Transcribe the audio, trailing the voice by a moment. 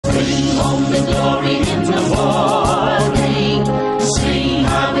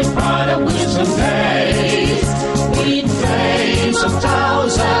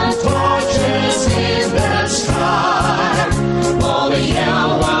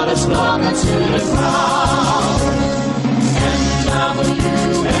honor to the crown. NWSSU,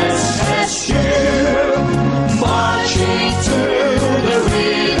 marching to the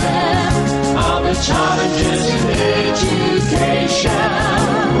rhythm of the challenges in education.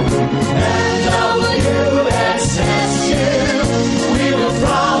 NWSSU, we will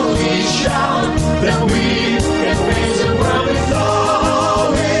proudly shout that we can raise the world with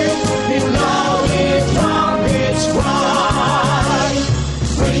glory, in loudly trumpets cry.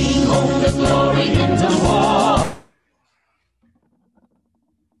 Bring home the glory in the war.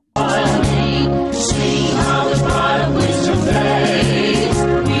 Sing how the bright of wisdom days,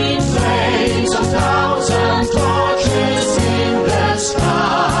 in flames of thousand torches in the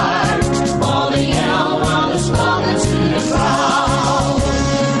sky. All the yell while the slogan to the crowd.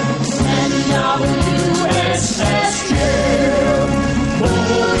 NWSSU,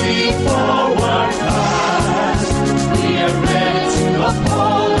 moving forward fast. We are ready to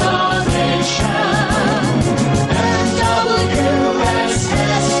uphold our nation. NWSSU,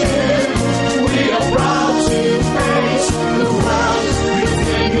 we are proud to face the world with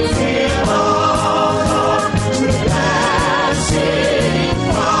dignity and honor, with blessing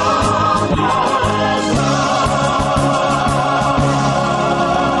from our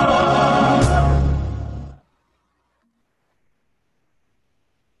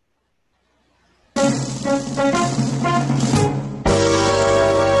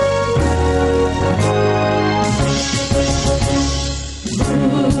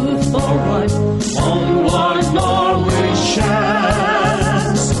move forward, onward, Norwegians.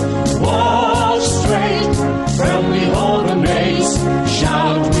 Walk straight, firmly hold the mace,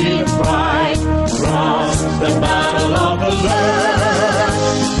 shout with pride, cross the battle of the Lord.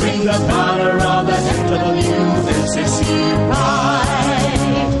 Bring the banner of the NWSSU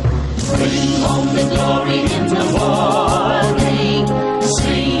pride. Bring home the glory in the morning.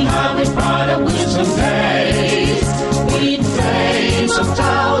 Sing how we pride of wisdom days. In flames of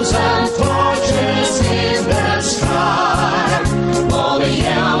thousand torches in the sky. All the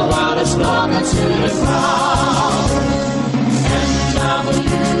yell while it's belonging to the crowd.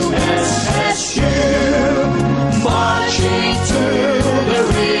 NWSSU, marching to the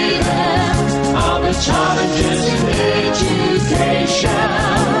rhythm of the challenges in education.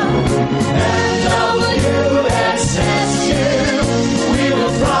 NWSSU, we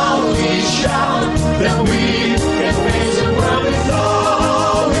will proudly shout that we can raise the world with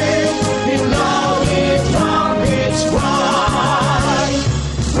glory, in loudly trumpets cry.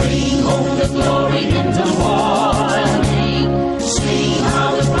 Bring home the glory in the morning. Sing how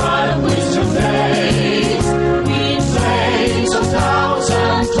the bright of wisdom days, in flames of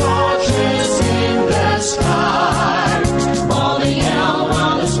thousand torches in the sky. All the yell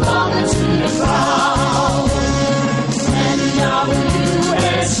while it's belonging to the crowd. NWSSU,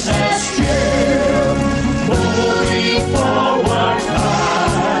 moving forward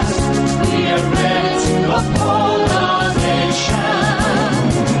fast. We are ready to uphold our nation.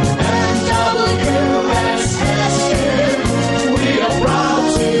 NWSSU, we are proud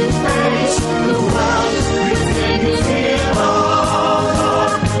to face the world with dignity and honor,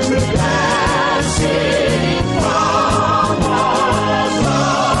 with blessing from our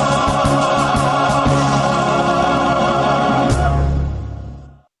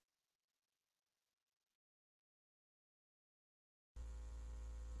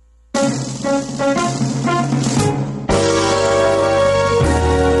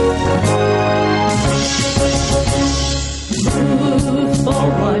move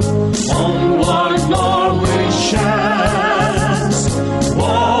forward, onward, Norwegians.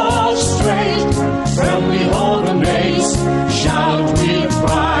 Walk straight, firmly hold the mace, shout with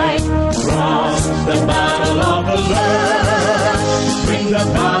pride, cross the battle of the Lord. Bring the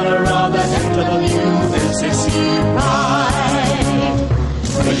banner of the NWSSU pride.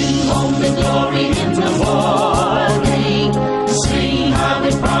 Bring home the glory in the morning. Sing how we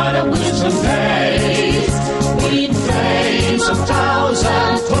pride of wisdom days. In flames of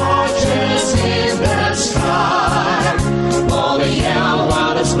thousand torches in the sky. All the yell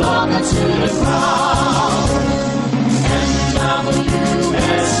while it's belonging to the crowd. NWSSU,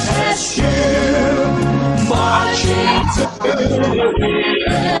 marching to the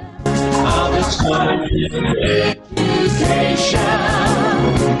rhythm of the challenges in education.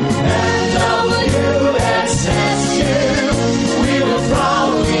 NWSSU, we will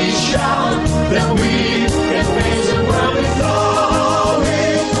proudly shout that we can raise the world with glory,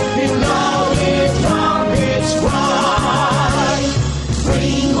 in loudly trumpets cry.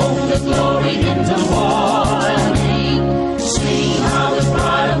 Bring home the glory in the morning. Sing how the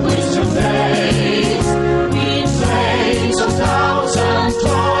bright of wisdom days, in flames of thousand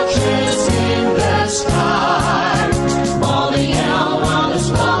torches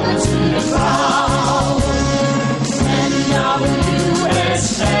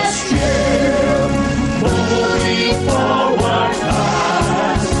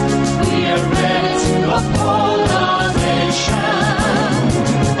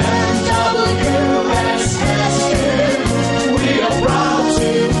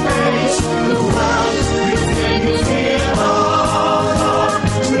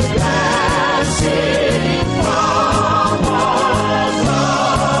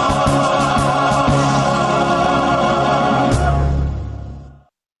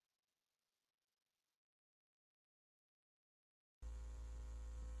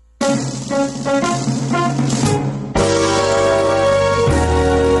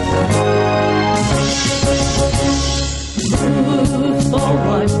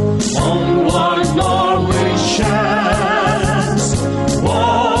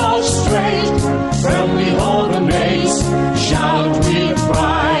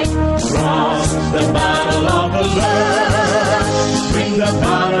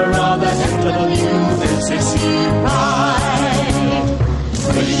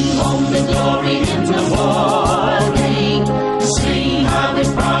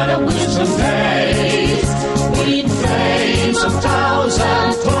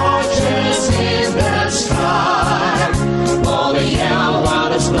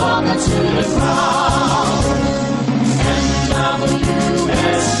the crowd.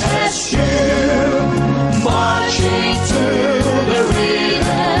 NWSSU, marching to the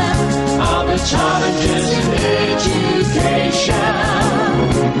rhythm of the challenges in education.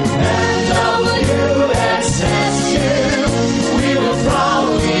 NWSSU, we will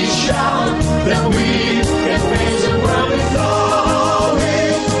proudly shout that we can raise the world with glory,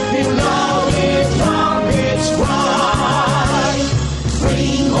 in glory from its cry.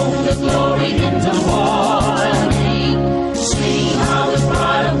 Bring home the glory in the morning, sing how the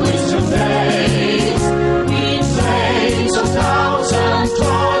pride of wisdom days, in flames of thousand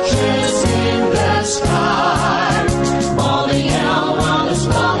torches in the sky, falling out while it's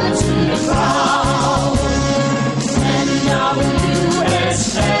falling to the crowd. NWSSU,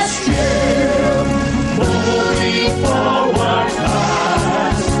 moving forward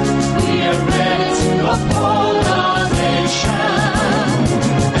fast, we are ready to uphold our nation.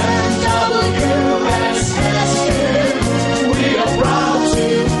 NWSSU, we are proud to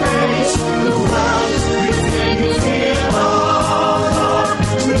face the world. We think we give honor,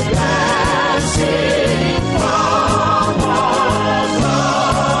 we're dancing from our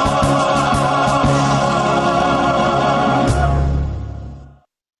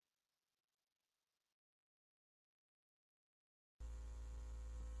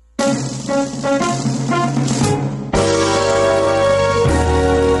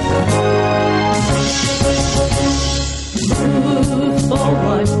move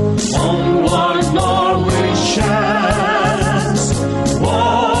forward, onward, Norwich chants.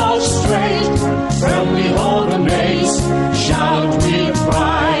 Walk straight, firmly hold the mace, shout with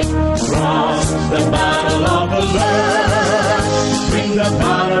pride, cross the battle of the Lord, bring the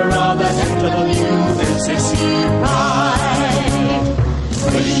banner of the NWSSU pride.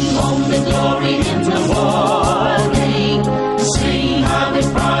 Bring home the glory in the morning, sing how with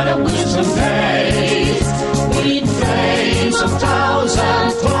pride of wisdom days, with flames of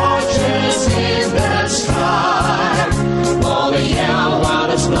thousand torches in the sky, all the yell while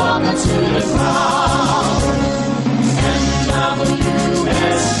it's belonging to the crowd.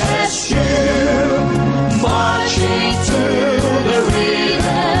 NWSSU, marching to the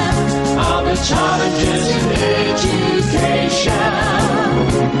rhythm of the challenges in education.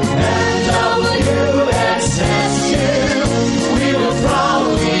 NWSSU, we will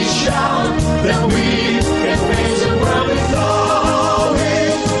proudly shout that we can raise the world with glory,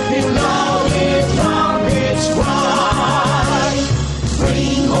 in glory from its cry.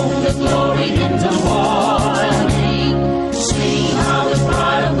 Bring home the glory in the morning, sing how the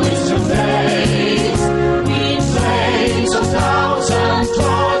pride of wisdom days, in flames of thousand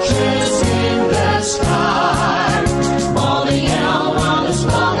torches in the sky, falling out while it's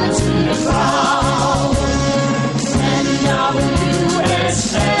falling to the crowd. NWSSU,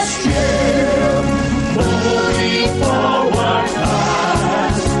 moving forward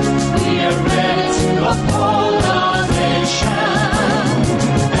fast, we are ready to uphold our nation.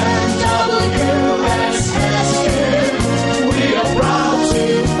 NWSSU, we are proud to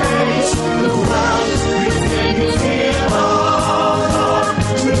face the world. We think we give honor,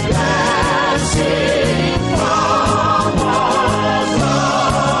 we're dancing from our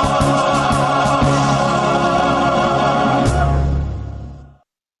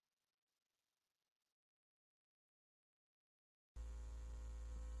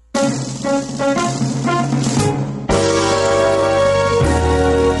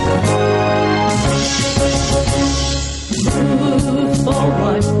move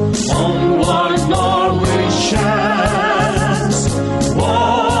forward, onward, Norwich chants.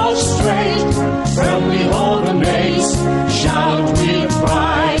 Walk straight, firmly hold the mace, shout with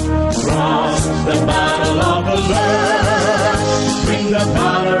pride, cross the battle of the Lord, bring the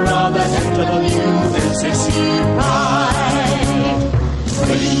banner of the NWSSU pride.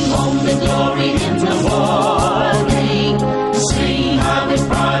 Bring home the glory in the morning, sing how with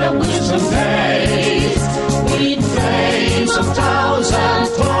pride of wisdom days, with flames of thousand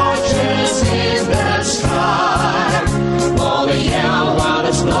torches in the sky, all the yell while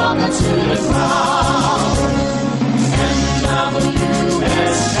it's belonging to the crowd. NWSSU,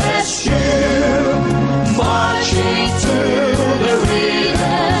 marching to the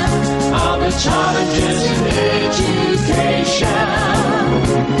rhythm of the challenges in education.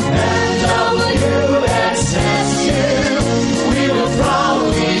 NWSSU, we will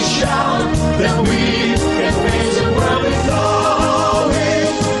proudly shout that we can raise the world with glory,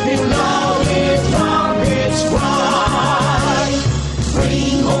 in glory from its cry.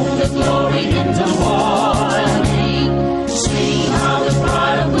 Bring home the glory in the morning, sing how the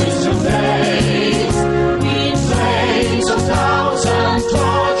pride of wisdom days, in flames of thousand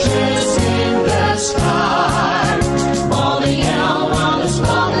torches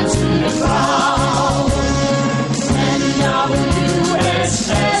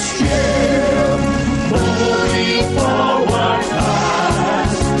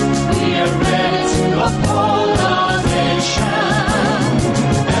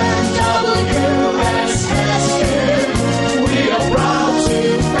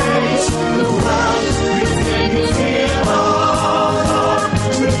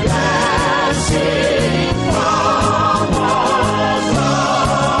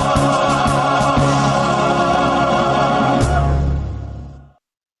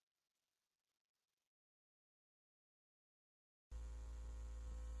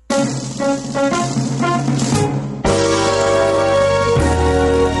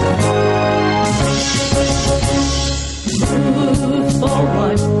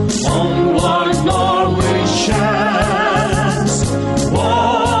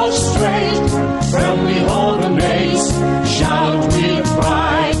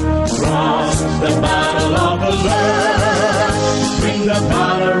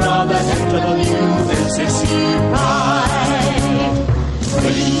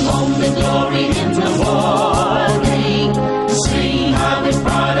home the glory in the morning. Sing how with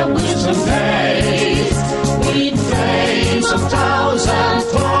pride and wisdom days. With flames of 1,000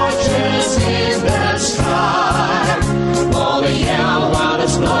 torches in the sky. All the yell while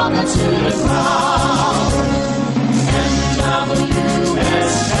it's blown to the ground.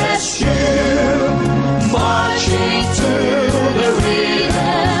 WSSU marching to the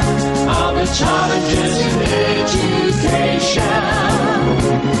rhythm of the challenges in education.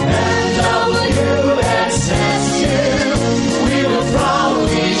 And WSSU, we will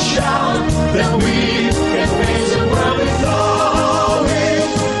proudly shout that we can raise the world with glory,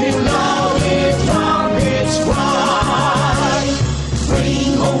 in glory from its cry.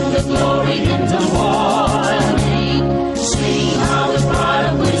 Bring home the glory in the morning. Sing how with pride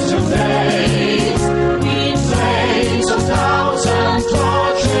and wisdom days. With flames of 1,000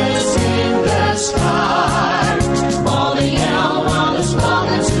 torches in the sky. All the yell while it's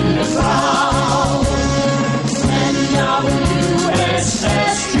flowing to the crowd. And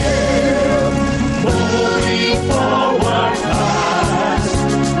WSSU, moving forward fast.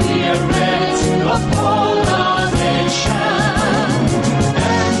 We are ready to uphold our nation.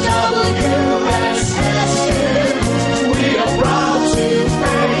 And WSSU,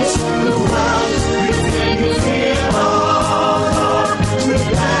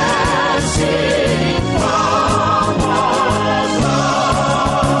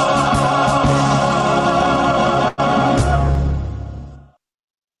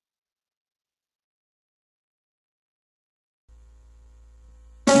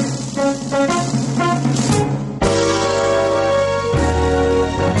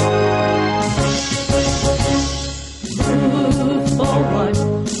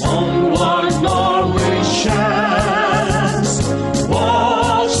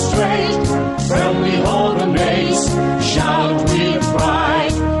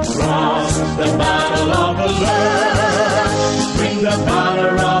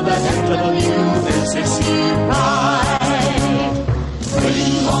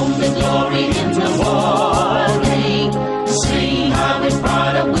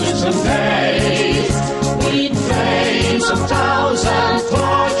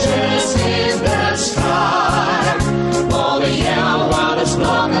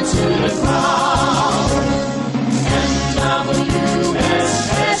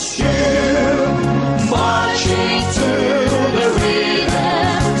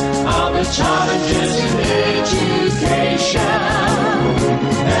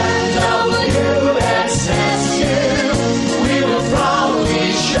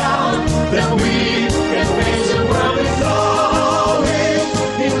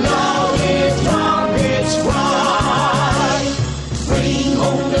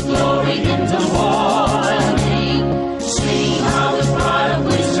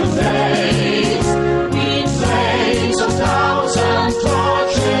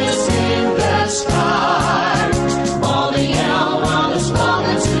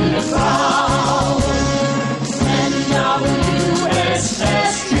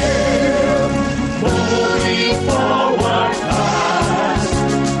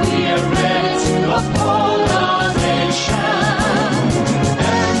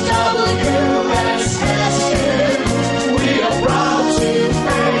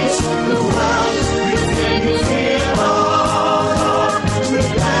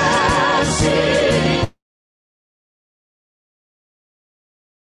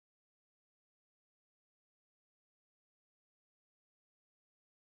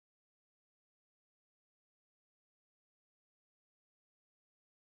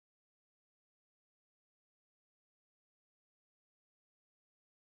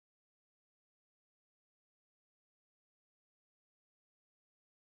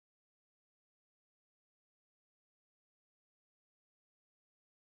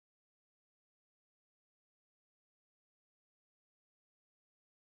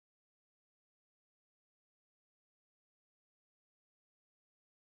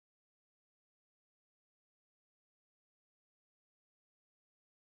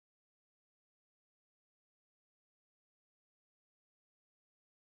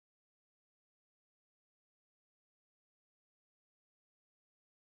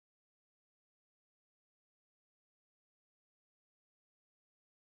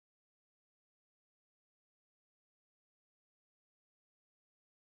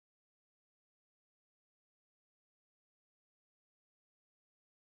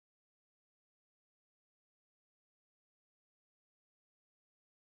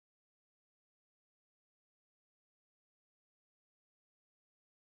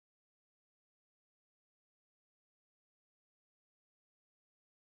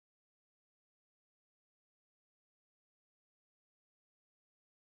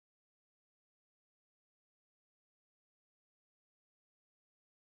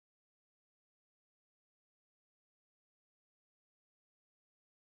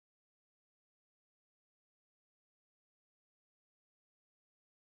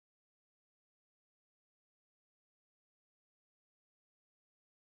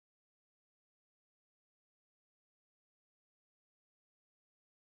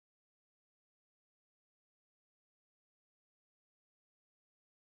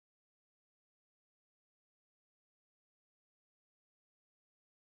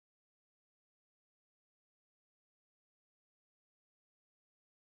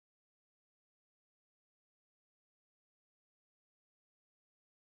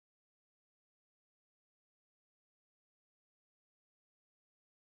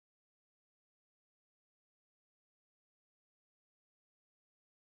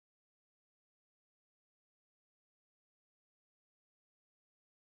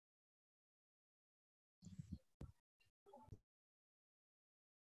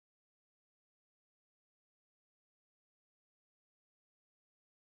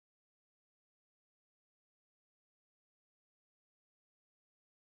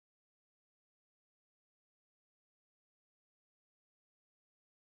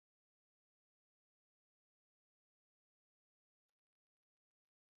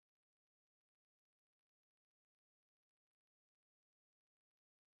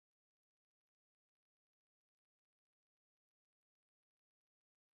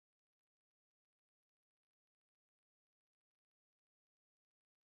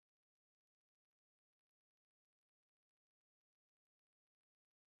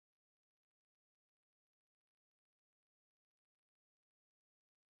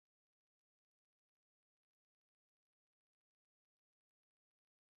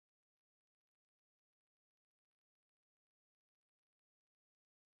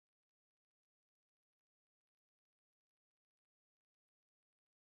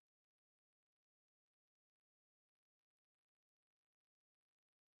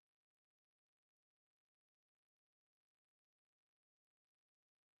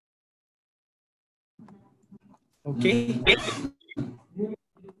 Okay.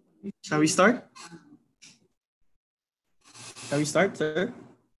 Shall we start? Shall we start, sir?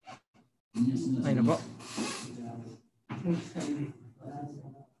 Ay na po.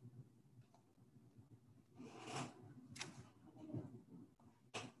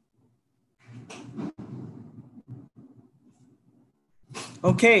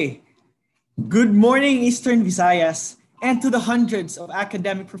 Okay. Good morning, Eastern Visayas, and to the hundreds of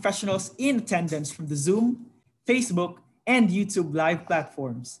academic professionals in attendance from the Zoom, Facebook, and YouTube live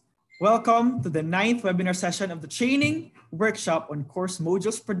platforms. Welcome to the 9th webinar session of the Training Workshop on Course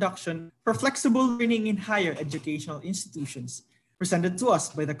Modules Production for Flexible Learning in Higher Educational Institutions, presented to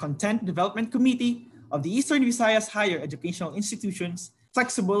us by the Content Development Committee of the Eastern Visayas Higher Educational Institutions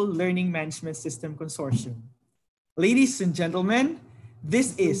Flexible Learning Management System Consortium. Ladies and gentlemen,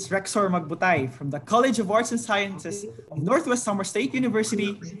 this is Rexor Magbutay from the College of Arts and Sciences of Northwest Samar State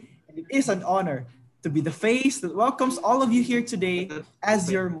University, and it is an honor to be the face that welcomes all of you here today as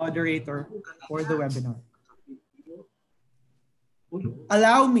your moderator for the webinar.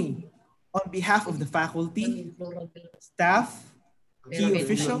 Allow me, on behalf of the faculty, staff, key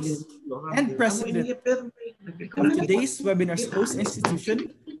officials, and president of today's webinar's host institution,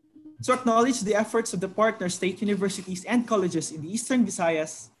 to acknowledge the efforts of the partner state universities and colleges in the Eastern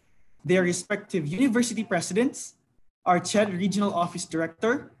Visayas, their respective university presidents, our CHED Regional Office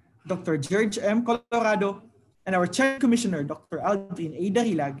Director, Dr. George M. Colorado, and our CHED Commissioner, Dr. Aldrin A.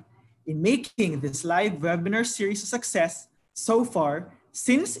 Darilag, in making this live webinar series a success so far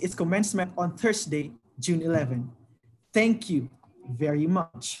since its commencement on Thursday, June 11. Thank you very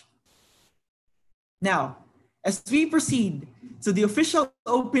much. Now, as we proceed to the official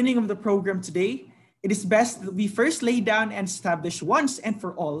opening of the program today, it is best that we first lay down and establish once and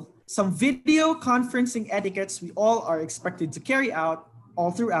for all some video conferencing etiquettes we all are expected to carry out all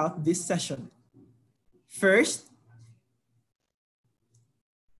throughout this session. First,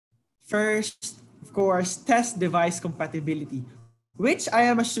 of course, test device compatibility, which I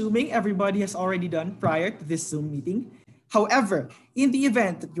am assuming everybody has already done prior to this Zoom meeting. However, in the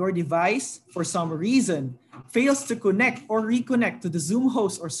event that your device, for some reason, fails to connect or reconnect to the Zoom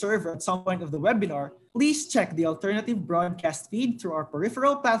host or server at some point of the webinar, please check the alternative broadcast feed through our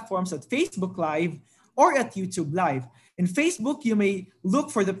peripheral platforms at Facebook Live or at YouTube Live. In Facebook, you may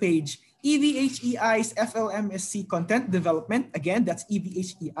look for the page HEIs FLMSC Content Development. Again, that's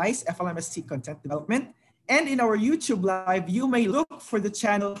HEIs FLMSC Content Development. And in our YouTube Live, you may look for the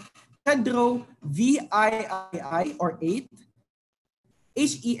channel Pedro VIII or 8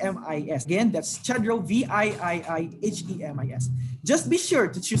 HEMIS. Again, that's Chedro VIII HEMIS. Just be sure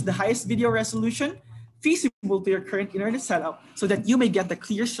to choose the highest video resolution feasible to your current internet setup so that you may get the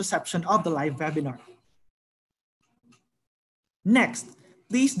clearest reception of the live webinar. Next,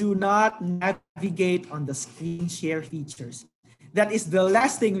 please do not navigate on the screen share features. That is the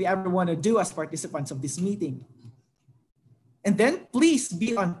last thing we ever want to do as participants of this meeting. And then please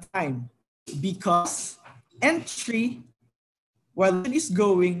be on time because entry while it is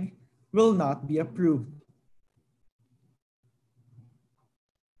going will not be approved.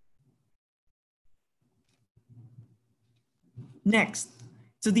 Next,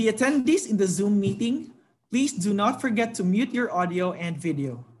 to the attendees in the Zoom meeting, please do not forget to mute your audio and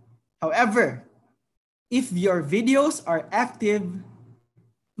video. However, if your videos are active,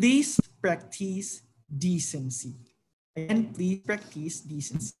 please practice decency. And please practice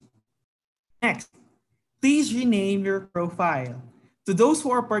decency. Next, please rename your profile. To those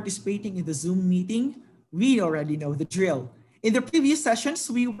who are participating in the Zoom meeting, we already know the drill. In the previous sessions,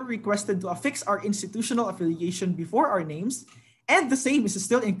 we were requested to affix our institutional affiliation before our names, and the same is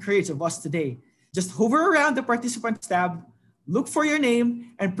still encouraged of us today. Just hover around the Participants tab, look for your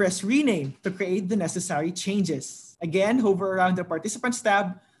name, and press Rename to create the necessary changes. Again, hover around the Participants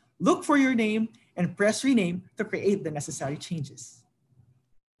tab, look for your name, and press Rename to create the necessary changes.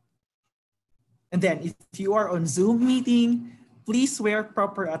 And then if you are on Zoom meeting, please wear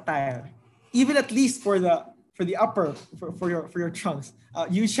proper attire, even at least for your trunks.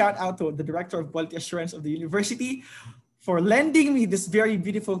 Huge shout out to the Director of Quality Assurance of the university for lending me this very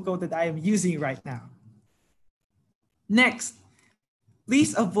beautiful coat that I am using right now. Next,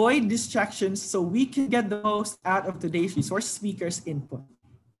 please avoid distractions so we can get the most out of today's resource speakers' input.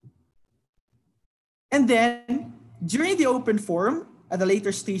 And then, during the open forum, at a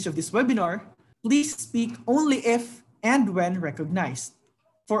later stage of this webinar, please speak only if and when recognized.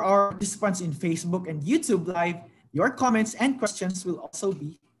 For our participants in Facebook and YouTube Live, your comments and questions will also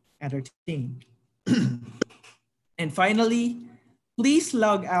be entertained. And finally, please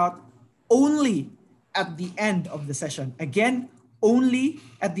log out only at the end of the session. Again, only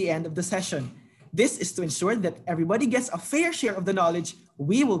at the end of the session. This is to ensure that everybody gets a fair share of the knowledge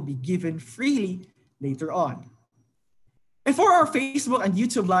we will be given freely later on. And for our Facebook and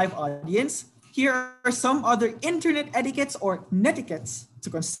YouTube Live audience, here are some other internet etiquettes or netiquettes to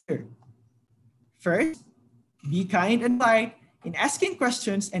consider. First, be kind and polite in asking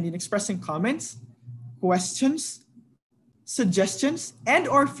questions and in expressing comments, questions, suggestions, and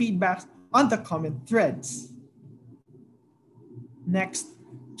or feedback on the comment threads. Next,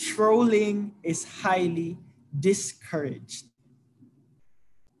 trolling is highly discouraged.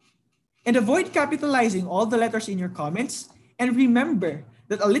 And avoid capitalizing all the letters in your comments. And remember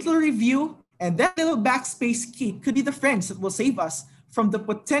that a little review and that little backspace key could be the friends that will save us from the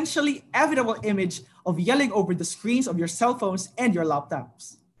potentially inevitable image of yelling over the screens of your cell phones and your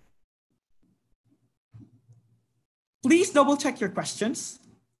laptops. Please double check your questions,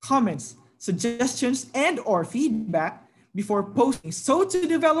 comments, suggestions, and or feedback before posting so to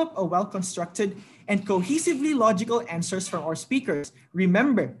develop a well-constructed and cohesively logical answers from our speakers.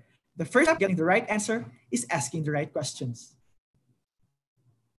 Remember, the first step getting the right answer is asking the right questions.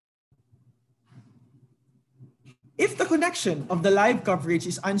 If the connection of the live coverage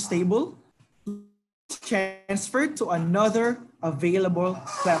is unstable, transfer to another available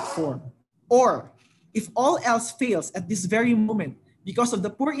platform. Or if all else fails at this very moment because of the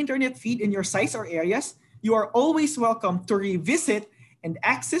poor internet feed in your sites or areas, you are always welcome to revisit and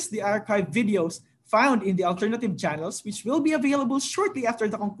access the archived videos found in the alternative channels, which will be available shortly after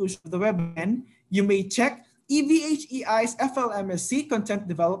the conclusion of the webinar. You may check HEIs FLMSC Content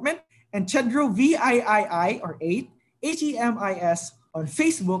Development and Chedro VIII or 8 HEMIS on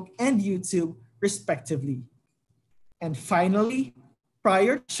Facebook and YouTube, respectively. And finally,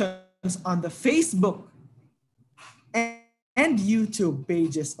 prior sessions on the Facebook and YouTube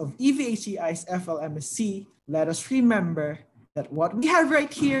pages of EVHEI's FLMSC, let us remember that what we have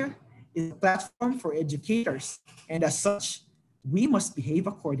right here is a platform for educators, and as such, we must behave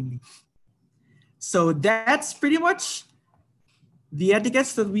accordingly. So that's pretty much the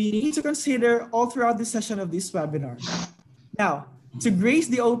etiquettes that we need to consider all throughout the session of this webinar. Now, to grace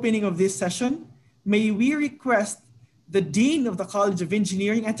the opening of this session, may we request the Dean of the College of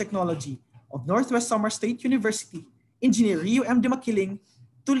Engineering and Technology of Northwest Samar State University, Engineer Rio M. Makiling,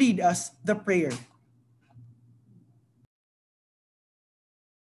 to lead us the prayer.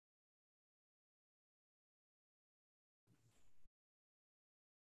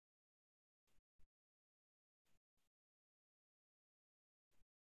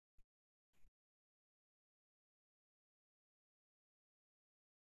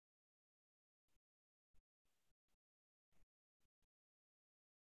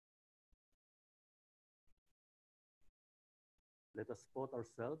 Let us put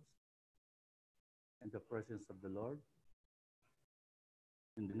ourselves in the presence of the Lord.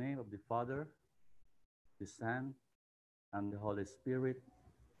 In the name of the Father, the Son, and the Holy Spirit.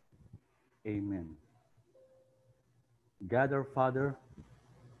 Amen. God our Father,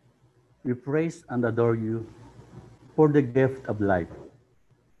 we praise and adore you for the gift of life,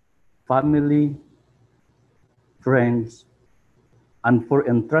 family, friends, and for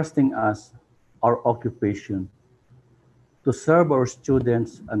entrusting us our occupation to serve our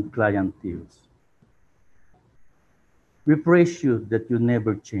students and clienteles. We praise you that you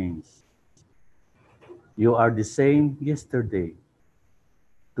never change. You are the same yesterday,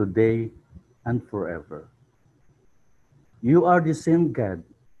 today, and forever. You are the same God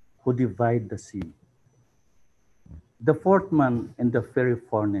who divided the sea, the fourth man in the fiery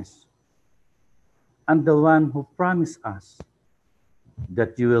furnace, and the one who promised us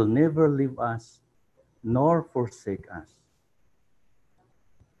that you will never leave us nor forsake us.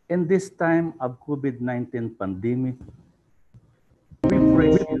 In this time of COVID-19 pandemic, we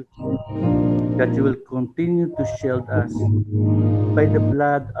praise you that you will continue to shield us by the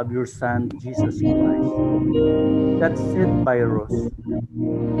blood of your Son, Jesus Christ. That said virus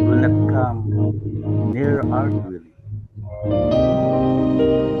will not come near our dwelling.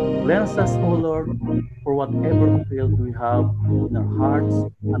 Cleanse us, O Lord, for whatever failed we have in our hearts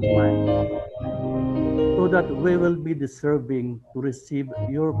and minds, so that we will be deserving to receive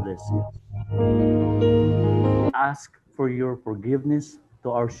your blessings. Ask for your forgiveness to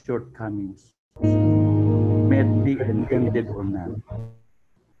our shortcomings, may it be intended or not.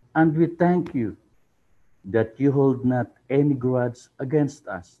 And we thank you that you hold not any grudge against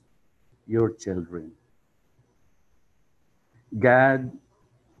us, your children. God,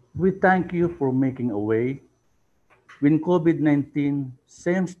 we thank you for making a way when COVID-19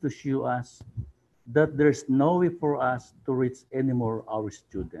 seems to show us that there's no way for us to reach anymore our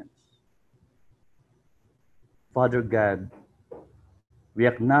students. Father God, We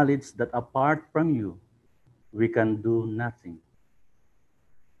acknowledge that apart from you, we can do nothing.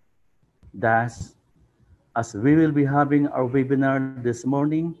 Thus, as we will be having our webinar this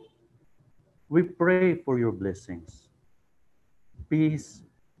morning, we pray for your blessings, peace,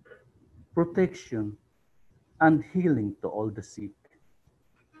 protection, and healing to all the sick.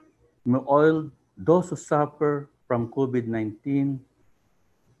 May all those who suffer from COVID-19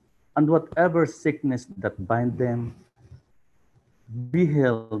 and whatever sickness that bind them be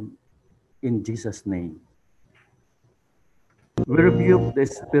healed in Jesus' name. We rebuke the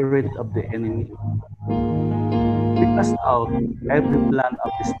spirit of the enemy. We cast out every plan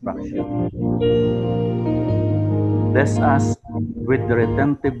of destruction. Bless us with the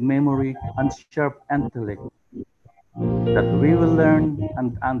retentive memory and sharp intellect that we will learn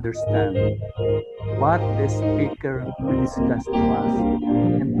and understand what the speaker will discuss to us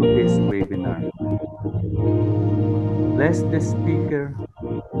in today's webinar. Bless the speaker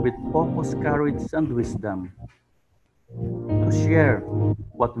with focus, courage, and wisdom to share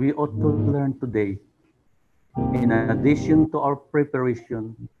what we ought to learn today, in addition to our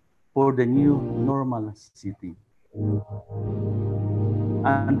preparation for the new normal city.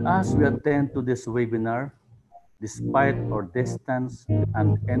 And as we attend to this webinar, despite our distance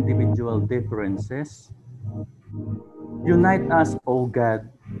and individual differences, unite us, O God,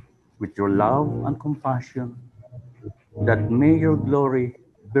 with your love and compassion, that may your glory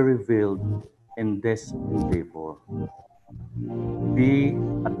be revealed in this endeavor. Be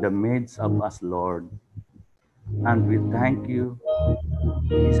at the midst of us, Lord, and we thank you.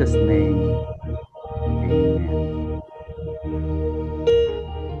 In Jesus' name, amen.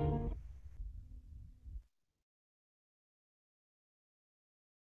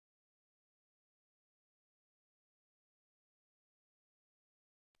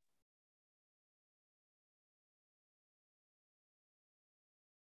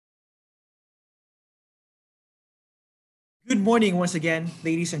 Good morning once again,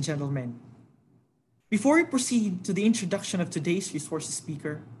 ladies and gentlemen. Before we proceed to the introduction of today's resource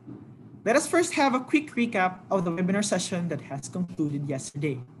speaker, let us first have a quick recap of the webinar session that has concluded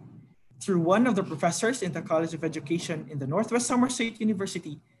yesterday. Through one of the professors in the College of Education in the Northwest Somerset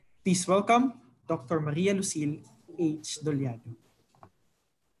University, please welcome Dr. Maria Lucille H. Dollado.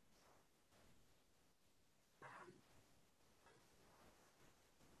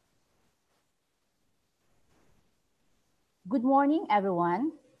 Good morning,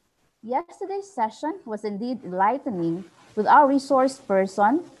 everyone. Yesterday's session was indeed enlightening with our resource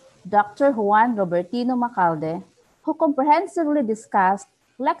person, Dr. Juan Robertino Macalde, who comprehensively discussed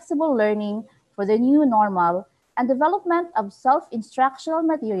flexible learning for the new normal and development of self-instructional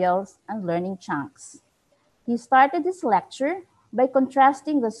materials and learning chunks. He started this lecture by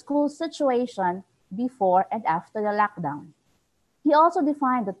contrasting the school situation before and after the lockdown. He also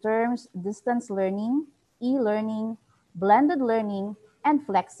defined the terms distance learning, e-learning, blended learning, and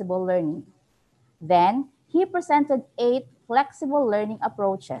flexible learning. Then, he presented 8 flexible learning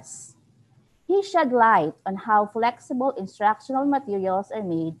approaches. He shed light on how flexible instructional materials are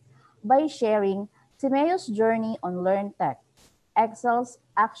made by sharing Timeo's journey on LearnTech, Excel's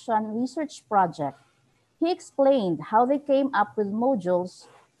Action Research Project. He explained how they came up with modules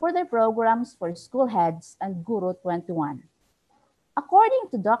for their programs for school heads and Guru 21. According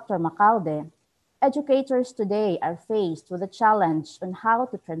to Dr. Macalde, educators today are faced with a challenge on how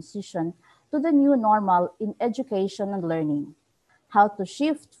to transition to the new normal in education and learning, how to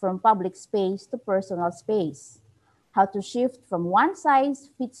shift from public space to personal space, how to shift from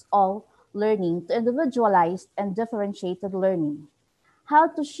one-size-fits-all learning to individualized and differentiated learning, how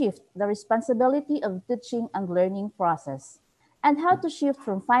to shift the responsibility of teaching and learning process, and how to shift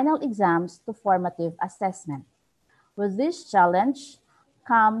from final exams to formative assessment. With this challenge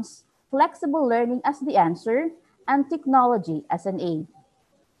comes flexible learning as the answer and technology as an aid.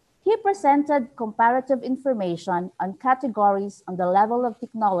 He presented comparative information on categories on the level of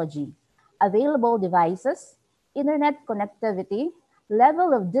technology, available devices, internet connectivity,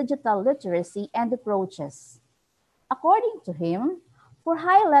 level of digital literacy, and approaches. According to him, for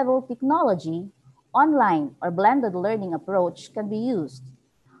high-level technology, online or blended learning approach can be used.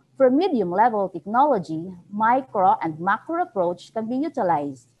 For medium-level technology, micro and macro approach can be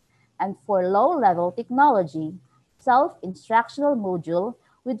utilized. And for low-level technology, self-instructional module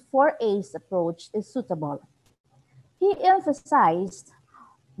with 4A's approach is suitable. He emphasized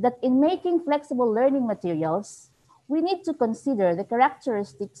that in making flexible learning materials, we need to consider the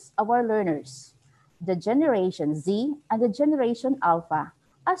characteristics of our learners, the Generation Z and the Generation Alpha,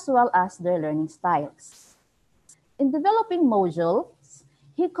 as well as their learning styles. In developing modules,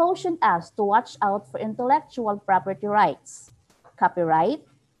 he cautioned us to watch out for intellectual property rights, copyright,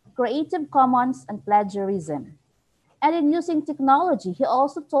 Creative Commons, and plagiarism. And in using technology, he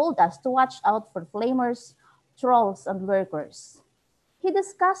also told us to watch out for flamers, trolls, and lurkers. He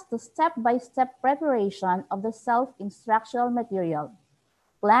discussed the step-by-step preparation of the self-instructional material,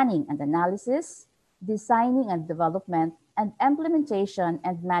 planning and analysis, designing and development, and implementation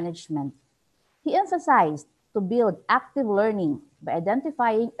and management. He emphasized to build active learning by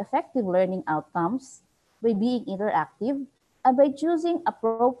identifying effective learning outcomes, by being interactive, and by choosing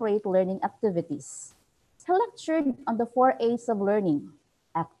appropriate learning activities. He lectured on the 4 A's of learning: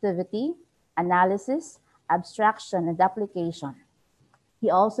 activity, analysis, abstraction, and application. He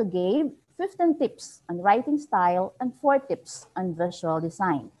also gave 15 tips on writing style and 4 tips on visual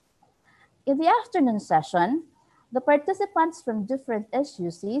design. In the afternoon session, the participants from different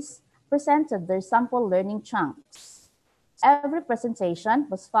SUCs presented their sample learning chunks. Every presentation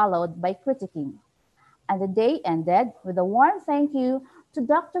was followed by critiquing, and the day ended with a warm thank you to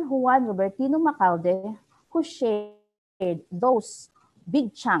Dr. Juan Robertino Macalde, who shared those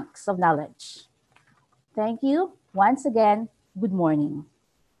big chunks of knowledge. Thank you. Once again, good morning.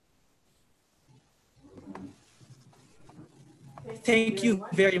 Thank you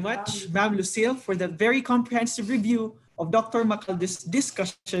very much, Ma'am Lucille, for that very comprehensive review of Dr. Macalde's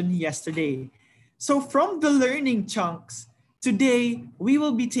discussion yesterday. So from the learning chunks, today we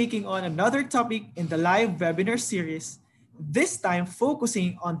will be taking on another topic in the live webinar series, this time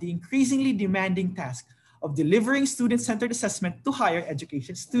focusing on the increasingly demanding task of delivering student-centered assessment to higher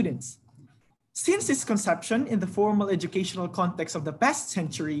education students. Since its conception in the formal educational context of the past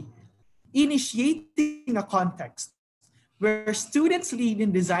century, initiating a context where students lead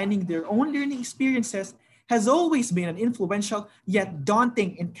in designing their own learning experiences has always been an influential yet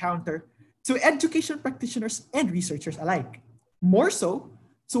daunting encounter to education practitioners and researchers alike. More so,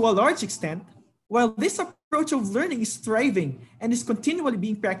 to a large extent, while this approach of learning is thriving and is continually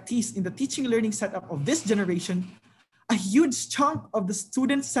being practiced in the teaching learning setup of this generation, a huge chunk of the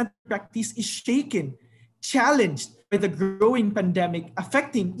student-centered practice is shaken, challenged by the growing pandemic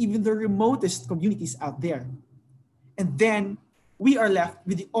affecting even the remotest communities out there. And then we are left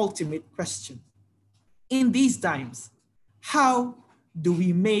with the ultimate question. In these times, how do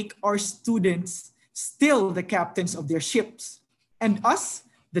we make our students still the captains of their ships, and us,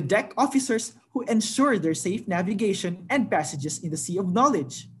 the deck officers who ensure their safe navigation and passages in the sea of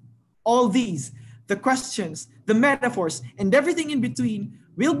knowledge? All these, the questions, the metaphors, and everything in between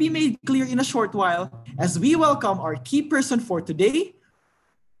will be made clear in a short while as we welcome our key person for today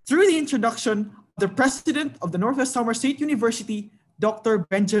through the introduction the President of the Northwest Samar State University, Dr.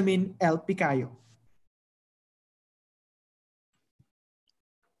 Benjamin L. Picayo.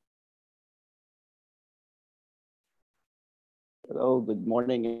 Hello, good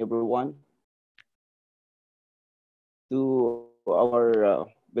morning, everyone. To our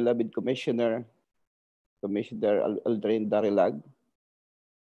beloved Commissioner Aldrin Darilag,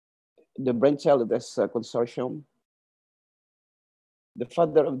 the brainchild of this consortium, the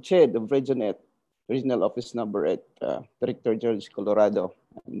father of CHED of Region 8, Regional Office Number 8, Director George Colorado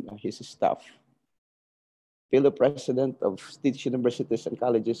and his staff, fellow president of state universities and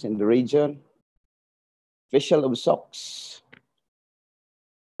colleges in the region, official of SOCs,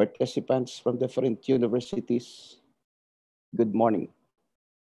 participants from different universities, good morning.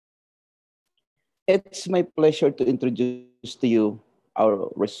 It's my pleasure to introduce to you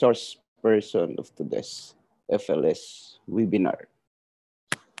our resource person of today's FLS webinar.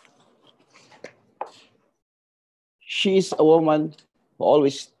 She is a woman who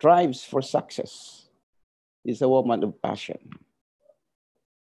always strives for success. She's a woman of passion.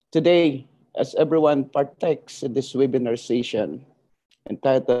 Today, as everyone partakes in this webinar session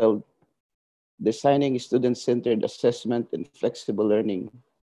entitled Designing Student-Centered Assessment and Flexible Learning,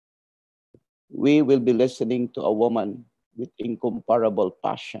 we will be listening to a woman with incomparable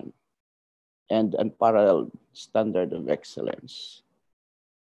passion and unparalleled standard of excellence.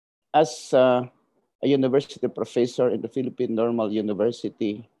 As a university professor in the Philippine Normal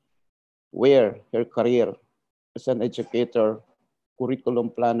University, where her career as an educator, curriculum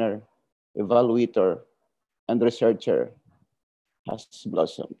planner, evaluator, and researcher has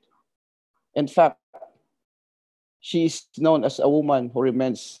blossomed. In fact, she is known as a woman who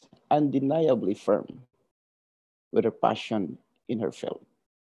remains undeniably firm with her passion in her field.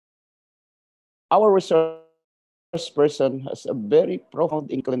 Our resource person has a very profound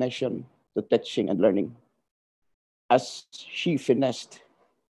inclination to teaching and learning, as she finessed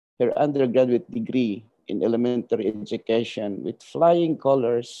her undergraduate degree in elementary education with flying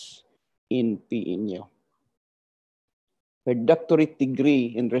colors in PNU. Her doctorate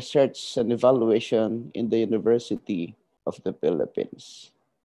degree in research and evaluation in the university of the Philippines.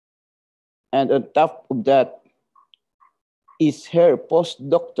 And on top of that is her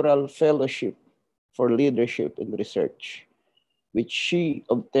postdoctoral fellowship for leadership in research, which she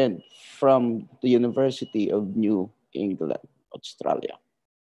obtained from the University of New England, Australia.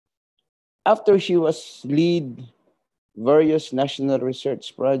 After she was lead various national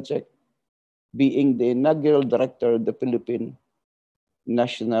research projects, being the inaugural director of the Philippine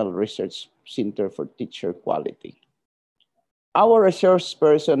National Research Center for Teacher Quality. Our resource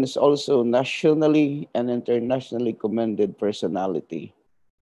person is also nationally and internationally commended personality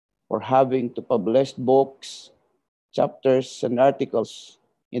for having to publish books, chapters, and articles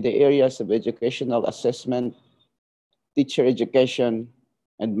in the areas of educational assessment, teacher education,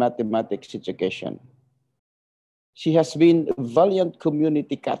 and mathematics education. She has been a valiant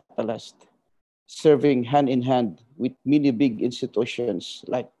community catalyst, serving hand in hand with many big institutions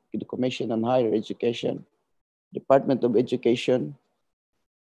like the Commission on Higher Education, Department of Education,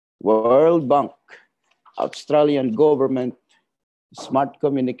 World Bank, Australian government, smart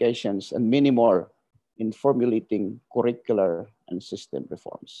communications, and many more in formulating curricular and system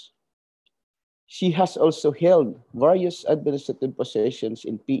reforms. She has also held various administrative positions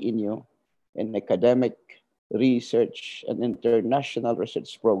in PNU and academic research and international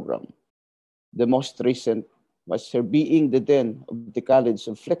research program. The most recent was her being the Dean of the College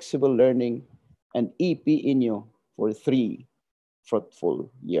of Flexible Learning and EPNU for 3 fruitful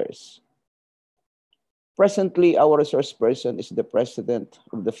years. Presently, our resource person is the president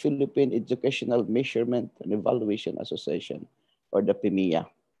of the Philippine Educational Measurement and Evaluation Association, or the PMEA.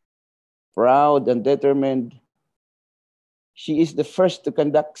 Proud and determined, she is the first to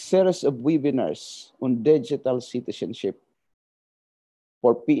conduct series of webinars on digital citizenship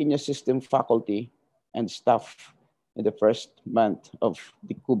for PNU system faculty and staff in the first month of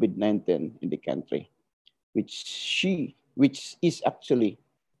the COVID-19 in the country, which is actually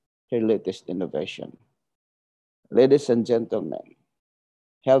her latest innovation. Ladies and gentlemen,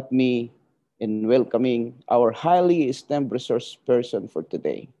 help me in welcoming our highly esteemed resource person for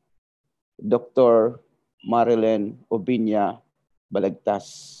today, Dr. Marilyn Obiña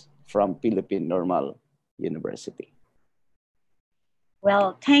Balagtas from Philippine Normal University.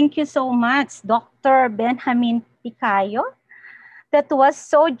 Well, thank you so much, Dr. Benjamin Picayo. That was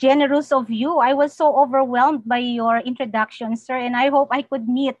so generous of you. I was so overwhelmed by your introduction, sir, and I hope I could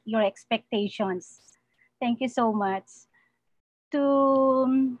meet your expectations. Thank you so much.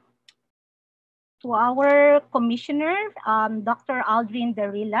 To our commissioner, Dr. Aldrin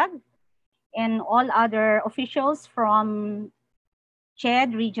Darilag, and all other officials from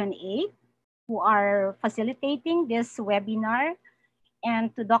CHED Region 8 who are facilitating this webinar,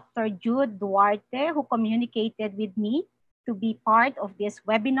 and to Dr. Jude Duarte, who communicated with me to be part of this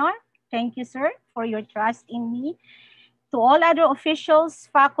webinar. Thank you, sir, for your trust in me. To all other officials,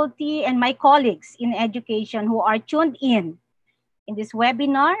 faculty, and my colleagues in education who are tuned in this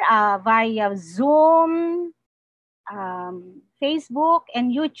webinar via Zoom, Facebook,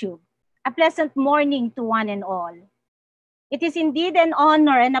 and YouTube. A pleasant morning to one and all. It is indeed an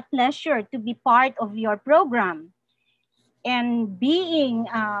honor and a pleasure to be part of your program. And being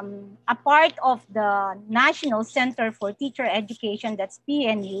a part of the National Center for Teacher Education, that's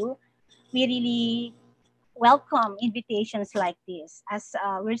PNU, we really welcome invitations like this, as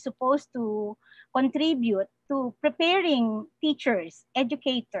we're supposed to contribute to preparing teachers,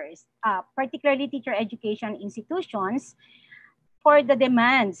 educators, particularly teacher education institutions, for the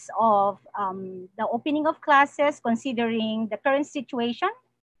demands of the opening of classes, considering the current situation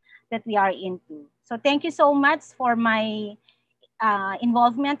that we are into. So thank you so much for my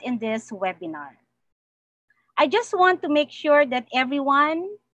involvement in this webinar. I just want to make sure that everyone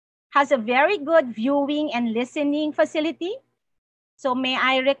has a very good viewing and listening facility. So may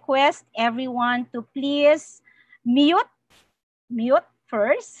I request everyone to please mute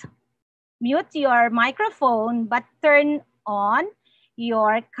first, mute your microphone, but turn on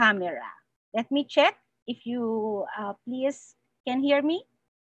your camera. Let me check if you please can hear me.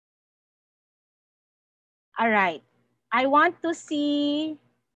 All right. I want to see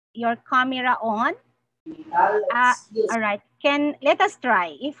your camera on. All right. Let us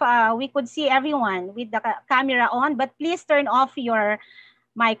try if we could see everyone with the camera on, but please turn off your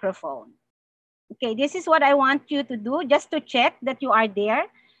microphone. Okay, this is what I want you to do just to check that you are there.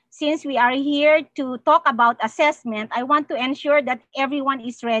 Since we are here to talk about assessment, I want to ensure that everyone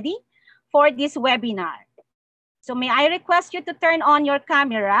is ready for this webinar. So may I request you to turn on your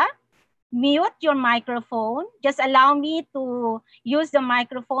camera, mute your microphone. Just allow me to use the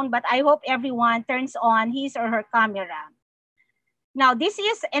microphone, but I hope everyone turns on his or her camera. Now, this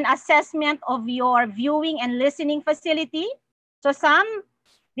is an assessment of your viewing and listening facility. So some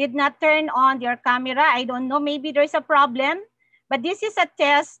did not turn on their camera. I don't know, maybe there's a problem. But this is a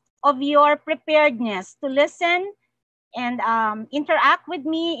test of your preparedness to listen and interact with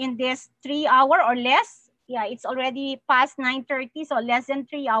me in this 3 hour or less. Yeah, it's already past 9:30, so less than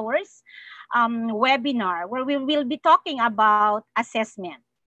 3 hours webinar where we will be talking about assessment.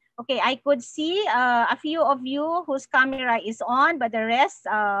 Okay, I could see a few of you whose camera is on, but the rest,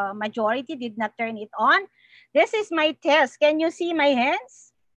 majority did not turn it on. This is my test. Can you see my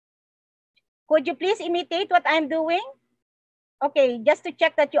hands? Could you please imitate what I'm doing? Okay, just to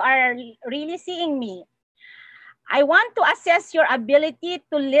check that you are really seeing me. I want to assess your ability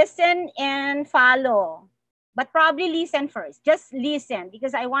to listen and follow, but probably listen first. Just listen,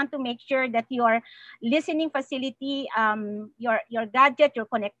 because I want to make sure that your listening facility, your gadget, your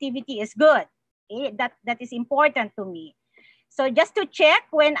connectivity is good. Okay? That is important to me. So just to check,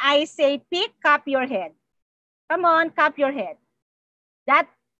 when I say pick, cup your head. Come on, cup your head. That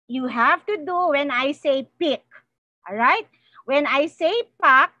you have to do when I say pick. All right? When I say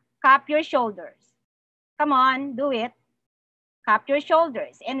pack, cup your shoulders. Come on, do it. Cup your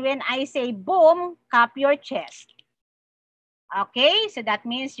shoulders. And when I say boom, cup your chest. Okay, so that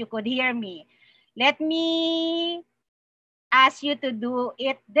means you could hear me. Let me ask you to do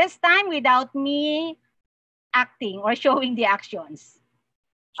it this time without me acting or showing the actions.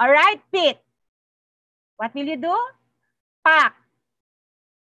 All right, Pete. What will you do? Pack.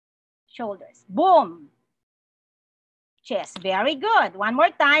 Shoulders. Boom. Chest. Very good. One more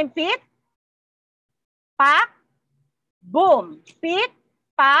time, Pete. Pack. Boom. Pit,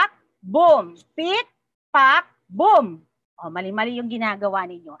 pack, boom. Pit, pack, boom. Oh, mali-mali yung ginagawa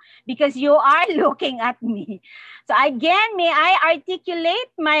ninyo because you are looking at me. So again, may I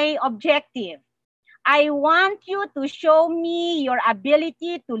articulate my objective? I want you to show me your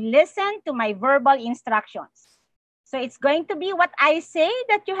ability to listen to my verbal instructions. So it's going to be what I say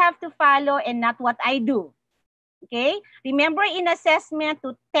that you have to follow and not what I do. Okay, remember in assessment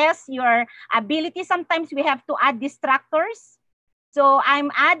to test your ability, sometimes we have to add distractors. So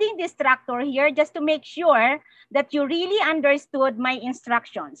I'm adding distractor here just to make sure that you really understood my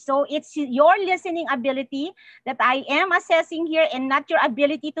instructions. So it's your listening ability that I am assessing here and not your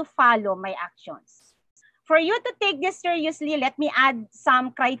ability to follow my actions. For you to take this seriously, let me add some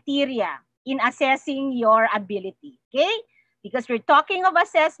criteria in assessing your ability, okay? Because we're talking of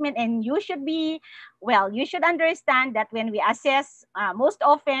assessment and you should be, well, you should understand that when we assess, most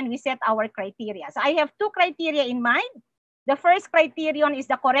often we set our criteria. So I have 2 criteria in mind. The first criterion is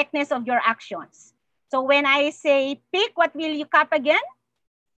the correctness of your actions. So when I say pick, what will you cup again?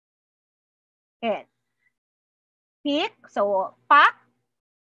 Head. Pick, so pack,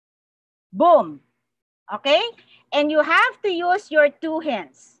 boom. Okay? And you have to use your 2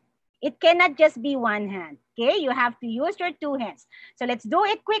 hands. It cannot just be 1 hand. Okay, you have to use your 2 hands. So let's do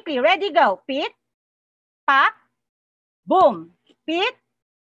it quickly. Ready, go. Pick, pack, boom. Pick,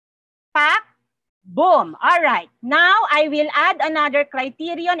 pack, boom. All right. Now I will add another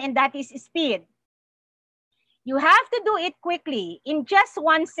criterion, and that is speed. You have to do it quickly in just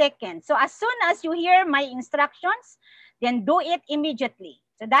 1 second. So as soon as you hear my instructions, then do it immediately.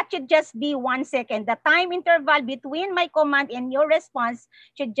 So that should just be 1 second. The time interval between my command and your response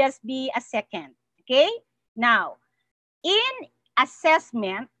should just be a second. Okay? Now, in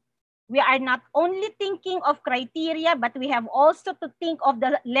assessment, we are not only thinking of criteria, but we have also to think of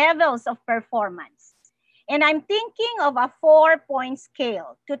the levels of performance. And I'm thinking of a 4-point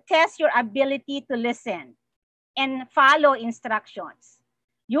scale to test your ability to listen and follow instructions.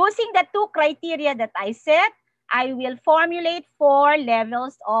 Using the 2 criteria that I set, I will formulate 4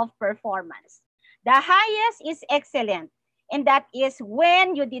 levels of performance. The highest is excellent, and that is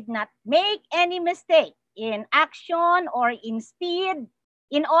when you did not make any mistake in action or in speed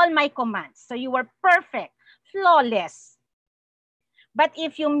in all my commands. So you were perfect, flawless. But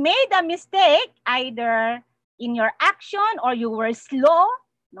if you made a mistake, either in your action or you were slow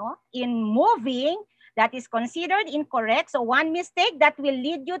in moving, that is considered incorrect. So 1 mistake that will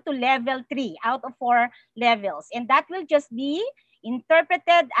lead you to level 3 out of 4 levels. And that will just be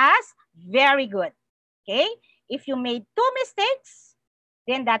interpreted as very good. Okay? If you made 2 mistakes,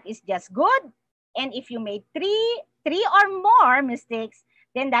 then that is just good. And if you made 3 or more mistakes,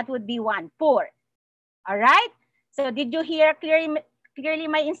 then that would be 1 poor. All right? So did you hear clearly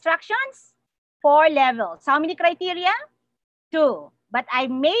my instructions? 4 levels. How many criteria? 2. But I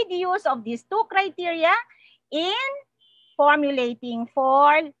made use of these 2 criteria in formulating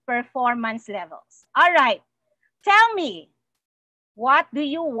 4 performance levels. All right. Tell me, what do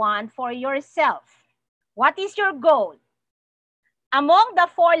you want for yourself? What is your goal? among the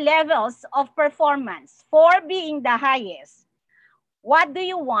 4 levels of performance, 4 being the highest, what do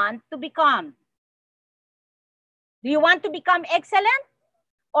you want to become? Do you want to become excellent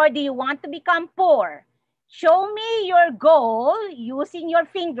or do you want to become poor? Show me your goal using your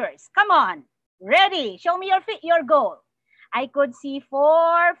fingers. Come on. Ready? Show me your goal. I could see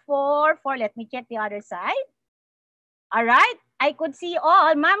 4, 4, 4. Let me check the other side. All right. I could see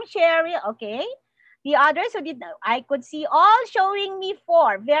all. Ma'am Sherry. Okay. The others who did not, I could see all showing me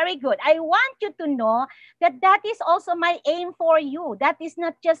 4. Very good. I want you to know that that is also my aim for you. That is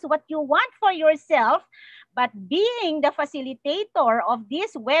not just what you want for yourself, but being the facilitator of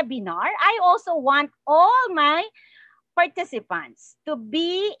this webinar, I also want all my participants to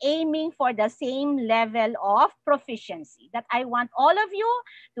be aiming for the same level of proficiency. That I want all of you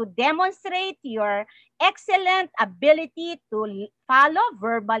to demonstrate your excellent ability to follow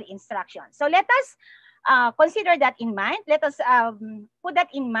verbal instructions. So let us consider that in mind. Let us put that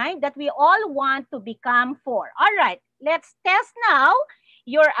in mind that we all want to become 4. All right, let's test now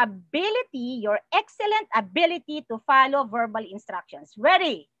your ability, your excellent ability to follow verbal instructions.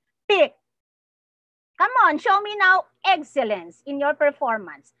 Ready? Pick. Come on, show me now excellence in your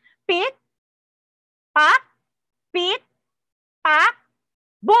performance. Pick, pack, pick, pack,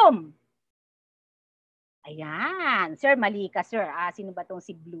 boom. Ayan. Sir, mali ka, sir. Sino ba tong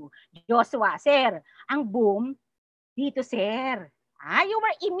si Blue? Joshua, sir. Ang boom, dito, sir. You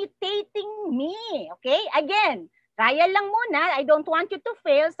were imitating me. Okay? Again, trial lang muna. I don't want you to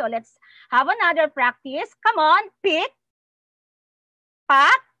fail. So let's have another practice. Come on. Pick,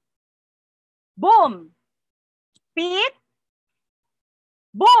 pack, boom. Pick,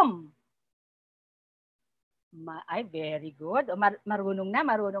 boom. Ay, very good. Marunong na.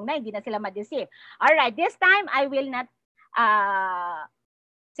 Hindi na sila ma-deceive. All right, this time I will not I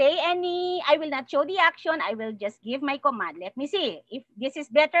will not show the action. I will just give my command. Let me see if this is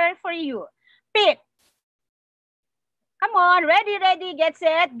better for you. Pick. Come on, ready, get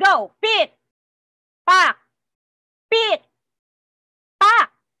set, go. Pick, pack, pick, pack,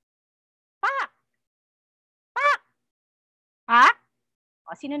 pack, pack, pack.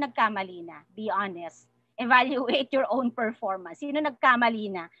 O, sino nagkamali na? Be honest. Evaluate your own performance. Sino nagkamali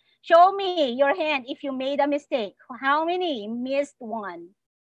na? Show me your hand if you made a mistake. How many missed one?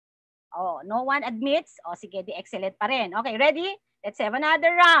 Oh, no one admits? O, sige, di excellent pa rin. Okay, ready? Let's have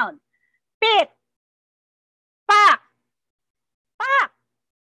another round. Pick, pack, pack.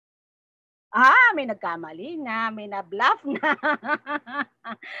 May nagkamali na, may na-bluff na.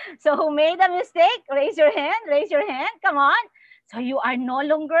 So, who made a mistake? Raise your hand, come on. So, you are no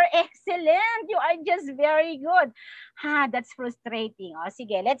longer excellent. You are just very good. That's frustrating. O,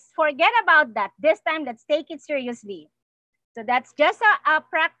 sige, let's forget about that. This time, let's take it seriously. So, that's just a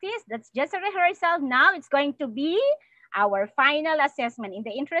practice. That's just a rehearsal. Now, it's going to be our final assessment. In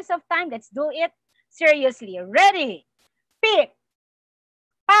the interest of time, let's do it seriously. Ready? Pick,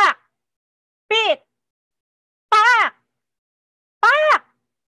 pack, pick, pack, pack,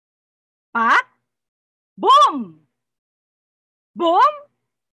 pack, boom, boom,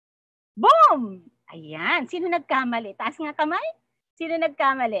 boom. Ayan. Sino nagkamali? Taas nga kamay. Sino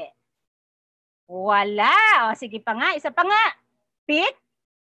nagkamali? Wala. O, sige pa nga. Isa pa nga. Pick.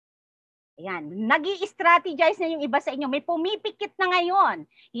 Ayan. Nag-i-strategize na yung iba sa inyo. May pumipikit na ngayon.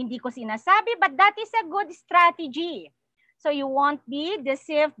 Hindi ko sinasabi, but that is a good strategy. So you won't be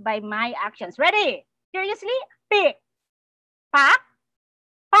deceived by my actions. Ready? Seriously? Pick. Pack.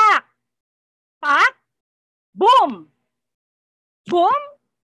 Pack. Pack. Boom. Boom.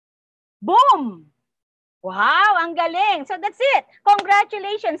 Boom. Wow, ang galing. So that's it.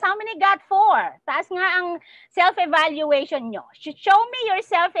 Congratulations. How many got 4? Taas nga ang self-evaluation nyo. Show me your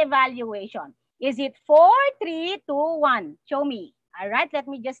self-evaluation. Is it 4, 3, 2, 1? Show me. All right, let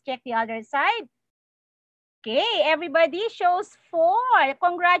me just check the other side. Okay, everybody shows 4.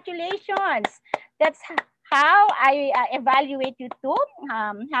 Congratulations. That's how I evaluate you too,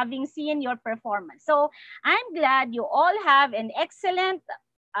 having seen your performance. So I'm glad you all have an excellent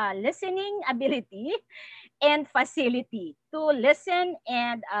listening ability and facility to listen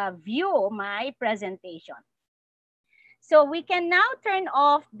and view my presentation. So we can now turn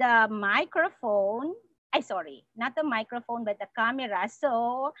off the microphone. Sorry, not the microphone, but the camera.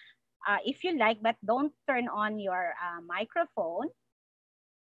 So if you like, but don't turn on your microphone.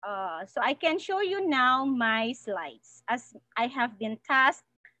 So I can show you now my slides as I have been tasked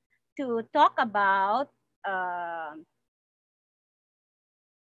to talk about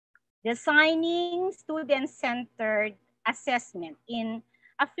designing student-centered assessment in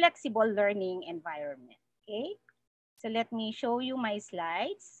a flexible learning environment. Okay, so let me show you my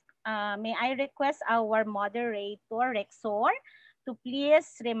slides. May I request our moderator, Rexor, to to please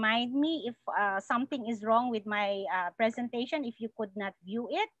remind me if something is wrong with my presentation, if you could not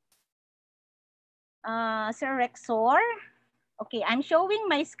view it. Sir Rexor. Okay, I'm showing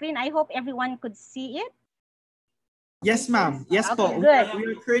my screen. I hope everyone could see it. Yes, ma'am. Yes, okay, po. Good. We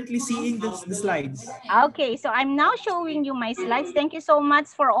are currently seeing the slides. Okay, so I'm now showing you my slides. Thank you so much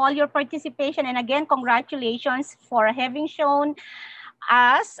for all your participation. And again, congratulations for having shown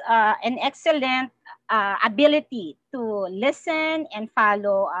us an excellent ability to listen and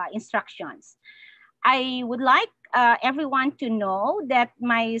follow instructions. I would like everyone to know that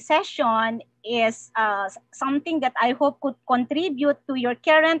my session is something that I hope could contribute to your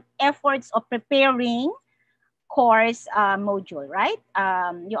current efforts of preparing course module, right?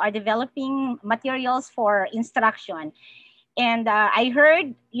 You are developing materials for instruction. And I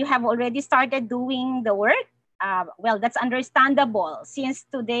heard you have already started doing the work. Well, that's understandable since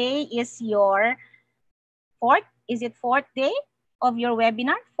today is your fourth day of your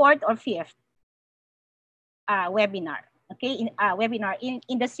webinar, fourth or fifth webinar, okay, webinar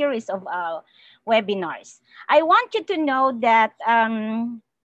in the series of webinars. I want you to know that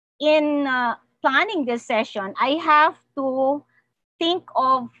in planning this session, I have to think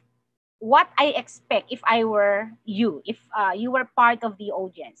of what I expect if I were you, if you were part of the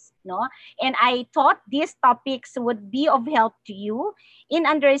audience, no? And I thought these topics would be of help to you in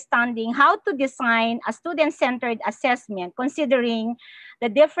understanding how to design a student-centered assessment, considering the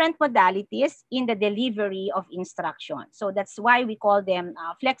different modalities in the delivery of instruction. So that's why we call them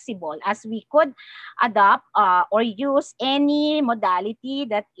flexible, as we could adopt or use any modality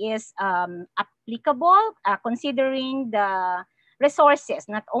that is applicable, considering the resources,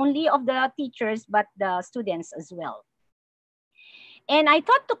 not only of the teachers, but the students as well. And I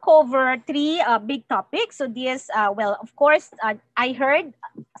thought to cover three big topics. So this, well, of course, I heard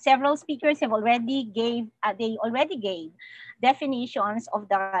several speakers have already gave, they already gave definitions of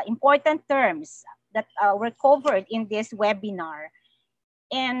the important terms that were covered in this webinar.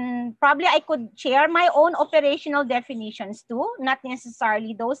 And probably I could share my own operational definitions too, not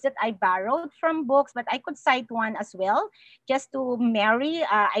necessarily those that I borrowed from books, but I could cite one as well, just to marry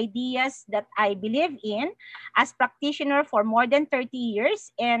ideas that I believe in as practitioner for more than 30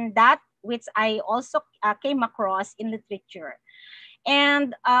 years, and that which I also came across in literature.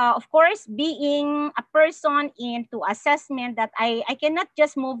 And of course, being a person into assessment, that I cannot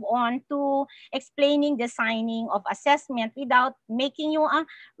just move on to explaining the signing of assessment without making you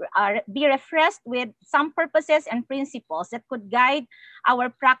be refreshed with some purposes and principles that could guide our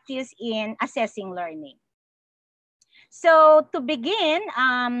practice in assessing learning. So to begin,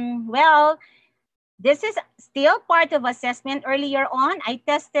 well, this is still part of assessment. Earlier on, I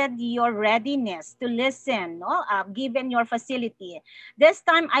tested your readiness to listen, no? Given your facility. This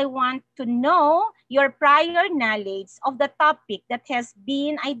time, I want to know your prior knowledge of the topic that has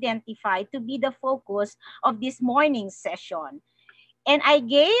been identified to be the focus of this morning's session. And I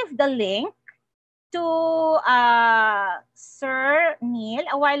gave the link to Sir Neil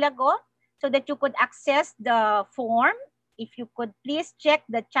a while ago so that you could access the form. If you could please check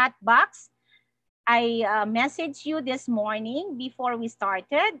the chat box. I messaged you this morning before we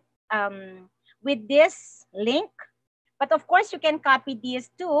started with this link. But of course, you can copy this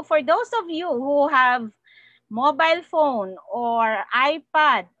too. For those of you who have mobile phone or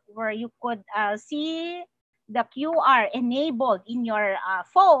iPad where you could see the QR enabled in your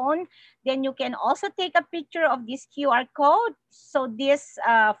phone, then you can also take a picture of this QR code so this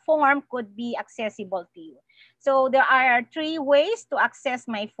form could be accessible to you. So there are three ways to access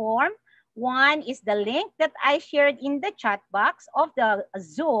my form. One is the link that I shared in the chat box of the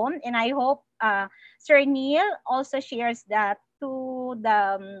Zoom, and I hope Sir Neil also shares that to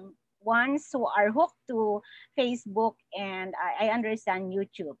the ones who are hooked to Facebook and I understand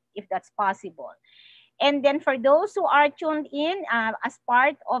YouTube, if that's possible. And then for those who are tuned in as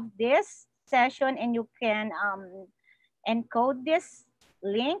part of this session, and you can encode this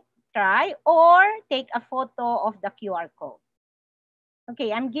link, try, or take a photo of the QR code.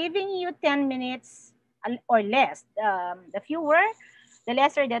 Okay, I'm giving you 10 minutes or less. The fewer, the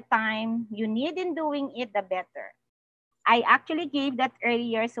lesser the time you need in doing it, the better. I actually gave that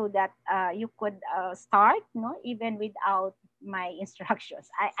earlier so that you could start, no, even without my instructions.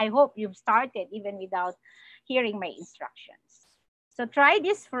 I hope you've started even without hearing my instructions. So try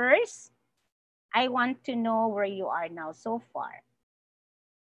this first. I want to know where you are now so far.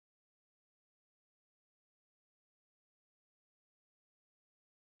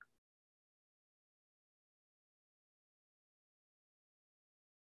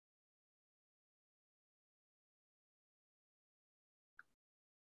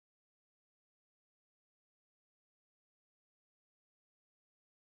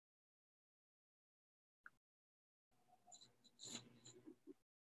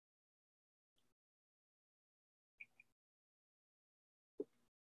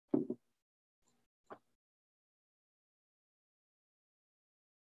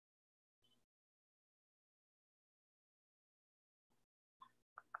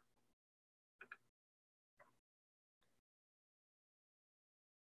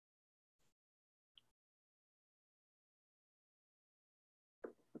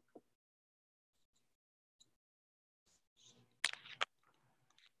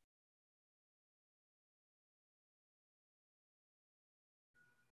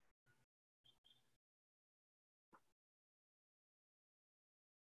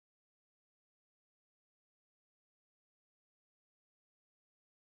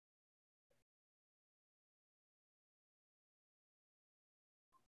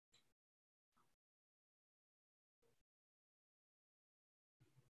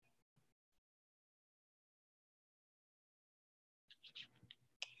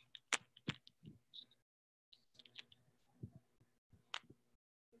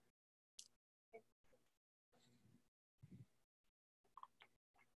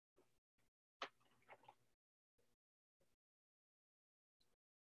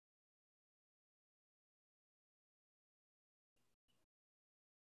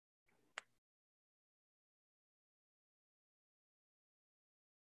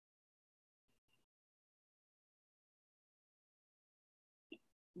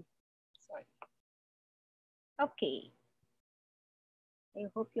 Okay. I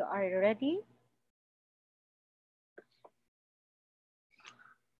hope you are ready.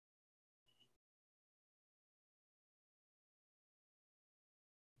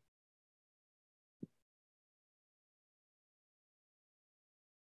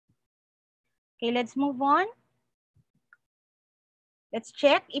 Okay, let's move on. Let's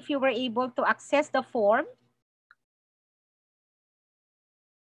check if you were able to access the form.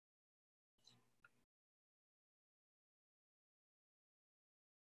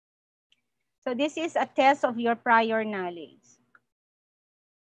 So this is a test of your prior knowledge.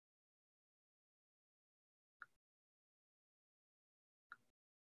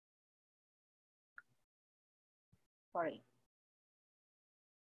 Sorry.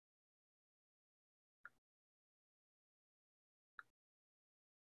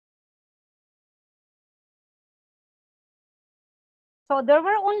 So there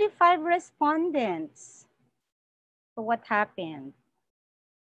were only 5 respondents. So what happened?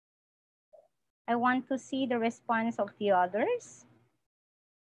 I want to see the response of the others.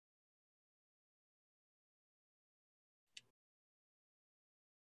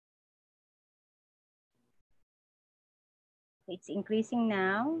 It's increasing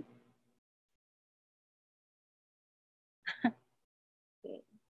now. Okay.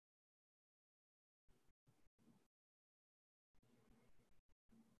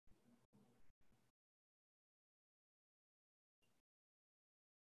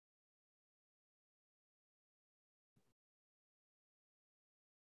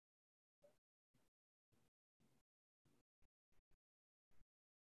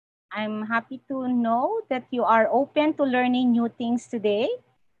 I'm happy to know that you are open to learning new things today.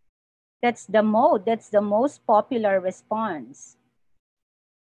 That's the mode. That's the most popular response.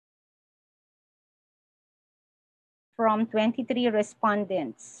 From 23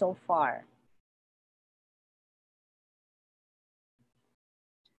 respondents so far.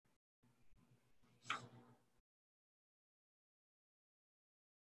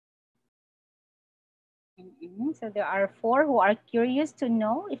 So there are 4 who are curious to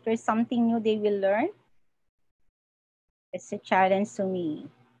know if there's something new they will learn. It's a challenge to me.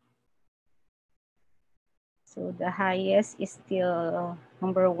 So the highest is still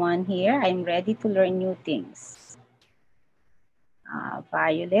number 1 here. I'm ready to learn new things.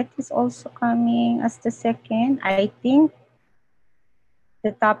 Violet is also coming as the second. I think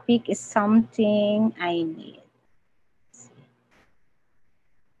the topic is something I need.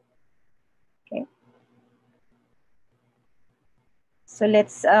 Okay. So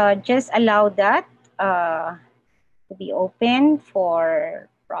let's just allow that to be open for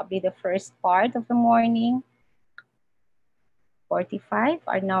probably the first part of the morning. 45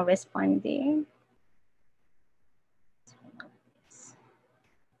 are now responding.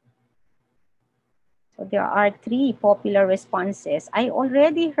 So there are 3 popular responses. I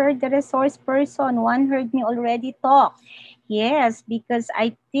already heard the resource person. One heard me already talk. Yes, because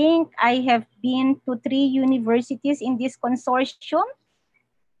I think I have been to 3 universities in this consortium.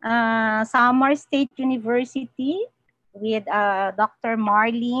 Samar State University with Dr.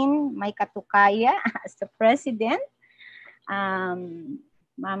 Marlene Maikatukaya as the president.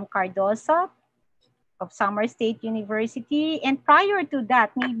 Ma'am Cardoso of Samar State University. And prior to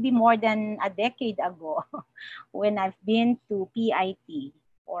that, maybe more than a decade ago, when I've been to PIT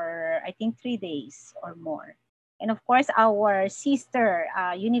for, I think, 3 days or more. And of course, our sister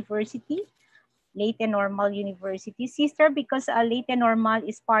university, Leyte Normal University. Sister because Leyte Normal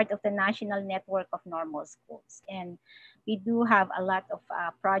is part of the National Network of Normal Schools. And we do have a lot of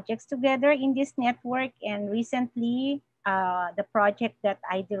projects together in this network. And recently, the project that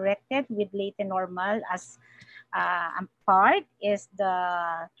I directed with Leyte Normal as a part is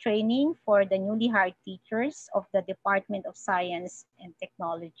the training for the newly hired teachers of the Department of Science and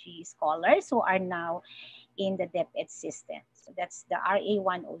Technology scholars who are now in the DepEd system. So that's the RA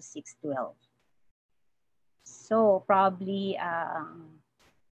 10612. So probably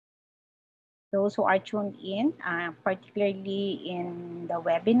those who are tuned in, particularly in the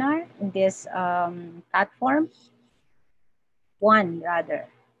webinar, in this platform, one rather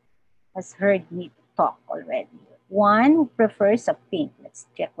has heard me talk already. One who prefers a pink. Let's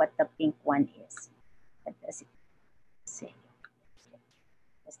check what the pink one is. What does it say?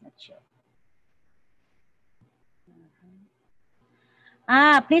 Let's not check.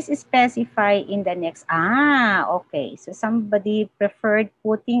 Please specify in the next. Okay. So somebody preferred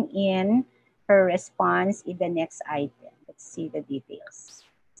putting in her response in the next item. Let's see the details.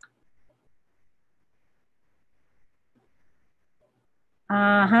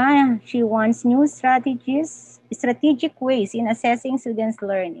 She wants new strategic ways in assessing students'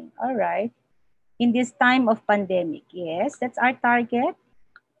 learning. All right. in this time of pandemic? Yes, that's our target.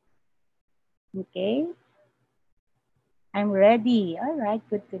 Okay. I'm ready. All right,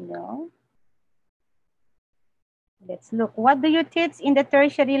 good to know. Let's look. What do you teach in the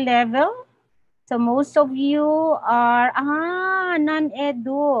tertiary level? So most of you are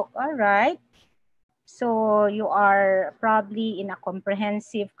non-educ. All right. So you are probably in a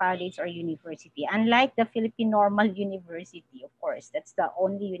comprehensive college or university. Unlike the Philippine Normal University, of course, that's the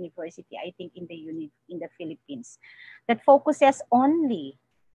only university I think in the Philippines that focuses only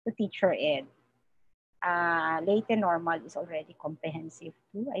to teacher ed. Leyte Normal is already comprehensive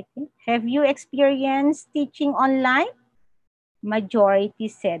too, I think. Have you experienced teaching online? Majority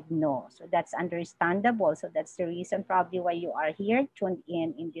said no. So that's understandable. So that's the reason probably why you are here tuned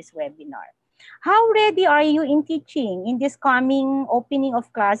in this webinar. How ready are you in teaching in this coming opening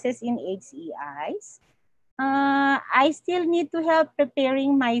of classes in HEIs? I still need to help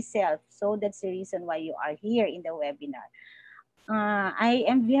preparing myself. So that's the reason why you are here in the webinar. I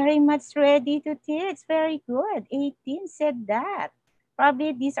am very much ready to teach. Very good. 18 said that.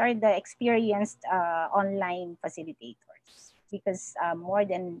 Probably these are the experienced online facilitators because more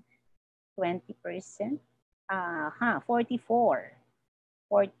than 20%, 44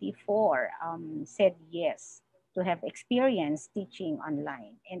 said yes to have experience teaching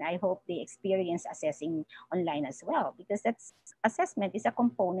online. And I hope they experience assessing online as well because that's assessment is a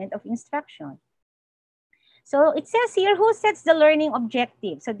component of instruction. So it says here, who sets the learning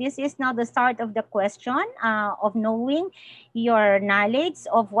objective? So this is now the start of the question of knowing your knowledge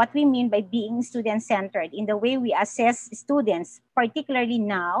of what we mean by being student-centered in the way we assess students, particularly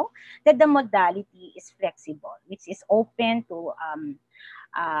now that the modality is flexible, which is open to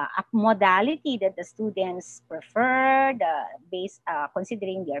a modality that the students prefer,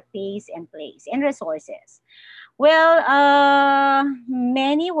 considering their pace and place and resources. Well,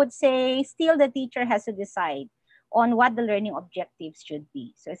 many would say still the teacher has to decide on what the learning objectives should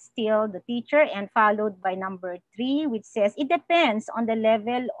be. So still the teacher, and followed by number 3, which says it depends on the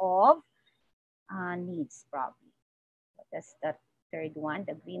level of needs probably. That's the third one,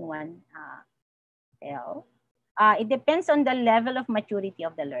 the green one, L. It depends on the level of maturity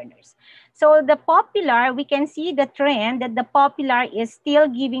of the learners. So the popular, we can see the trend that the popular is still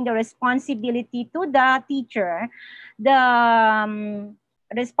giving the responsibility to the teacher, the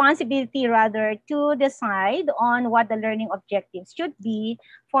responsibility rather to decide on what the learning objectives should be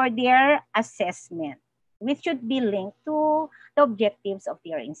for their assessment, which should be linked to the objectives of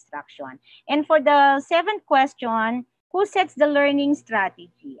their instruction. And for the 7th question, who sets the learning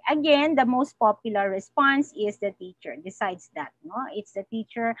strategy? Again, the most popular response is the teacher decides that. No? It's the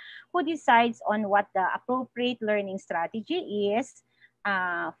teacher who decides on what the appropriate learning strategy is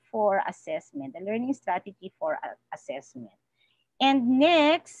for assessment, the learning strategy for assessment. And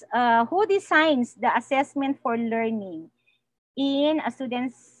next, who designs the assessment for learning in a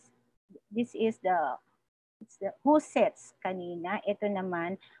student's, this is the who sets kanina, ito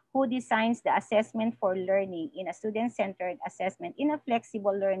naman, who designs the assessment for learning in a student-centered assessment in a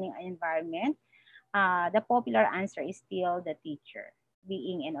flexible learning environment? The popular answer is still the teacher,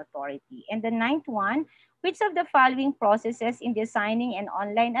 being an authority. And the 9th one, which of the following processes in designing an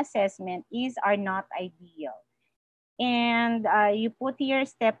online assessment are not ideal? And you put here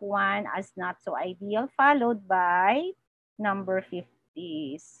step 1 as not so ideal, followed by number 56.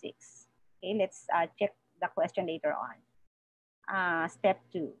 Okay, let's check the question later on. Step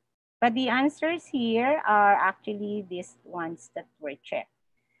 2. But the answers here are actually these ones that were checked.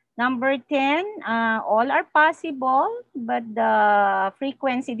 Number 10, all are possible, but the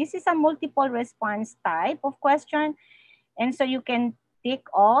frequency, this is a multiple response type of question. And so you can tick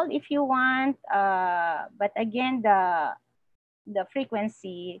all if you want, but again, the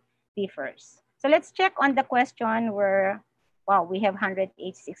frequency differs. So let's check on the question where, wow, we have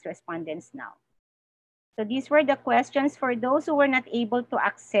 186 respondents now. So these were the questions for those who were not able to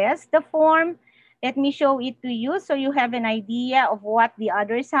access the form. Let me show it to you so you have an idea of what the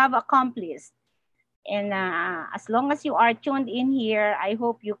others have accomplished. And as long as you are tuned in here, I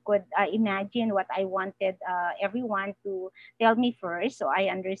hope you could imagine what I wanted everyone to tell me first so I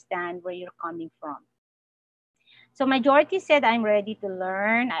understand where you're coming from. So majority said, I'm ready to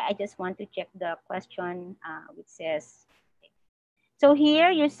learn. I just want to check the question which says, so here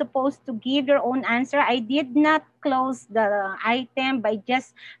you're supposed to give your own answer. I did not close the item by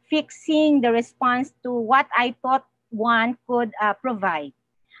just fixing the response to what I thought one could provide.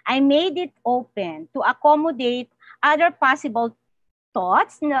 I made it open to accommodate other possible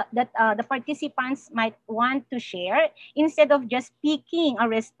thoughts that the participants might want to share instead of just picking a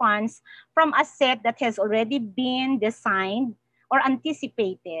response from a set that has already been designed or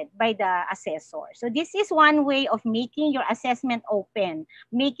anticipated by the assessor. So this is one way of making your assessment open,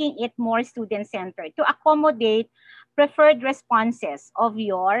 making it more student-centered to accommodate preferred responses of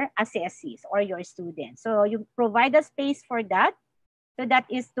your assessees or your students. So you provide a space for that. So that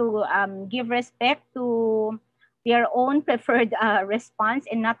is to give respect to their own preferred response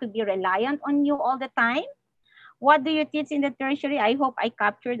and not to be reliant on you all the time. What do you teach in the tertiary? I hope I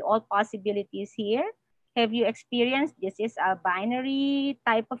captured all possibilities here. Have you experienced? This is a binary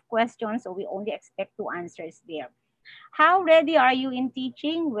type of question, so we only expect two answers there. How ready are you in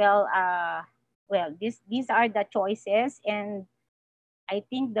teaching? Well, these are the choices, and I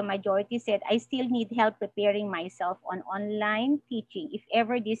think the majority said, I still need help preparing myself on online teaching, if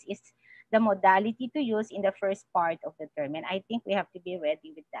ever this is the modality to use in the first part of the term. And I think we have to be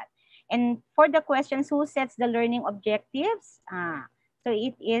ready with that. And for the questions, who sets the learning objectives? So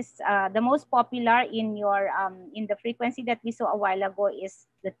it is the most popular in your in the frequency that we saw a while ago is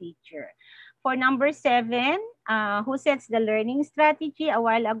the teacher. For number 7, who sets the learning strategy? A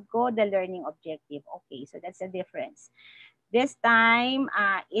while ago, the learning objective. Okay, so that's the difference. This time,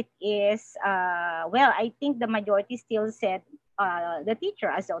 it is, well, I think the majority still said the teacher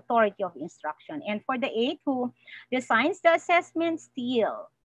as the authority of instruction. And for the 8, who designs the assessment, still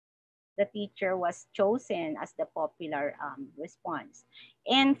the teacher was chosen as the popular response.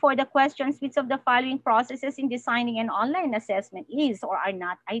 And for the questions, which of the following processes in designing an online assessment is or are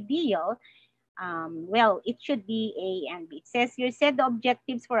not ideal? Well, it should be A and B. It says here, set the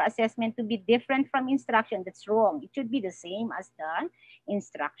objectives for assessment to be different from instruction. That's wrong. It should be the same as the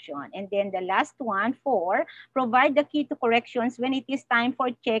instruction. And then the last one, 4, provide the key to corrections when it is time for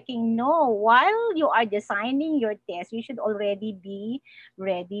checking. No, while you are designing your test, you should already be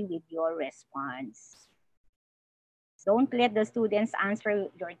ready with your response. Don't let the students answer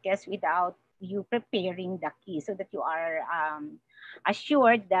your test without you preparing the key so that you are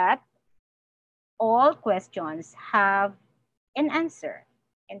assured that all questions have an answer.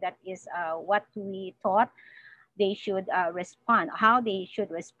 And that is what we thought they should respond, how they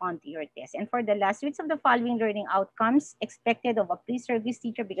should respond to your test. And for the last, which of the following learning outcomes expected of a pre-service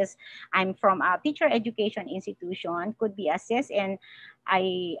teacher, because I'm from a teacher education institution, could be assessed, and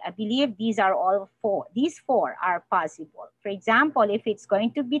I believe these are all 4. These 4 are possible. For example, if it's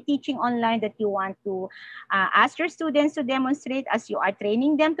going to be teaching online that you want to ask your students to demonstrate as you are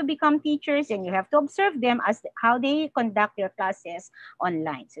training them to become teachers, and you have to observe them as how they conduct their classes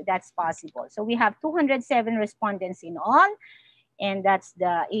online. So that's possible. So we have 207 respondents in all, and that's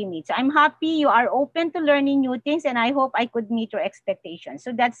the image. So I'm happy you are open to learning new things, and I hope I could meet your expectations.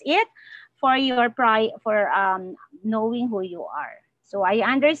 So that's it for your knowing who you are. So I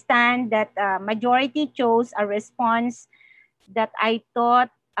understand that majority chose a response that I thought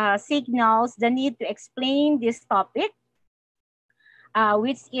signals the need to explain this topic,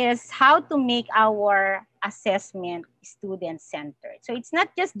 which is how to make our assessment student-centered. So it's not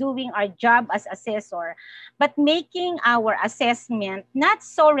just doing our job as assessor, but making our assessment not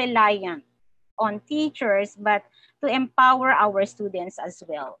so reliant on teachers, but to empower our students as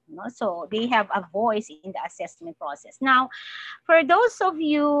well. So they have a voice in the assessment process. Now, for those of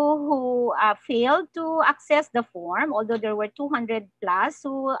you who failed to access the form, although there were 200 plus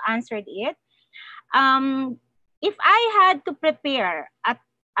who answered it, if I had to prepare a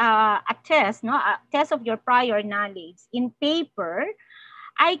test, a test of your prior knowledge in paper,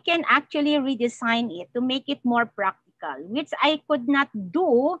 I can actually redesign it to make it more practical, which I could not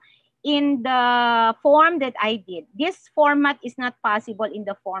do in the form that I did. This format is not possible in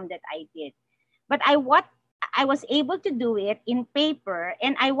the form that I did. But I was able to do it in paper,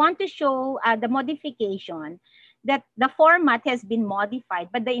 and I want to show the modification, that the format has been modified,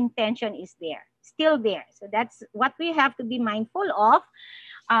 but the intention is there, still there. So that's what we have to be mindful of.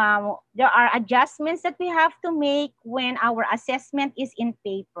 There are adjustments that we have to make when our assessment is in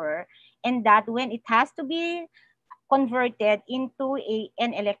paper, and that when it has to be converted into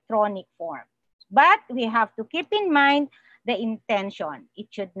an electronic form. But we have to keep in mind the intention. It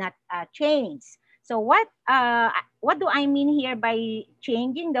should not change. So what do I mean here by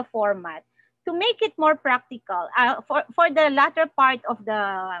changing the format? To make it more practical, for the latter part of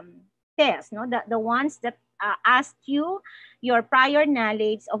the test, the ones that ask you your prior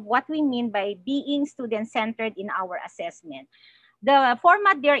knowledge of what we mean by being student-centered in our assessment. The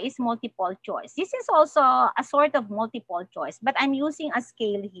format there is multiple choice. This is also a sort of multiple choice, but I'm using a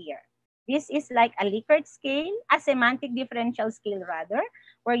scale here. This is like a Likert scale, a semantic differential scale rather,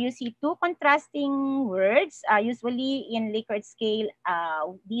 where you see two contrasting words. Usually in Likert scale,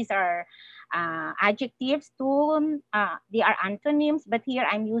 these are adjectives to, they are antonyms, but here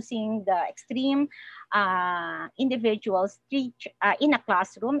I'm using the extreme individuals teach in a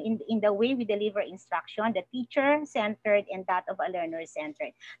classroom in the way we deliver instruction, the teacher-centered and that of a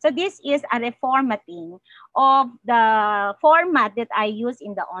learner-centered. So this is a reformatting of the format that I use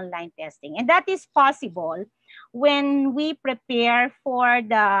in the online testing. And that is possible when we prepare for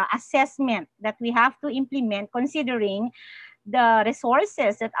the assessment that we have to implement, considering the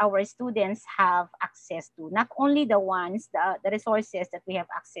resources that our students have access to, not only the ones, the resources that we have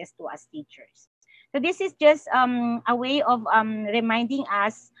access to as teachers. So this is just a way of reminding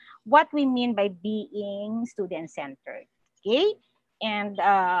us what we mean by being student-centered, okay? And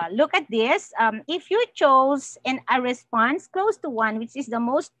look at this. If you chose a response close to 1, which is the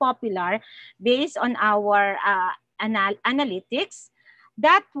most popular based on our analytics,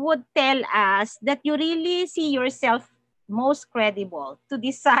 that would tell us that you really see yourself most credible to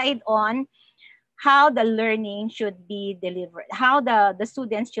decide on how the learning should be delivered, how the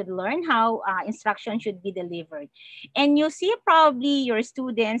students should learn, how instruction should be delivered. And you see probably your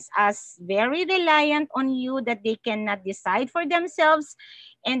students as very reliant on you, that they cannot decide for themselves,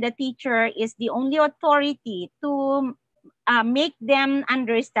 and the teacher is the only authority to make them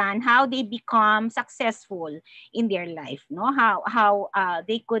understand how they become successful in their life, no? How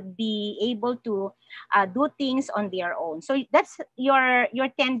they could be able to do things on their own. So that's your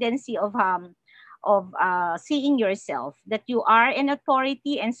tendency of seeing yourself, that you are an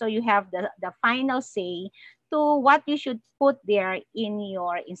authority, and so you have the final say to what you should put there in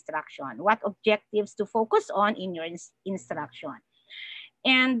your instruction, what objectives to focus on in your instruction.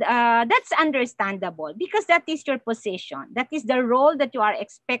 And that's understandable, because that is your position. That is the role that you are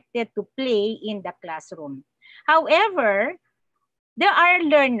expected to play in the classroom. However, there are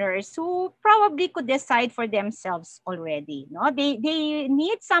learners who probably could decide for themselves already. No? They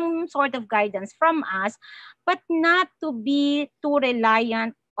need some sort of guidance from us, but not to be too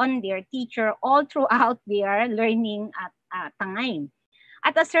reliant on their teacher all throughout their learning time.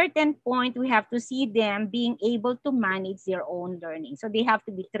 At a certain point, we have to see them being able to manage their own learning. So they have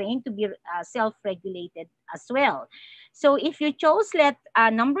to be trained to be self-regulated as well. So if you chose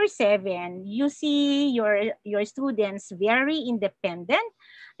number 7, you see your students very independent,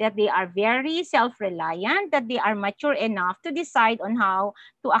 that they are very self-reliant, that they are mature enough to decide on how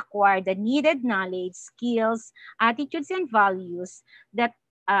to acquire the needed knowledge, skills, attitudes, and values that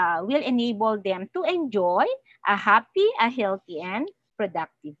will enable them to enjoy a happy, a healthy, and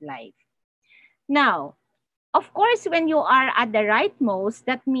productive life. Now, of course, when you are at the rightmost,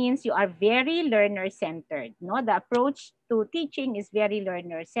 that means you are very learner-centered. No? The approach to teaching is very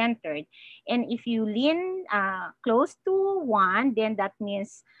learner-centered. And if you lean close to 1, then that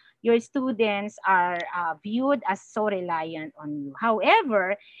means your students are viewed as so reliant on you.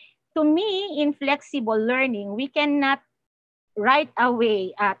 However, to me, in flexible learning, we cannot right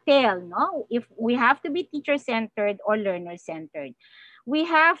away tell, no, if we have to be teacher-centered or learner-centered. We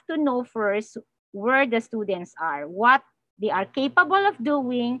have to know first where the students are, what they are capable of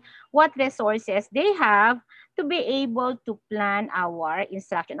doing, what resources they have to be able to plan our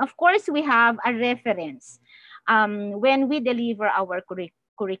instruction. Of course, we have a reference when we deliver our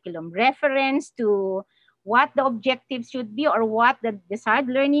curriculum, reference to what the objectives should be or what the desired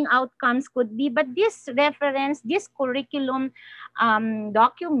learning outcomes could be. But this reference, this curriculum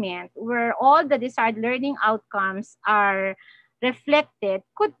document where all the desired learning outcomes are reflected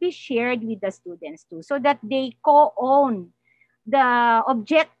could be shared with the students too, so that they co-own the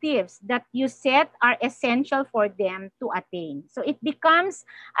objectives that you set are essential for them to attain. So it becomes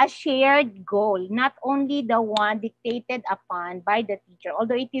a shared goal, not only the one dictated upon by the teacher.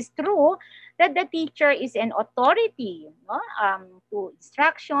 Although it is true that the teacher is an authority, to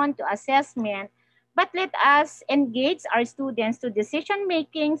instruction, to assessment, but let us engage our students to decision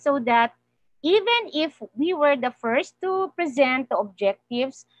making, so that even if we were the first to present the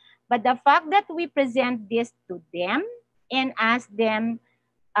objectives, but the fact that we present this to them and ask them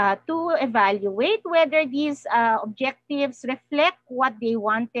to evaluate whether these objectives reflect what they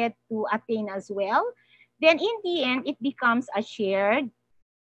wanted to attain as well, then in the end, it becomes a shared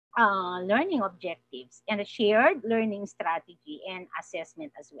learning objectives and a shared learning strategy and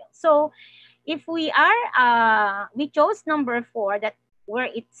assessment as well. So if we chose number 4, that where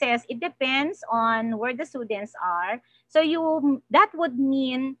it says it depends on where the students are. So that would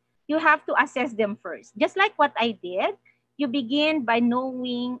mean you have to assess them first. Just like what I did, you begin by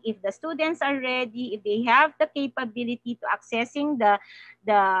knowing if the students are ready, if they have the capability to accessing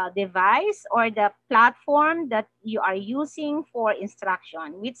the device or the platform that you are using for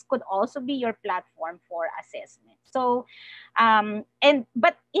instruction, which could also be your platform for assessments. So,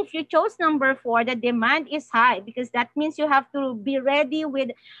 but if you chose number 4, the demand is high because that means you have to be ready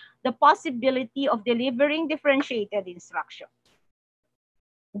with the possibility of delivering differentiated instruction.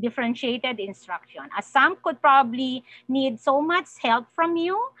 As some could probably need so much help from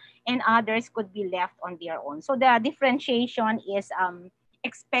you and others could be left on their own. So the differentiation is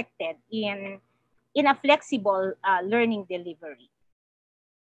expected in a flexible learning delivery.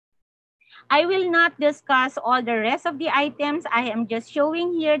 I will not discuss all the rest of the items. I am just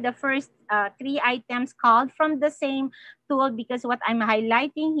showing here the first 3 items called from the same tool because what I'm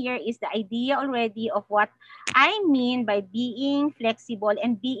highlighting here is the idea already of what I mean by being flexible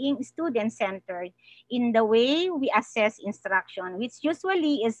and being student-centered in the way we assess instruction, which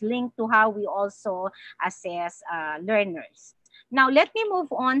usually is linked to how we also assess learners. Now, let me move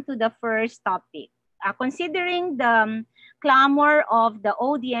on to the first topic. Considering the clamor of the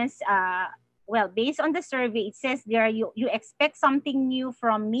audience, well, based on the survey, it says there you expect something new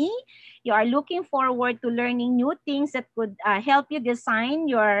from me. You are looking forward to learning new things that could help you design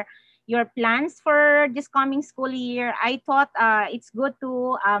your plans for this coming school year. I thought it's good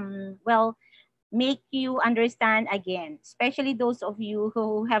to, well, make you understand again, especially those of you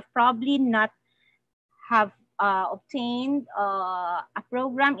who have probably not have obtained a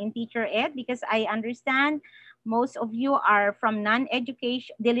program in teacher ed, because I understand most of you are from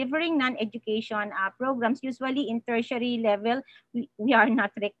non-education, delivering non-education programs. Usually in tertiary level, we are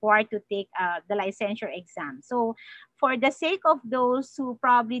not required to take the licensure exam. So for the sake of those who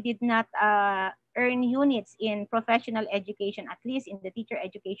probably did not earn units in professional education, at least in the teacher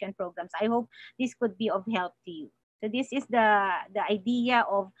education programs, I hope this could be of help to you. So this is the idea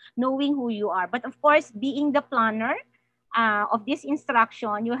of knowing who you are. But of course, being the planner of this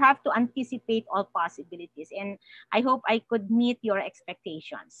instruction, you have to anticipate all possibilities. And I hope I could meet your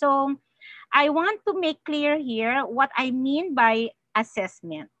expectations. So I want to make clear here what I mean by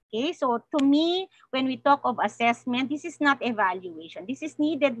assessment. Okay, so to me, when we talk of assessment, this is not evaluation. This is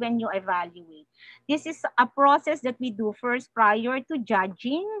needed when you evaluate. This is a process that we do first prior to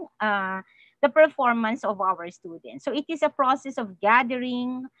judging the performance of our students. So it is a process of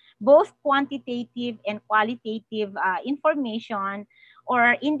gathering both quantitative and qualitative information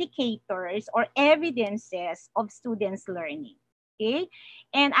or indicators or evidences of students' learning. Okay,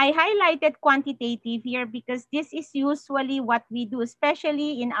 and I highlighted quantitative here because this is usually what we do,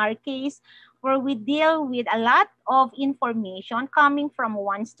 especially in our case where we deal with a lot of information coming from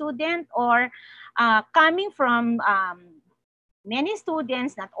one student or coming from many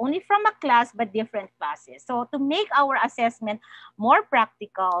students, not only from a class, but different classes. So to make our assessment more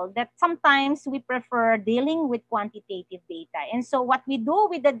practical, that sometimes we prefer dealing with quantitative data. And so what we do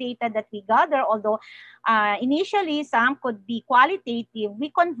with the data that we gather, although initially some could be qualitative,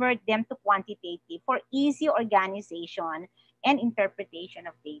 we convert them to quantitative for easy organization and interpretation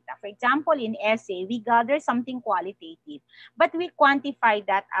of data. For example, in essay, we gather something qualitative, but we quantify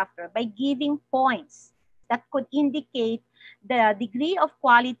that after by giving points that could indicate the degree of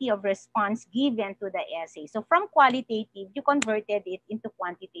quality of response given to the essay. So from qualitative, you converted it into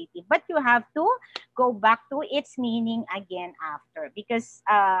quantitative, but you have to go back to its meaning again after, because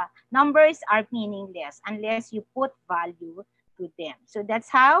numbers are meaningless unless you put value to them. So that's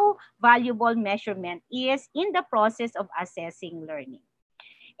how valuable measurement is in the process of assessing learning.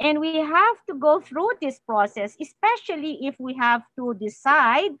 And we have to go through this process, especially if we have to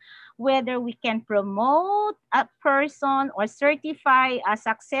decide whether we can promote a person or certify a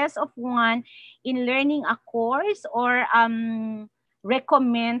success of one in learning a course, or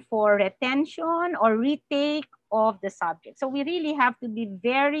recommend for retention or retake of the subject. So we really have to be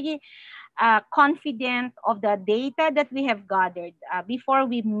very confident of the data that we have gathered before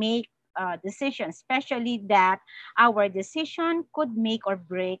we make decision, especially that our decision could make or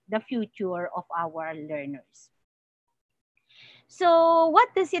break the future of our learners. So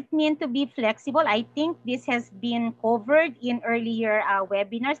what does it mean to be flexible? I think this has been covered in earlier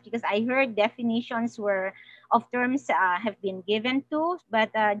webinars, because I heard definitions of terms have been given to,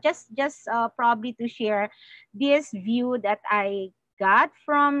 but just probably to share this view that I got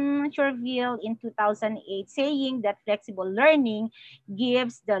from Cherville in 2008, saying that flexible learning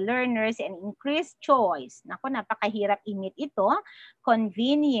gives the learners an increased choice. Naku, napakahirap imit ito.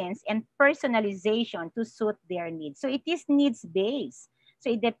 Convenience and personalization to suit their needs. So it is needs-based. So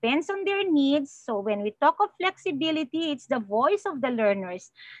it depends on their needs. So when we talk of flexibility, it's the voice of the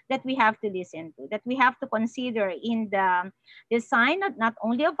learners that we have to listen to, that we have to consider in the design of not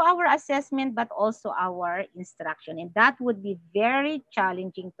only of our assessment, but also our instruction. And that would be very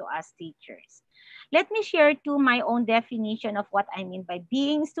challenging to us teachers. Let me share too my own definition of what I mean by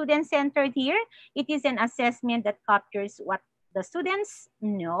being student-centered here. It is an assessment that captures what the students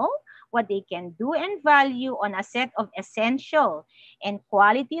know, what they can do and value on a set of essential and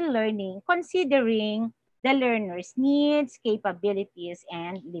quality learning, considering the learner's needs, capabilities,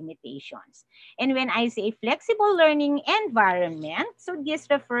 and limitations. And when I say flexible learning environment, so this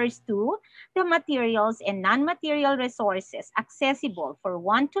refers to the materials and non-material resources accessible for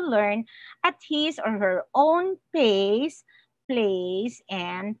one to learn at his or her own pace, place,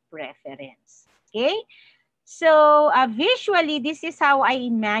 and preference. Okay? So visually, this is how I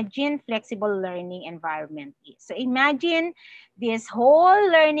imagine flexible learning environment is. So imagine this whole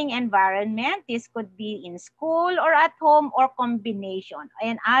learning environment. This could be in school or at home or combination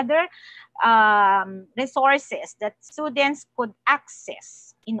and other resources that students could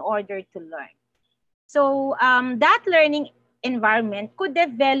access in order to learn. So that learning environment could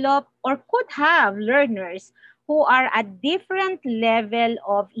develop or could have learners who are at different level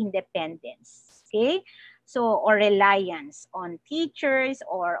of independence. Okay. So, or reliance on teachers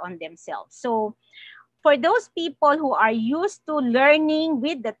or on themselves. So, for those people who are used to learning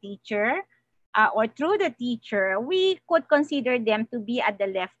with the teacher or through the teacher, we could consider them to be at the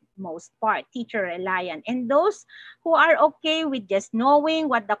leftmost part, teacher reliant. And those who are okay with just knowing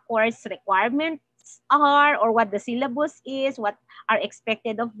what the course requirements are or what the syllabus is, what are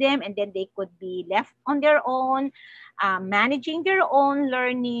expected of them, and then they could be left on their own, managing their own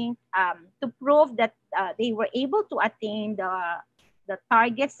learning to prove that they were able to attain the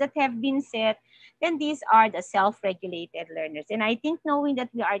targets that have been set, then these are the self-regulated learners. And I think knowing that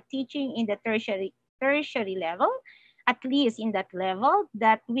we are teaching in the tertiary level, at least in that level,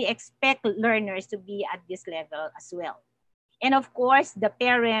 that we expect learners to be at this level as well. And of course, the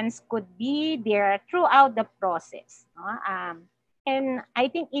parents could be there throughout the process. And I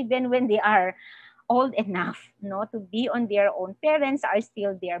think even when they are old enough to be on their own, parents are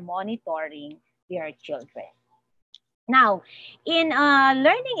still there monitoring their children. Now, in a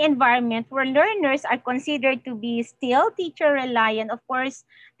learning environment where learners are considered to be still teacher reliant, of course,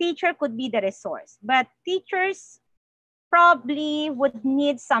 teacher could be the resource, but teachers probably would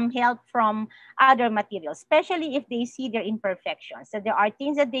need some help from other materials, especially if they see their imperfections. So there are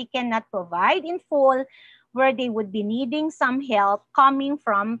things that they cannot provide in full, where they would be needing some help coming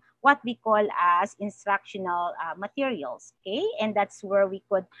from what we call as instructional materials, okay? And that's where we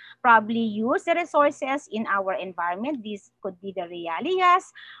could probably use the resources in our environment. These could be the realias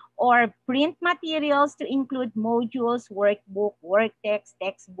or print materials to include modules, workbook, work text,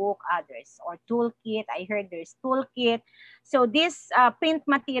 textbook, others, or toolkit. I heard there's toolkit. So these print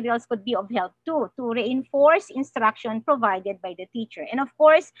materials could be of help too, to reinforce instruction provided by the teacher. And of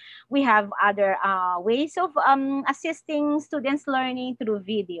course, we have other ways of assisting students learning through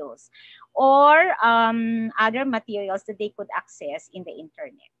videos or other materials that they could access in the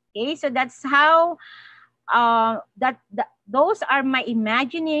internet. Okay, so that's how those are my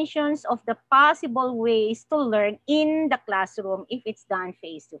imaginations of the possible ways to learn in the classroom if it's done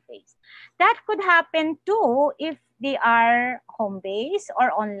face-to-face. That could happen too if they are home-based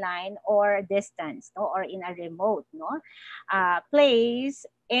or online or distance, or in a remote place.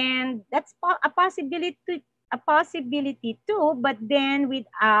 And that's a possibility too, but then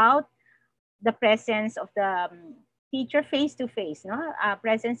without the presence of the teacher face-to-face,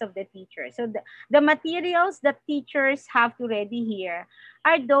 presence of the teacher. So the materials that teachers have to ready here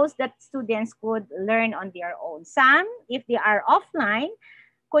are those that students could learn on their own. Some, if they are offline,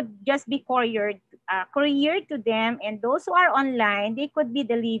 could just be couriered to them, and those who are online, they could be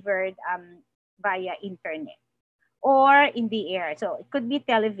delivered via internet or in the air. So it could be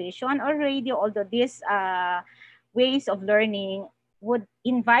television or radio, although these ways of learning would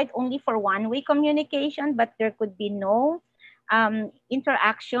invite only for one-way communication, but there could be no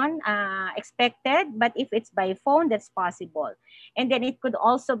interaction expected. But if it's by phone, that's possible. And then it could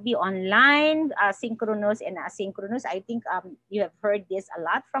also be online, synchronous and asynchronous. I think you have heard this a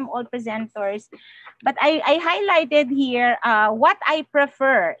lot from all presenters. But I highlighted here what I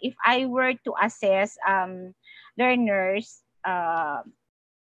prefer if I were to assess learners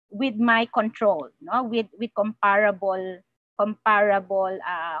with my control, with comparable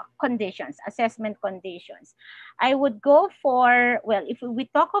conditions, assessment conditions. I would go for, well, if we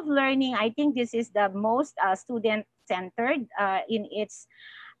talk of learning, I think this is the most student-centered in its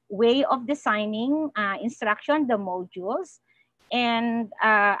way of designing instruction, the modules. And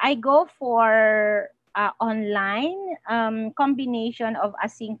I go for online combination of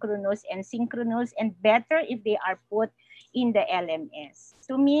asynchronous and synchronous, and better if they are put in the LMS.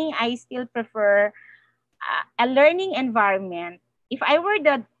 To me, I still prefer a learning environment. If I were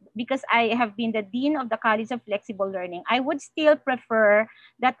because I have been the Dean of the College of Flexible Learning, I would still prefer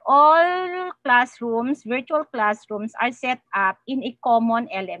that all classrooms, virtual classrooms, are set up in a common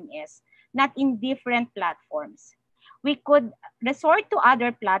LMS, not in different platforms. We could resort to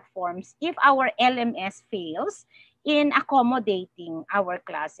other platforms if our LMS fails in accommodating our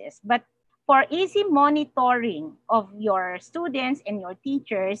classes. But for easy monitoring of your students and your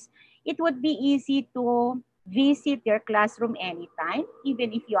teachers, it would be easy to visit your classroom anytime,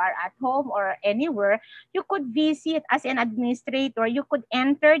 even if you are at home or anywhere. You could visit as an administrator. You could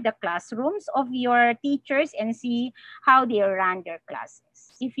enter the classrooms of your teachers and see how they run their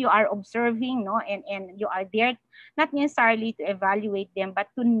classes. If you are observing, no, and you are there, not necessarily to evaluate them, but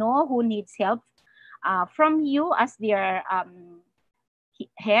to know who needs help from you as their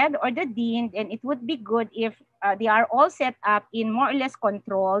head or the dean, then it would be good if they are all set up in more or less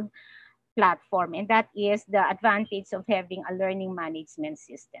controlled platform. And that is the advantage of having a learning management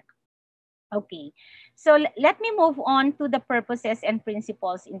system. Okay, so let me move on to the purposes and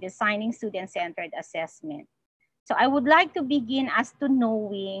principles in designing student-centered assessment. So I would like to begin as to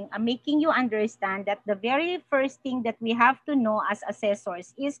knowing, making you understand that the very first thing that we have to know as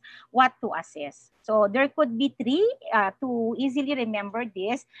assessors is what to assess. So there could be three to easily remember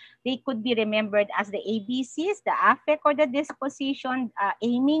this. They could be remembered as the ABCs, the affect or the disposition,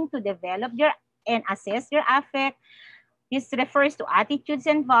 aiming to develop your and assess your affect. This refers to attitudes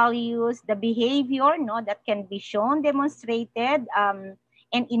and values, the behavior, no, that can be shown, demonstrated,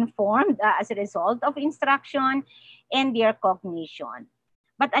 and informed as a result of instruction, and their cognition.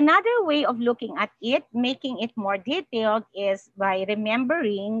 But another way of looking at it, making it more detailed, is by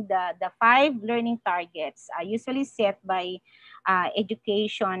remembering the 5 learning targets usually set by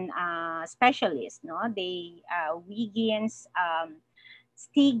education specialists. No? They, Wiggins,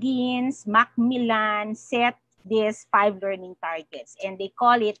 Stiggins, Macmillan set these 5 learning targets, and they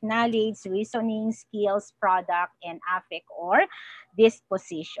call it knowledge, reasoning, skills, product, and affect or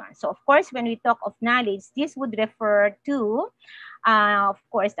disposition. So of course, when we talk of knowledge, this would refer to, of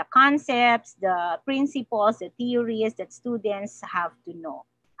course, the concepts, the principles, the theories that students have to know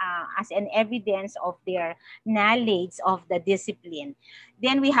as an evidence of their knowledge of the discipline.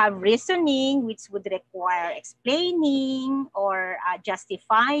 Then we have reasoning, which would require explaining or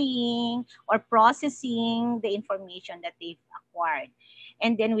justifying or processing the information that they've acquired.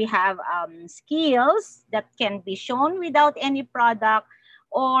 And then we have skills that can be shown without any product,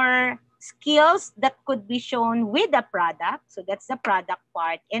 or skills that could be shown with a product. So that's the product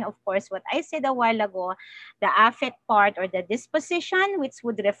part. And of course, what I said a while ago, the affect part or the disposition, which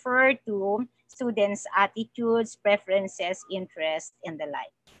would refer to students' attitudes, preferences, interests, and the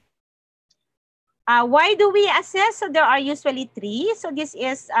like. Why do we assess? So there are usually 3. So this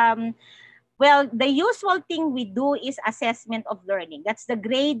is, well, the usual thing we do is assessment of learning. That's the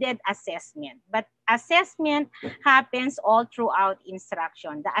graded assessment. But assessment happens all throughout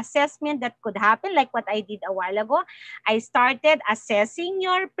instruction. The assessment that could happen, like what I did a while ago, I started assessing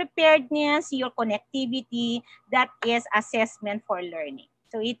your preparedness, your connectivity. That is assessment for learning.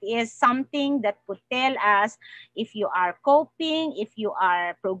 So it is something that could tell us if you are coping, if you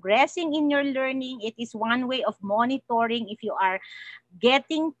are progressing in your learning. It is one way of monitoring if you are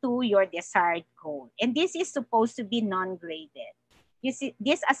getting to your desired goal. And this is supposed to be non-graded. You see,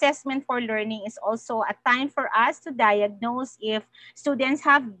 this assessment for learning is also a time for us to diagnose if students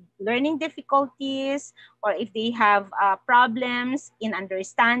have learning difficulties or if they have problems in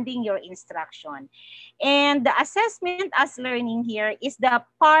understanding your instruction. And the assessment as learning here is the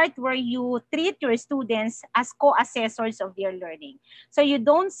part where you treat your students as co-assessors of their learning. So you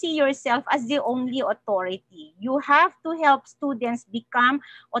don't see yourself as the only authority. You have to help students become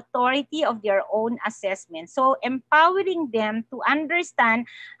authority of their own assessment. So empowering them to understand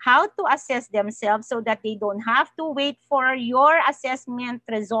how to assess themselves so that they don't have to wait for your assessment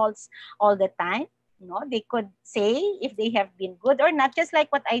results all the time. No, they could say if they have been good or not, just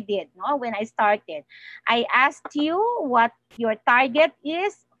like what I did. No, when I started, I asked you what your target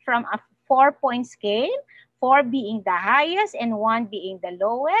is from a 4-point scale, 4 being the highest and 1 being the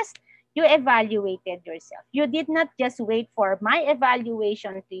lowest. You evaluated yourself. You did not just wait for my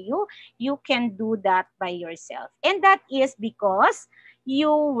evaluation to you. You can do that by yourself. And that is because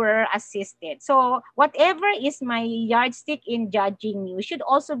you were assisted. So whatever is my yardstick in judging you should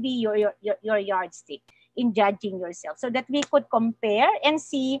also be your yardstick in judging yourself, so that we could compare and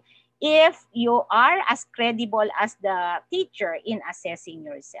see if you are as credible as the teacher in assessing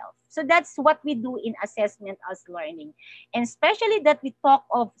yourself. So that's what we do in assessment as learning. And especially that we talk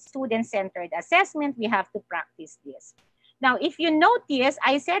of student-centered assessment, we have to practice this. Now, if you notice,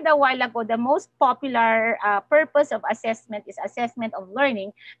 I said a while ago, the most popular purpose of assessment is assessment of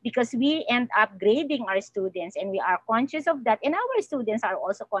learning, because we end up grading our students, and we are conscious of that. And our students are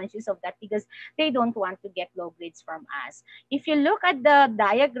also conscious of that because they don't want to get low grades from us. If you look at the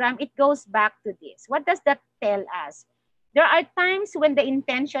diagram, it goes back to this. What does that tell us? There are times when the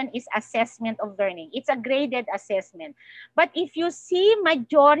intention is assessment of learning. It's a graded assessment. But if you see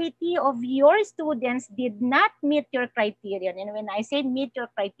majority of your students did not meet your criterion, and when I say meet your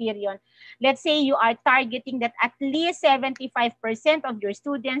criterion, let's say you are targeting that at least 75% of your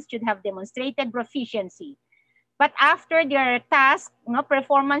students should have demonstrated proficiency. But after their task,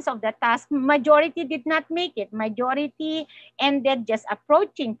 performance of the task, majority did not make it. Majority ended just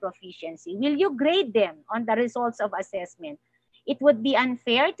approaching proficiency. Will you grade them on the results of assessment? It would be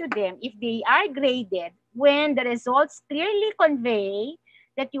unfair to them if they are graded when the results clearly convey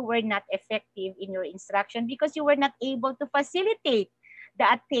that you were not effective in your instruction because you were not able to facilitate the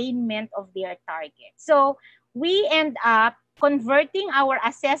attainment of their target. So we end up converting our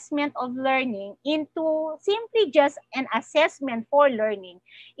assessment of learning into simply just an assessment for learning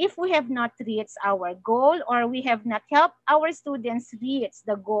if we have not reached our goal or we have not helped our students reach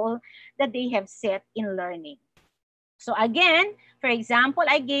the goal that they have set in learning. So again, for example,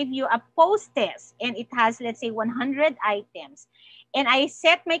 I gave you a post-test and it has, let's say, 100 items. And I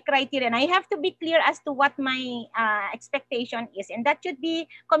set my criteria, and I have to be clear as to what my expectation is. And that should be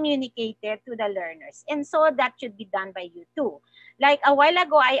communicated to the learners. And so that should be done by you too. Like a while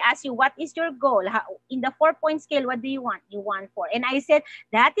ago, I asked you, what is your goal? In the 4-point scale, what do you want? You want 4. And I said,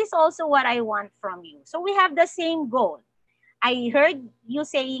 that is also what I want from you. So we have the same goal. I heard you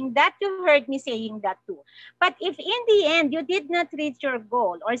saying that, you heard me saying that too. But if in the end, you did not reach your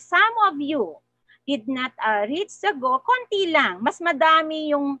goal, or some of you did not reach the goal, konti lang, mas madami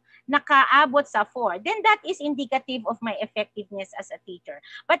yung nakaabot sa 4, then that is indicative of my effectiveness as a teacher.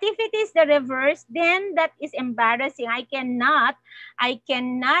 But if it is the reverse, then that is embarrassing. I cannot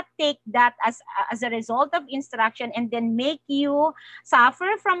take that as a result of instruction and then make you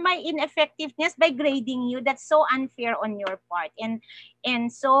suffer from my ineffectiveness by grading you. That's so unfair on your part.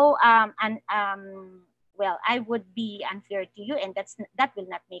 And so well, I would be unfair to you, and that will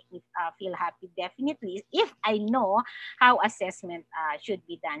not make me feel happy, definitely, if I know how assessment should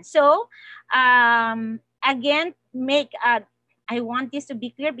be done. So, again, I want this to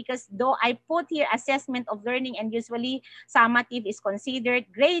be clear, because though I put here assessment of learning and usually summative is considered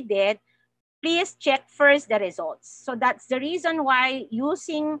graded, please check first the results. So that's the reason why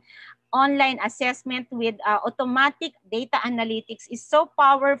using online assessment with automatic data analytics is so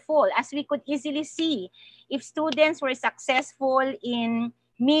powerful, as we could easily see if students were successful in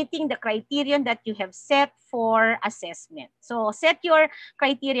meeting the criterion that you have set for assessment. So set your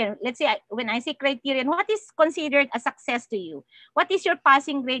criterion. Let's say, when I say criterion, what is considered a success to you? What is your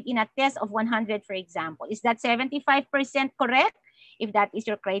passing grade in a test of 100, for example? Is that 75% correct? If that is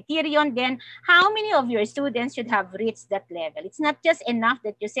your criterion, then how many of your students should have reached that level? It's not just enough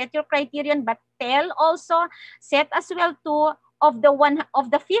that you set your criterion, but set as well too, of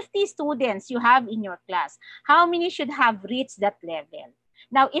the 50 students you have in your class, how many should have reached that level?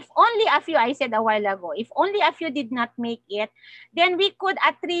 Now, if only a few, I said a while ago, if only a few did not make it, then we could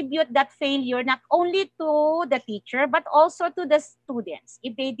attribute that failure not only to the teacher, but also to the students.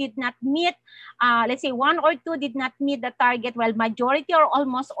 If they did not meet, let's say 1 or 2 did not meet the target, while majority or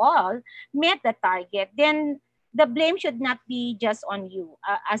almost all met the target, then the blame should not be just on you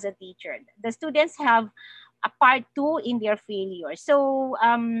as a teacher. The students have a part too in their failure. So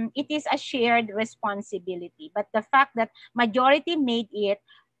it is a shared responsibility. But the fact that majority made it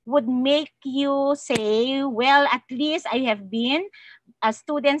would make you say, well, at least I have been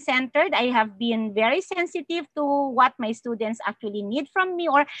student-centered. I have been very sensitive to what my students actually need from me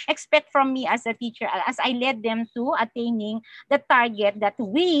or expect from me as a teacher, as I led them to attaining the target that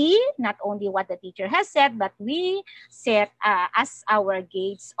we, not only what the teacher has said, but we set as our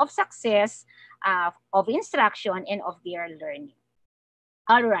gates of success of instruction and of their learning.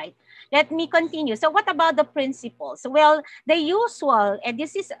 All right, let me continue. So what about the principles? Well, the usual, and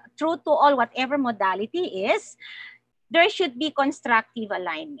this is true to all, whatever modality is, there should be constructive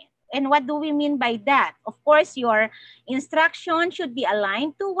alignment. And what do we mean by that? Of course, your instruction should be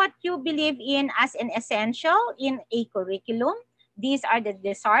aligned to what you believe in as an essential in a curriculum. These are the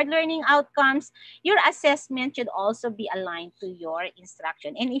desired learning outcomes. Your assessment should also be aligned to your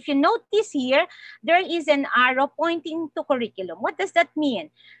instruction. And if you notice here, there is an arrow pointing to curriculum. What does that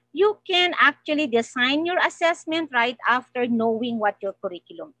mean? you can actually design your assessment right after knowing what your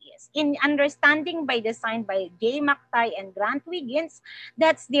curriculum is. In Understanding by Design by Jay McTighe and Grant Wiggins,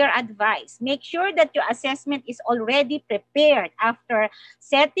 that's their advice. Make sure that your assessment is already prepared after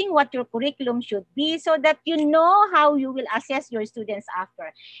setting what your curriculum should be, so that you know how you will assess your students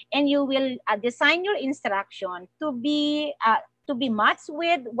after. And you will design your instruction to be matched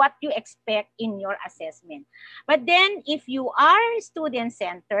with what you expect in your assessment. But then if you are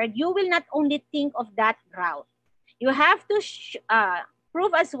student-centered, you will not only think of that route. You have to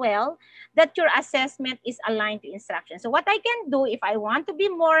prove as well that your assessment is aligned to instruction. So what I can do if I want to be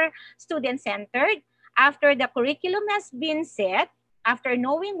more student-centered, after the curriculum has been set, after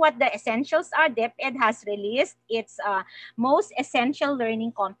knowing what the essentials are, DepEd has released its most essential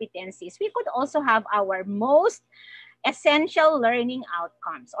learning competencies. We could also have our most essential learning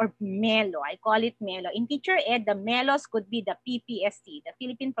outcomes, or MELO. I call it MELO. In teacher ed, the MELOs could be the PPST, the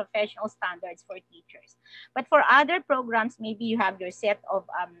Philippine Professional Standards for Teachers. But for other programs, maybe you have your set of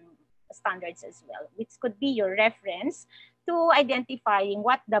standards as well, which could be your reference to identifying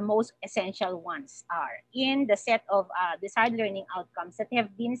what the most essential ones are in the set of desired learning outcomes that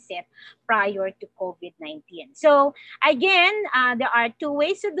have been set prior to COVID-19. So again, there are two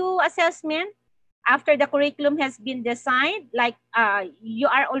ways to do assessment. After the curriculum has been designed, like you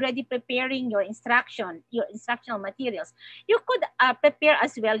are already preparing your instructional materials, you could prepare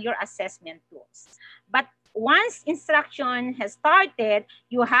as well your assessment tools. But once instruction has started,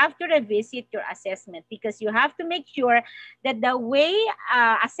 you have to revisit your assessment, because you have to make sure that the way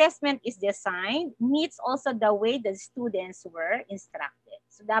assessment is designed meets also the way the students were instructed.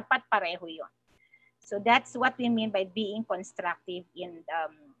 So dapat pareho yun. So that's what we mean by being constructive in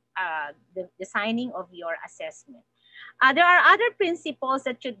the designing of your assessment. There are other principles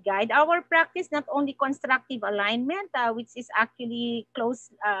that should guide our practice, not only constructive alignment, which is actually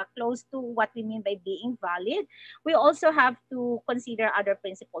close to what we mean by being valid. We also have to consider other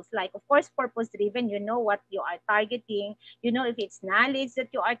principles, like, of course, purpose-driven. You know what you are targeting. You know if it's knowledge that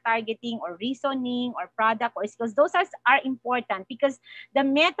you are targeting, or reasoning, or product, or skills. Those are important, because the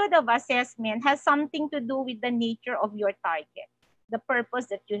method of assessment has something to do with the nature of your target, the purpose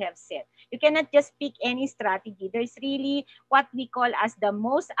that you have set. You cannot just pick any strategy. There's really what we call as the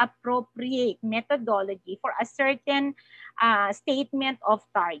most appropriate methodology for a certain statement of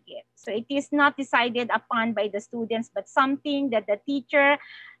target. So it is not decided upon by the students, but something that the teacher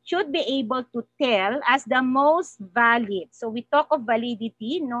should be able to tell as the most valid. So we talk of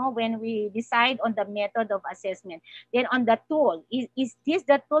validity, when we decide on the method of assessment. Then on the tool, is this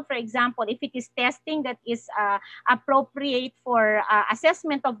the tool, for example, if it is testing that is appropriate for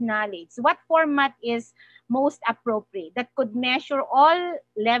assessment of knowledge, what format is most appropriate that could measure all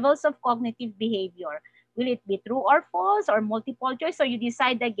levels of cognitive behavior? Will it be true or false, or multiple choice? So you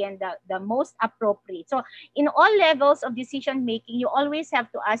decide again the most appropriate. So in all levels of decision making, you always have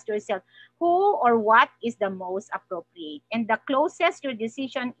to ask yourself who or what is the most appropriate. And the closest your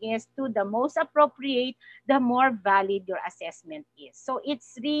decision is to the most appropriate, the more valid your assessment is. So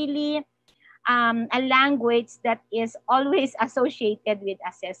it's really a language that is always associated with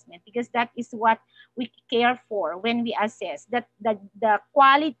assessment, because that is what we care for when we assess, that the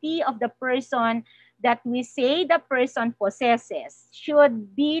quality of the person that we say the person possesses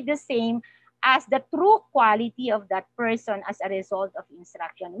should be the same as the true quality of that person as a result of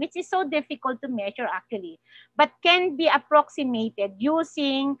instruction, which is so difficult to measure actually, but can be approximated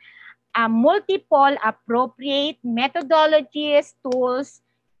using multiple appropriate methodologies, tools,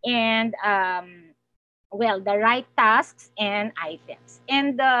 and the right tasks and items.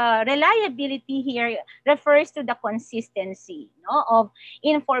 And the reliability here refers to the consistency of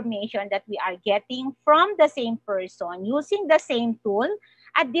information that we are getting from the same person using the same tool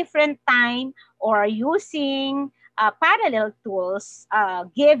at different time, or using parallel tools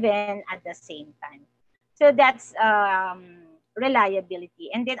given at the same time. So that's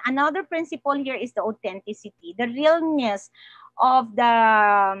reliability. And then another principle here is the authenticity, the realness of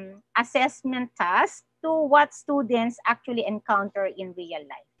the assessment task to what students actually encounter in real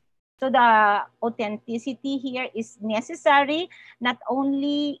life. So the authenticity here is necessary not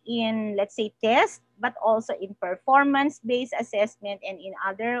only in, let's say, tests, but also in performance-based assessment and in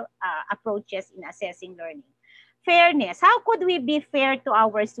other approaches in assessing learning. Fairness. How could we be fair to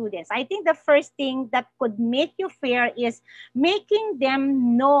our students? I think the first thing that could make you fair is making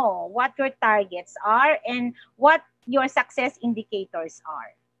them know what your targets are and what your success indicators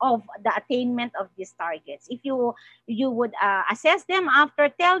are of the attainment of these targets. If you would assess them after,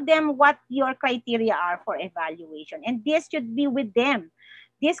 tell them what your criteria are for evaluation. And this should be with them.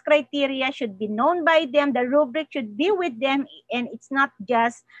 These criteria should be known by them. The rubric should be with them, and it's not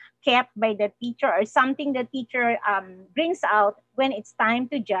just kept by the teacher or something the teacher brings out when it's time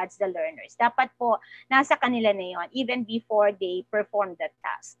to judge the learners. Dapat po, nasa kanila na yun, even before they perform the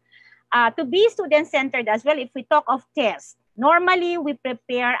task. To be student-centered as well, if we talk of tests, normally we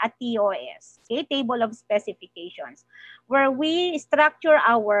prepare a TOS, okay, table of specifications, where we structure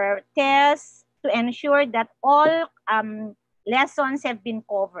our tests to ensure that all lessons have been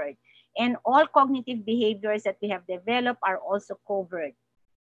covered and all cognitive behaviors that we have developed are also covered.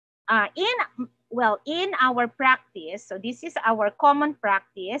 In our practice, so this is our common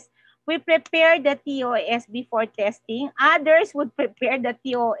practice, we prepare the TOS before testing. Others would prepare the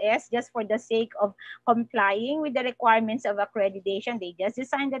TOS just for the sake of complying with the requirements of accreditation. They just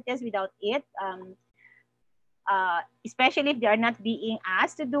design the test without it, especially if they are not being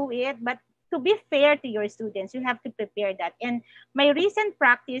asked to do it. But to be fair to your students, you have to prepare that. And my recent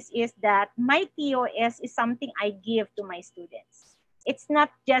practice is that my TOS is something I give to my students. It's not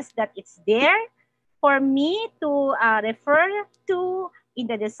just that it's there for me to refer to in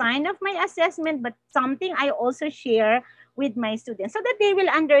the design of my assessment, but something I also share with my students so that they will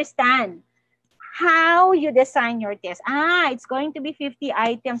understand how you design your test. It's going to be 50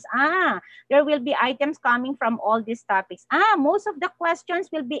 items. There will be items coming from all these topics. Most of the questions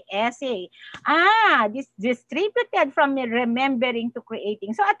will be essay. This distributed from remembering to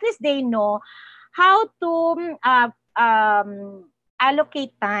creating. So at least they know how to allocate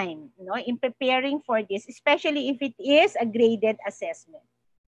time, in preparing for this, especially if it is a graded assessment.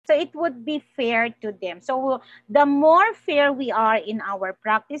 So it would be fair to them. So the more fair we are in our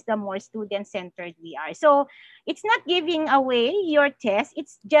practice, the more student-centered we are. So it's not giving away your test.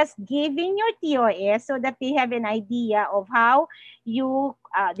 It's just giving your TOS so that they have an idea of how you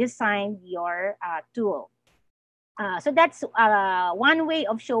designed your tool. So that's one way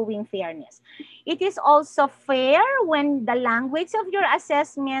of showing fairness. It is also fair when the language of your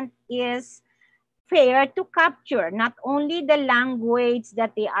assessment is fair to capture, not only the language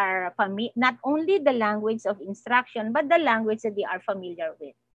that they are not only the language of instruction, but the language that they are familiar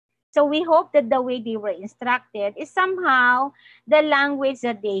with. So we hope that the way they were instructed is somehow the language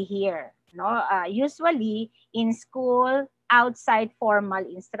that they hear. Usually in school, outside formal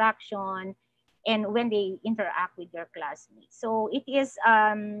instruction, and when they interact with their classmates. So it is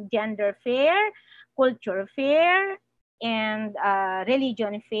gender fair, culture fair, and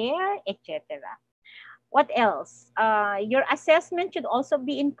religion fair, etc. What else? Your assessment should also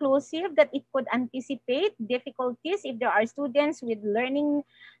be inclusive, that it could anticipate difficulties. If there are students with learning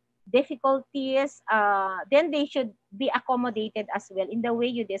difficulties, then they should be accommodated as well in the way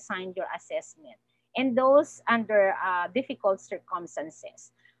you design your assessment, and those under difficult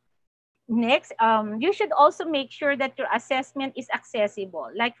circumstances. Next, you should also make sure that your assessment is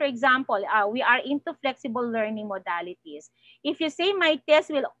accessible. Like, for example, we are into flexible learning modalities. If you say my test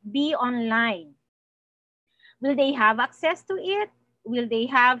will be online, will they have access to it? Will they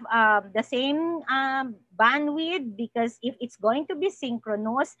have the same bandwidth? Because if it's going to be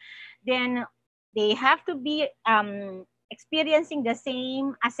synchronous, then they have to be experiencing the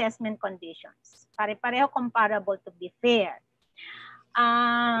same assessment conditions. Pare-pareho comparable to be fair.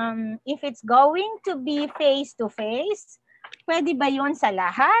 If it's going to be face-to-face, pwede ba yun sa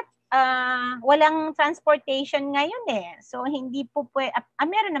lahat? Walang transportation ngayon eh. So, hindi po pwede,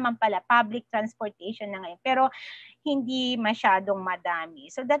 meron naman pala public transportation na ngayon, pero hindi masyadong madami.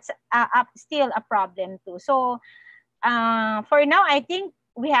 So, that's still a problem too. So, for now, I think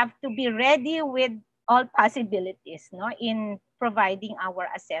we have to be ready with all possibilities in providing our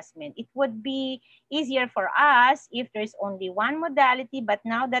assessment. It would be easier for us if there's only one modality, but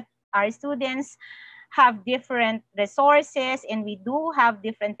now that our students have different resources, and we do have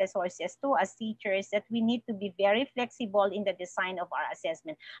different resources too as teachers, that we need to be very flexible in the design of our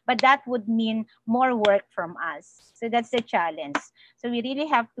assessment. But that would mean more work from us. So that's the challenge. So we really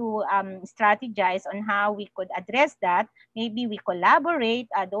have to strategize on how we could address that. Maybe we collaborate.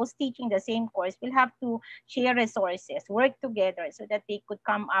 Those teaching the same course will have to share resources, work together so that they could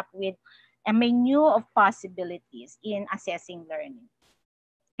come up with a menu of possibilities in assessing learning.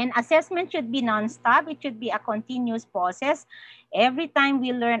 And assessment should be nonstop. It should be a continuous process. Every time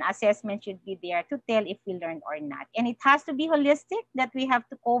we learn, assessment should be there to tell if we learned or not. And it has to be holistic, that we have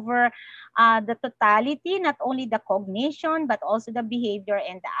to cover the totality, not only the cognition, but also the behavior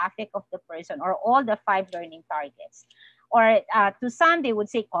and the affect of the person, or all the 5 learning targets. Or to some, they would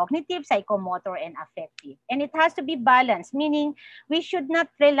say cognitive, psychomotor, and affective. And it has to be balanced, meaning we should not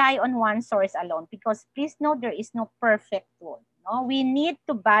rely on one source alone, because please note, there is no perfect tool. We need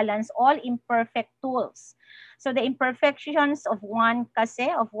to balance all imperfect tools So the imperfections of one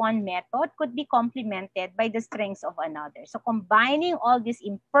method could be complemented by the strengths of another. So combining all these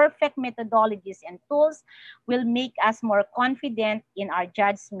imperfect methodologies and tools will make us more confident in our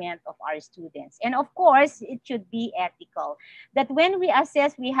judgment of our students. And of course, it should be ethical. That when we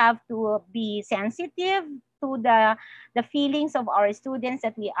assess, we have to be sensitive to the feelings of our students,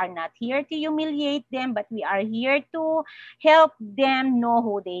 that we are not here to humiliate them, but we are here to help them know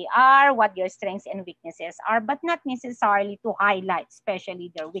who they are, what their strengths and weaknesses are, but not necessarily to highlight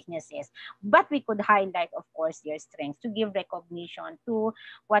especially their weaknesses. But we could highlight, of course, their strengths to give recognition to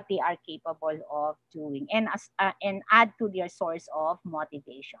what they are capable of doing, and add to their source of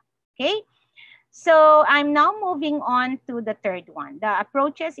motivation. Okay? So I'm now moving on to the third one. The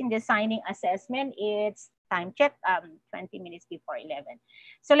approaches in designing assessment. It's time check, 20 minutes before 11.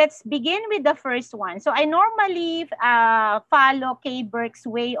 So let's begin with the first one. So I normally follow Kay Burke's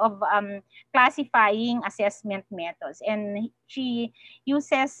way of classifying assessment methods. And she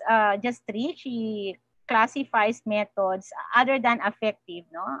uses just three. She classifies methods other than affective,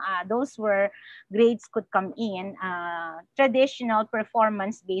 no? Those where grades could come in, traditional,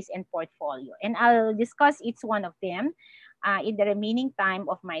 performance-based, and portfolio. And I'll discuss each one of them in the remaining time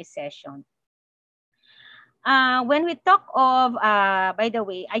of my session. When we talk of, by the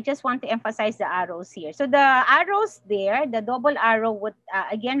way, I just want to emphasize the arrows here. So the arrows there, the double arrow would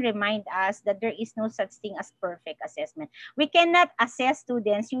again remind us that there is no such thing as perfect assessment. We cannot assess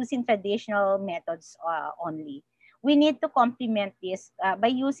students using traditional methods only. We need to complement this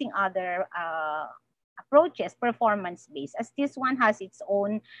by using other approaches, performance-based, as this one has its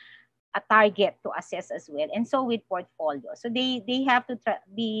own a target to assess as well, and so with portfolio. So they have to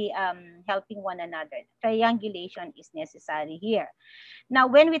be helping one another. Triangulation is necessary here. Now,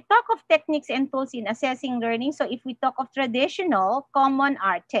 when we talk of techniques and tools in assessing learning, so if we talk of traditional, common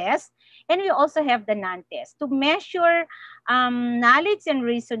are tests, and we also have the non-test to measure knowledge and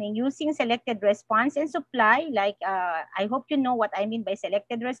reasoning using selected response and supply. Like, I hope you know what I mean by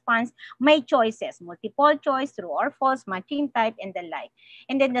selected response. My choices, multiple choice, true or false, matching type, and the like.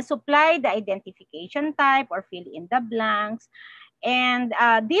 And then the supply, the identification type or fill in the blanks. And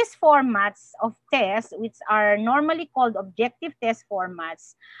these formats of tests, which are normally called objective test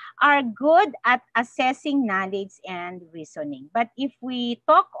formats, are good at assessing knowledge and reasoning. But if we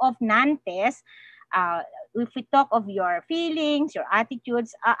talk of non-test, if we talk of your feelings, your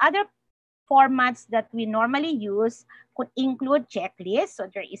attitudes, other formats that we normally use could include checklists. So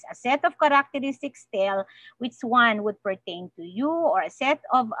there is a set of characteristics, tell which one would pertain to you, or a set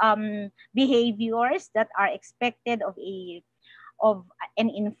of behaviors that are expected of an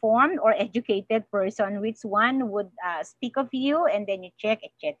informed or educated person, which one would speak of you, and then you check,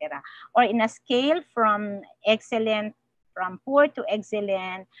 etc. Or in a scale from excellent, from poor to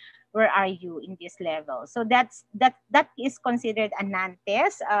excellent, where are you in this level? So that is considered a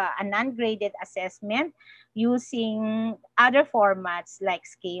non-test, a non-graded assessment using other formats like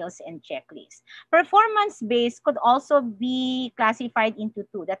scales and checklists. Performance-based could also be classified into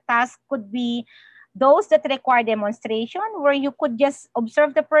two. The task could be those that require demonstration, where you could just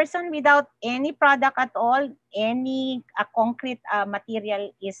observe the person without any product at all, any concrete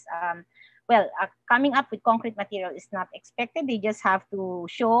material is coming up with concrete material is not expected. They just have to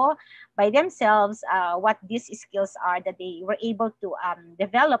show by themselves what these skills are that they were able to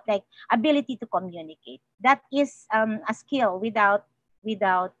develop, like ability to communicate. That is a skill without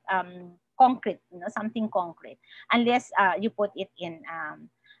concrete, something concrete, unless you put it in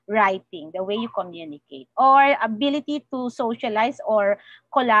writing, the way you communicate, or ability to socialize or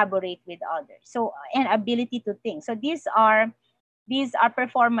collaborate with others. So, and ability to think. So these are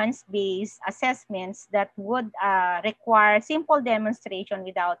performance-based assessments that would require simple demonstration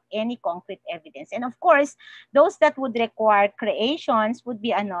without any concrete evidence. And of course, those that would require creations would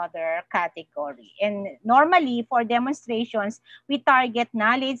be another category. And normally for demonstrations, we target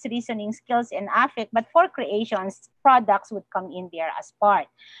knowledge, reasoning skills, and affect, but for creations, products would come in there as part.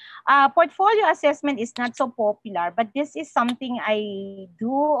 Portfolio assessment is not so popular, but this is something I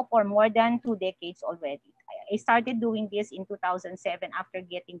do for more than 2 decades already. I started doing this in 2007 after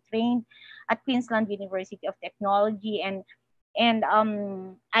getting trained at Queensland University of Technology, and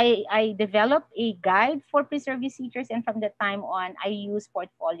I developed a guide for pre-service teachers, and from that time on, I use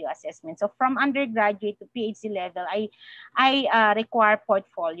portfolio assessment. So from undergraduate to PhD level, I require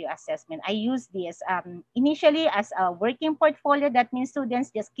portfolio assessment. I use this initially as a working portfolio. That means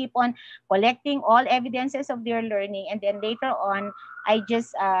students just keep on collecting all evidences of their learning, and then later on, I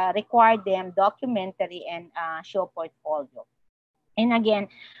just require them documentary and show portfolio. And again,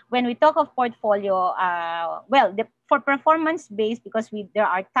 when we talk of portfolio, well, for performance-based, because there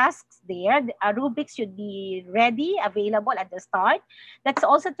are tasks there, rubrics should be ready, available at the start. That's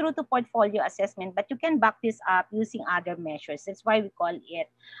also true to portfolio assessment, but you can back this up using other measures. That's why we call it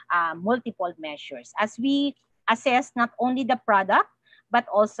multiple measures. As we assess not only the product, but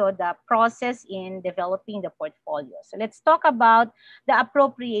also the process in developing the portfolio. So let's talk about the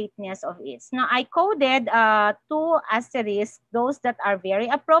appropriateness of it. Now, I coded 2 asterisks, those that are very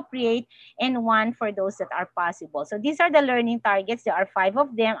appropriate, and 1 for those that are possible. So these are the learning targets. There are 5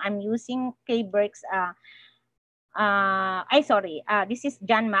 of them. I'm using K. Burke's, this is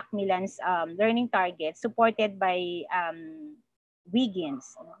John Macmillan's learning targets, supported by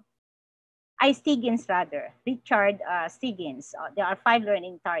Wiggins. Stiggins rather, Richard Stiggins. There are 5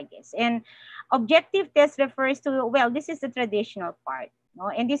 learning targets. And objective test refers to, well, this is the traditional part. No?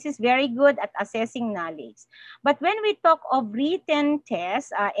 And this is very good at assessing knowledge. But when we talk of written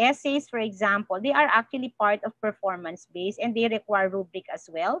tests, essays, for example, they are actually part of performance-based and they require rubric as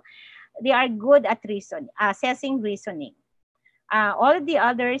well. They are good at assessing reasoning. All the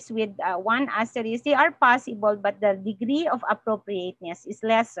others with 1 asterisk, they are possible, but the degree of appropriateness is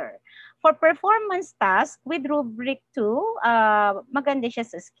lesser. For performance task with rubric 2, maganda siya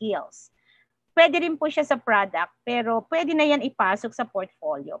sa skills. Pwede rin po siya sa product, pero pwede na yan ipasok sa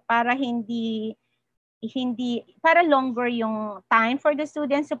portfolio para para longer yung time for the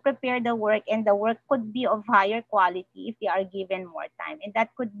students to prepare the work, and the work could be of higher quality if they are given more time. And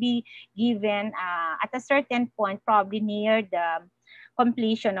that could be given at a certain point, probably near the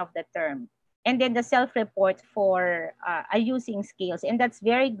completion of the term. And then the self-report for using skills. And that's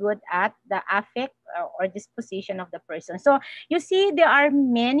very good at the affect or disposition of the person. So you see, there are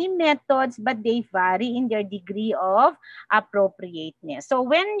many methods, but they vary in their degree of appropriateness. So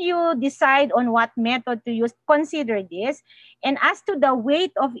when you decide on what method to use, consider this. And as to the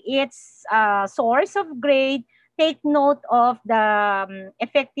weight of its source of grade, take note of the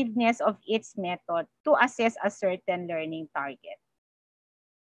effectiveness of its method to assess a certain learning target.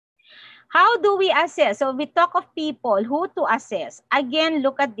 How do we assess? So we talk of people, who to assess. Again,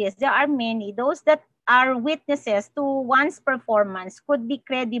 look at this. There are many. Those that are witnesses to one's performance could be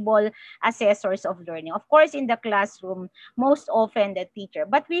credible assessors of learning. Of course, in the classroom, most often the teacher.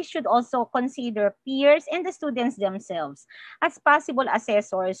 But we should also consider peers and the students themselves as possible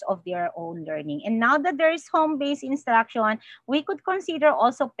assessors of their own learning. And now that there is home-based instruction, we could consider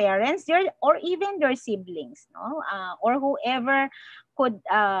also parents or even their siblings, no? Or whoever could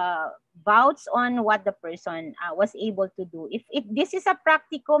vouch on what the person was able to do. If this is a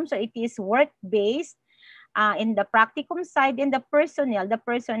practicum, so it is work-based, in the practicum side, and the personnel, the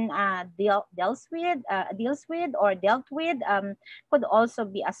person deals with or dealt with, could also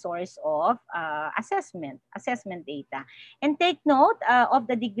be a source of assessment data. And take note of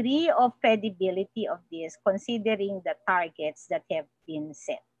the degree of credibility of this, considering the targets that have been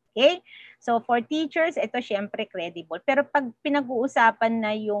set. Okay? So for teachers, ito syempre credible. Pero pag pinag-uusapan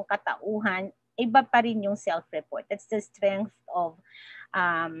na yung katauhan, iba pa rin yung self-report. That's the strength of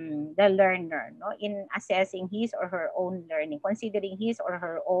the learner, no, in assessing his or her own learning, considering his or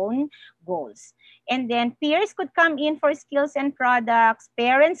her own goals. And then peers could come in for skills and products,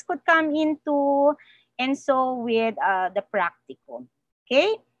 parents could come into, and so with the practicum.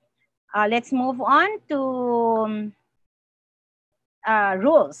 Okay, let's move on to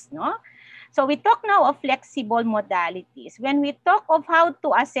rules, no? So we talk now of flexible modalities. When we talk of how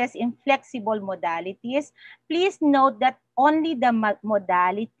to assess in flexible modalities, please note that only the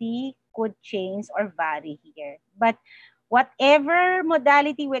modality could change or vary here. But whatever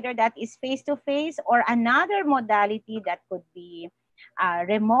modality, whether that is face-to-face or another modality that could be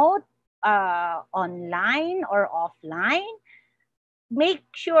remote, online or offline, make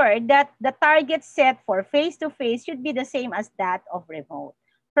sure that the target set for face-to-face should be the same as that of remote.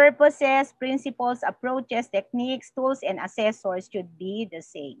 Purposes, principles, approaches, techniques, tools, and assessors should be the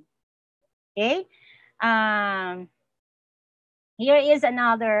same. Okay? Here is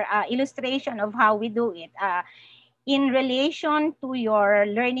another illustration of how we do it in relation to your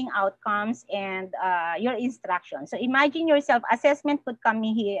learning outcomes and your instruction. So imagine yourself, assessment could come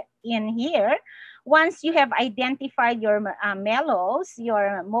in here. Once you have identified your MELOs,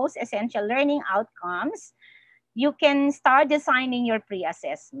 your most essential learning outcomes, you can start designing your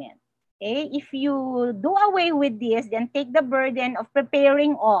pre-assessment. Okay? If you do away with this, then take the burden of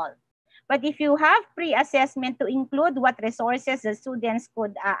preparing all. But if you have pre-assessment to include what resources the students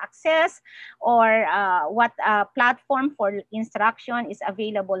could access or what platform for instruction is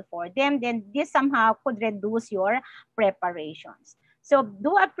available for them, then this somehow could reduce your preparations. So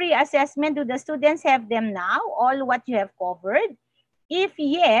do a pre-assessment. Do the students have them now, all what you have covered? If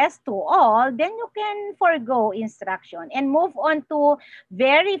yes to all, then you can forego instruction and move on to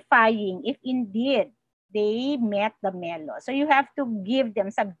verifying if indeed they met the MELO. So you have to give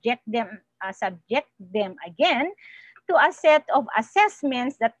them, subject them again to a set of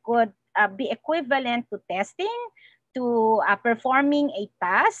assessments that could be equivalent to testing, to performing a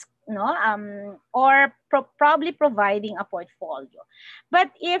task, or probably providing a portfolio.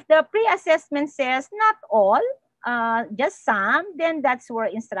 But if the pre-assessment says not all, just some, then that's where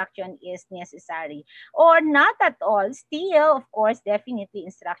instruction is necessary. Or not at all, still, of course, definitely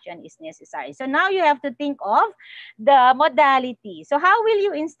instruction is necessary. So now you have to think of the modality. So how will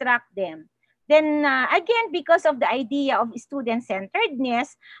you instruct them? Then again, because of the idea of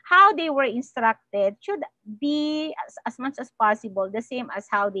student-centeredness, how they were instructed should be as much as possible the same as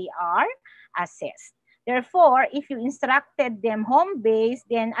how they are assessed. Therefore, if you instructed them home-based,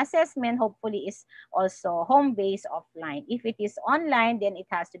 then assessment hopefully is also home-based offline. If it is online, then it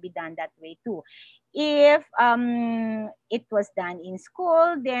has to be done that way too. If it was done in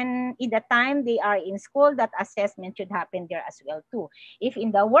school, then in the time they are in school, that assessment should happen there as well too. If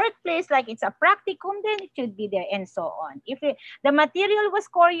in the workplace, like it's a practicum, then it should be there and so on. If the material was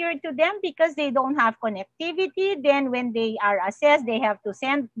couriered to them because they don't have connectivity, then when they are assessed, they have to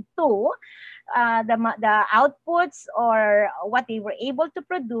send to the outputs or what they were able to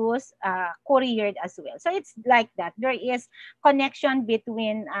produce couriered as well. So it's like that. There is connection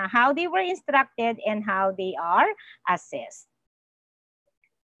between how they were instructed and how they are assessed.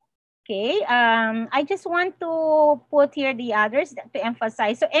 Okay, I just want to put here the others to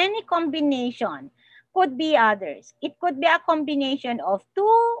emphasize. So any combination could be others. It could be a combination of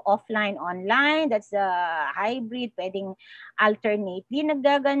two, offline, online. That's a hybrid. Pwedeng alternately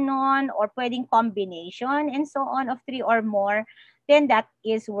naggaganon or pwedeng combination and so on of three or more. Then that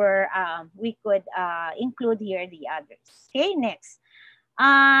is where we could include here the others. Okay, next.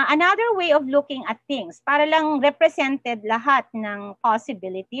 Another way of looking at things, para lang represented lahat ng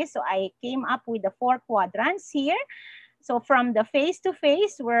possibilities. So I came up with the 4 quadrants here. So from the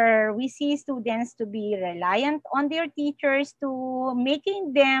face-to-face, where we see students to be reliant on their teachers, to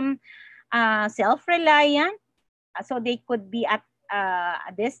making them self-reliant, so they could be at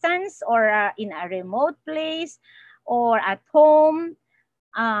a distance or in a remote place or at home.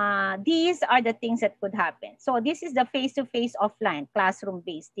 These are the things that could happen. So this is the face-to-face offline,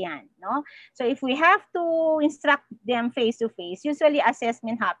 classroom-based yan, no? So if we have to instruct them face-to-face, usually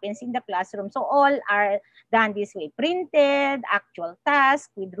assessment happens in the classroom. So all are done this way, printed, actual task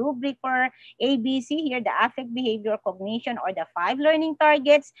with rubric for ABC here, the affect, behavior, cognition, or the 5 learning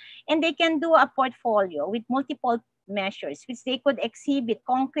targets. And they can do a portfolio with multiple measures, which they could exhibit,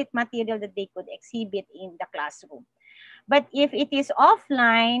 concrete material that they could exhibit in the classroom. But if it is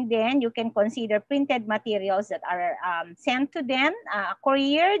offline, then you can consider printed materials that are sent to them,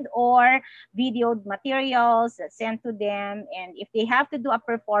 couriered, or videoed materials that sent to them. And if they have to do a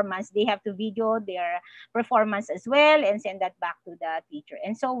performance, they have to video their performance as well and send that back to the teacher.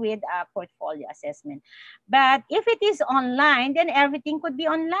 And so with a portfolio assessment. But if it is online, then everything could be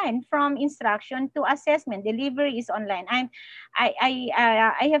online, from instruction to assessment. Delivery is online.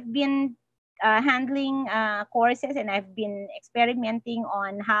 I have been handling courses, and I've been experimenting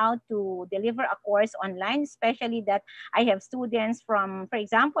on how to deliver a course online, especially that I have students from, for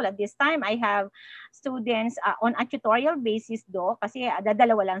example, at this time, I have students on a tutorial basis though, kasi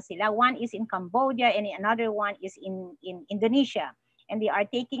dalawa lang sila. One is in Cambodia and another one is in Indonesia. And they are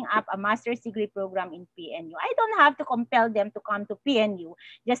taking up a master's degree program in PNU. I don't have to compel them to come to PNU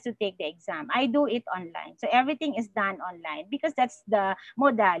just to take the exam. I do it online. So everything is done online because that's the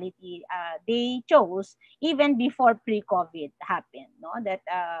modality they chose even before pre-COVID happened. No? That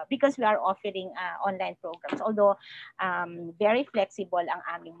because we are offering online programs, although very flexible ang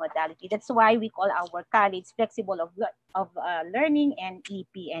aming modality. That's why we call our college flexible of learning and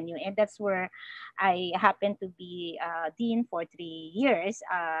EPNU. And that's where I happen to be dean for 3 years.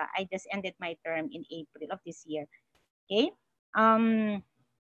 I just ended my term in April of this year. Okay.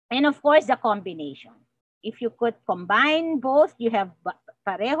 And of course, the combination. If you could combine both, you have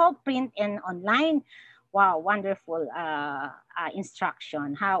pareho, print and online. Wow, wonderful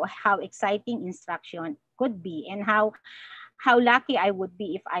instruction. How exciting instruction could be, and how lucky I would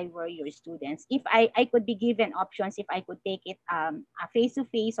be if I were your students. If I could be given options, if I could take it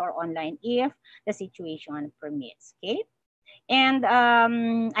face-to-face or online, if the situation permits, okay? And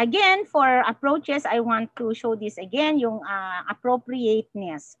again, for approaches, I want to show this again, yung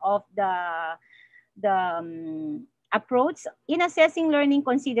appropriateness of the approach in assessing learning,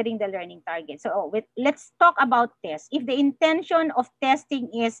 considering the learning target. So let's talk about tests. If the intention of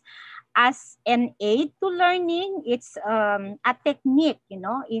testing is as an aid to learning. It's a technique, you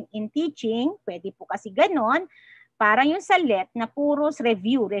know, in teaching. Pwede po kasi ganon. Parang yung sa LET na puros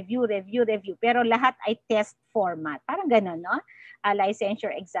review. Pero lahat ay test format. Parang ganon, no?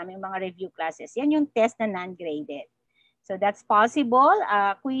 Licensure exam, yung mga review classes. Yan yung test na non-graded. So that's possible.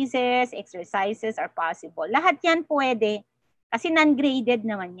 Quizzes, exercises are possible. Lahat yan pwede. Kasi non-graded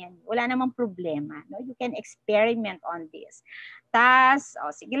naman yan. Wala namang problema. No? You can experiment on this. Tas,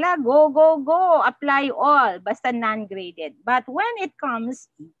 sige la, go. Apply all. Basta non-graded. But when it comes,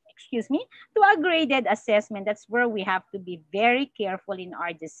 to a graded assessment, that's where we have to be very careful in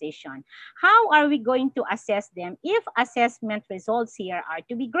our decision. How are we going to assess them if assessment results here are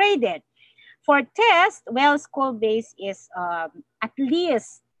to be graded? For test, well, school-based is at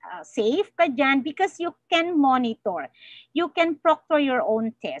least safe ka dyan because you can monitor. You can proctor your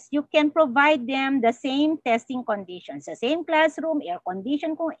own test. You can provide them the same testing conditions. Sa same classroom, air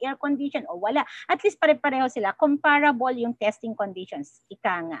condition kung air condition o wala. At least pare-pareho sila. Comparable yung testing conditions.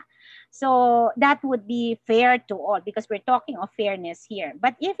 Ika nga. So that would be fair to all because we're talking of fairness here.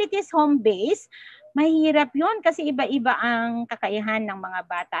 But if it is home-based, mahirap yun kasi iba-iba ang kakayahan ng mga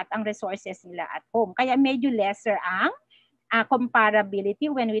bata at ang resources nila at home. Kaya medyo lesser ang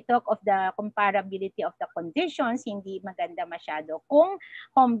comparability. When we talk of the comparability of the conditions, hindi maganda masyado kung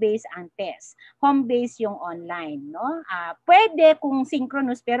home-based ang test. Home-based yung online, no? Pwede kung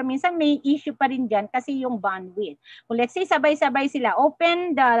synchronous, pero minsan may issue pa rin dyan kasi yung bandwidth. Kung let's say sabay-sabay sila,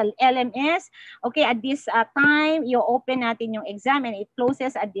 open the LMS, okay, at this time, you-open natin yung exam and it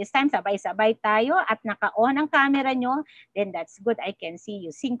closes at this time, sabay-sabay tayo at naka-on ang camera nyo, then that's good. I can see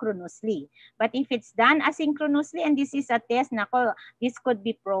you synchronously. But if it's done asynchronously and this is a test, nako, this could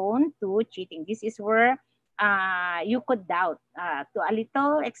be prone to cheating. This is where you could doubt to a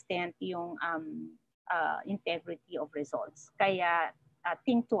little extent yung integrity of results. Kaya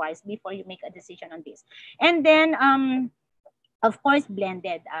think twice before you make a decision on this. And then, of course,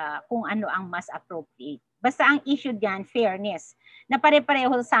 blended kung ano ang mas appropriate. Basta ang issue dyan, fairness. Na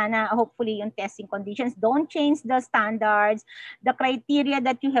pare-pareho sana, hopefully, yung testing conditions. Don't change the standards. The criteria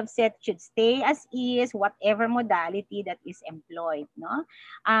that you have set should stay as is, whatever modality that is employed. No?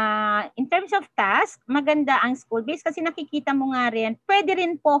 In terms of task, maganda ang school-based kasi nakikita mo nga rin, pwede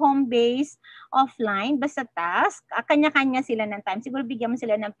rin po home-based, offline, basta task, kanya-kanya sila ng time. Siguro bigyan mo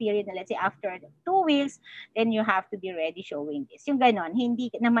sila ng period na let's say after 2 weeks, then you have to be ready showing this. Yung ganon, hindi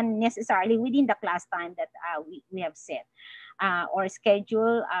naman necessarily within the class time that we have set or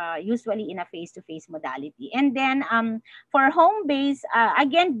schedule, usually in a face-to-face modality. And then for home-based,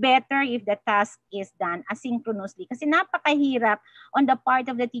 again, better if the task is done asynchronously kasi napakahirap on the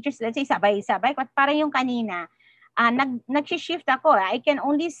part of the teachers, let's say sabay-sabay, parang yung kanina, nag-shift ako. I can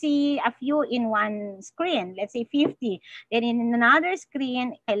only see a few in one screen, let's say 50. Then in another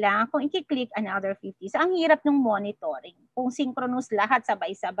screen, kailangan kong i-click another 50. So ang hirap ng monitoring. Kung synchronous lahat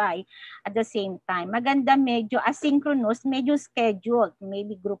sabay-sabay at the same time. Maganda medyo asynchronous, medyo scheduled.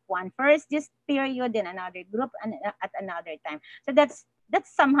 Maybe group 1 first this period, then another group at another time. So that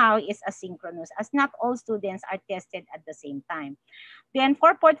somehow is asynchronous as not all students are tested at the same time. Then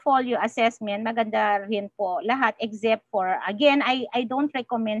for portfolio assessment, maganda rin po lahat except for, again, I don't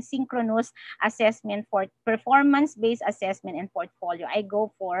recommend synchronous assessment for performance-based assessment and portfolio. I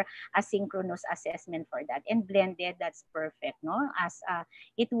go for asynchronous assessment for that. And blended, that's perfect, no? As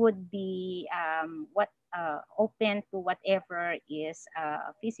it would be open to whatever is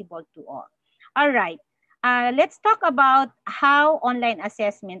feasible to all. All right. Let's talk about how online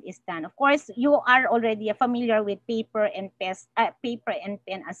assessment is done. Of course, you are already familiar with paper and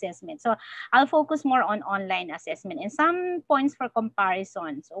pen assessment. So I'll focus more on online assessment and some points for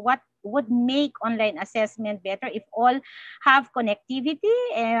comparison. So what would make online assessment better if all have connectivity?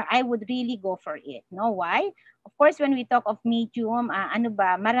 I would really go for it. No, why? Of course, when we talk of medium,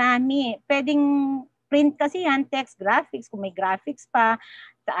 marami. Pwedeng print kasi yan, text, graphics, kung may graphics pa,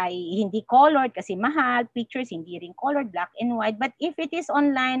 ay hindi colored kasi mahal, pictures hindi rin colored, black and white. But if it is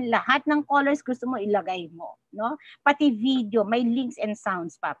online, lahat ng colors gusto mo ilagay mo, no? Pati video, may links and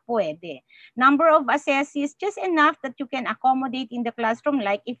sounds pa, pwede. Number of assessees, just enough that you can accommodate in the classroom,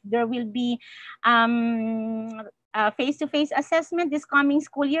 like if there will be face-to-face assessment this coming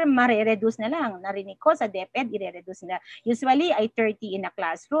school year, mare-reduce na lang. Narinig ko sa DepEd, i-reduce na. Usually ay 30 in a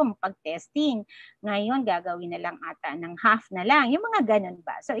classroom pag testing. Ngayon, gagawin na lang ata ng half na lang. Yung mga ganun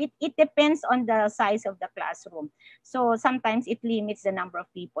ba? So it depends on the size of the classroom. So sometimes it limits the number of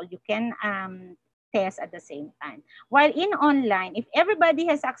people you can test at the same time. While in online, if everybody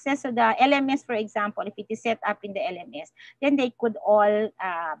has access to the LMS, for example, if it is set up in the LMS, then they could all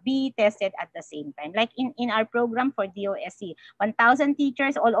be tested at the same time. Like in our program for DOSC, 1,000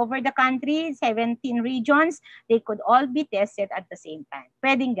 teachers all over the country, 17 regions, they could all be tested at the same time.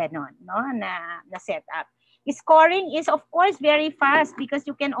 Pwedeng ganon, no, na set up. Scoring is of course very fast because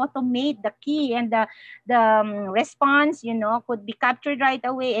you can automate the key and the response, you know, could be captured right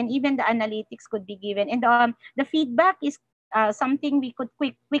away, and even the analytics could be given, and the feedback is something we could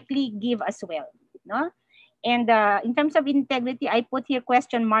quickly give as well, no? And in terms of integrity, I put here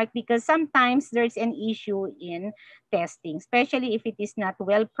question mark because sometimes there's an issue in testing, especially if it is not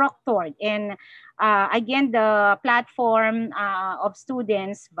well proctored. And again, the platform of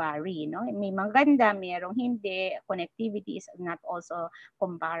students vary. No? May maganda, mayroong hindi. Connectivity is not also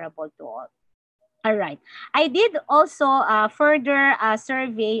comparable to all. All right. I did also further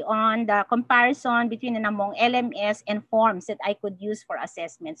survey on the comparison between and among LMS and forms that I could use for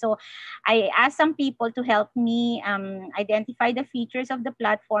assessment. So I asked some people to help me identify the features of the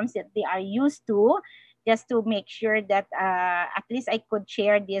platforms that they are used to, just to make sure that at least I could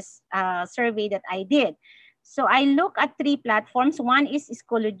share this survey that I did. So I look at 3 platforms. One is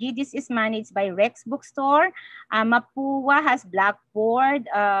Schoology. This is managed by Rex Bookstore. Mapua has Blackboard.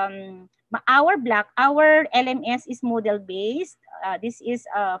 Our LMS is Moodle-based. This is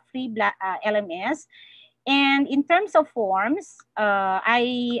a free LMS. And in terms of forms,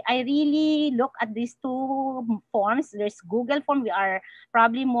 I really look at these 2 forms. There's Google Form. We are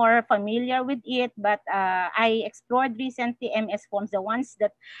probably more familiar with it, but I explored recently MS Forms. The ones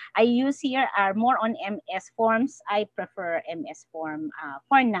that I use here are more on MS Forms. I prefer MS Form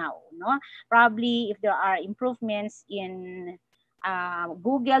for now. No? Probably if there are improvements in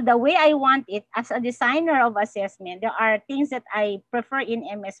Google, the way I want it as a designer of assessment, there are things that I prefer in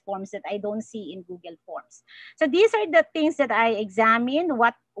MS Forms that I don't see in Google Forms. So these are the things that I examine,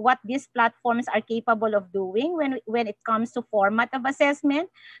 what these platforms are capable of doing when it comes to format of assessment.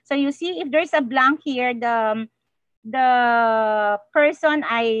 So you see, if there's a blank here, the person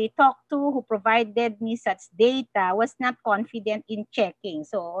I talked to who provided me such data was not confident in checking.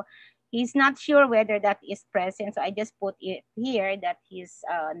 So he's not sure whether that is present. So I just put it here that he's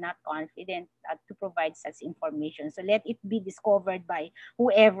not confident to provide such information. So let it be discovered by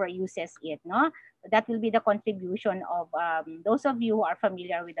whoever uses it. No, that will be the contribution of those of you who are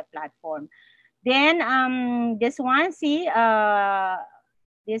familiar with the platform. Then this one, see,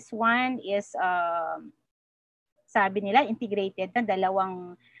 this one is sabi nila integrated na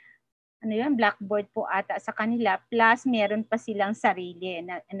dalawang Blackboard po ata sa kanila, plus meron pa silang sarili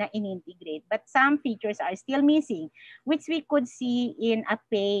na in-integrate. But some features are still missing, which we could see in a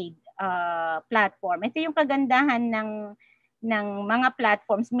paid platform. Ito yung kagandahan ng mga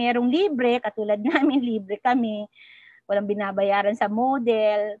platforms. Merong libre, katulad namin, libre kami. Walang binabayaran sa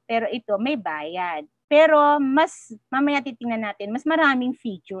model, pero ito may bayad. Pero mamaya titingnan natin, mas maraming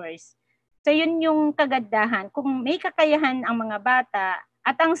features. So yun yung kagandahan. Kung may kakayahan ang mga bata,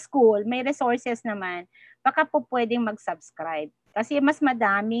 at ang school, may resources naman, baka po pwedeng mag-subscribe. Kasi mas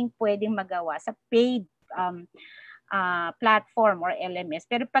madaming pwedeng magawa sa paid platform or LMS.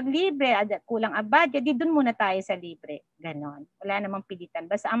 Pero pag libre, kulang ang budget, di dun muna tayo sa libre. Ganon. Wala namang pilitan.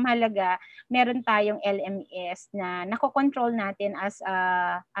 Basta ang mahalaga, meron tayong LMS na nakokontrol natin as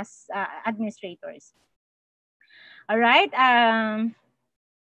administrators. Alright.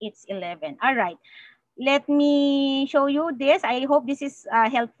 It's 11. Alright. Let me show you this. I hope this is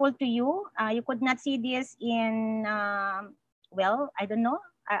helpful to you. You could not see this in, well, I don't know.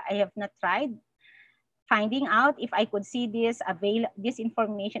 I have not tried finding out if I could see this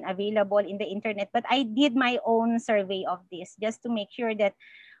information available in the internet. But I did my own survey of this just to make sure that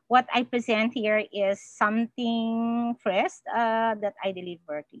what I present here is something fresh that I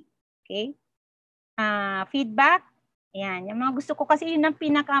deliver to you. Okay? Feedback. Yan, yung mga gusto ko kasi yun ang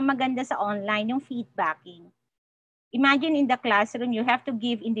pinakamaganda sa online, yung feedbacking. Imagine in the classroom, you have to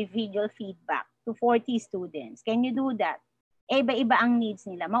give individual feedback to 40 students. Can you do that? Iba-iba ang needs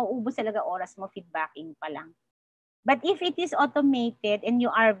nila. Mauubos talaga oras mo feedbacking pa lang. But if it is automated and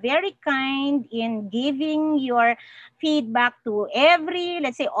you are very kind in giving your feedback to every,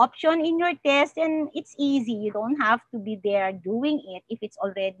 let's say, option in your test, and it's easy. You don't have to be there doing it if it's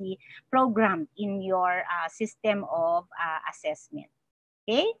already programmed in your system of assessment.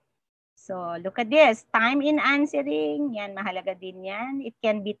 Okay? So look at this. Time in answering. Yan, mahalaga din yan. It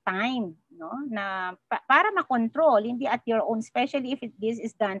can be timed, no? Na, para makontrol, hindi at your own, especially if this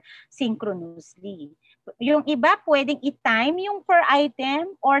is done synchronously. Yung iba, pwedeng i-time yung per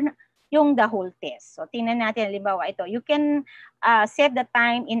item or yung the whole test. So tingnan natin, halimbawa ito, you can set the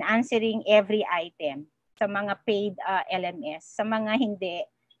time in answering every item sa mga paid LMS. Sa mga hindi,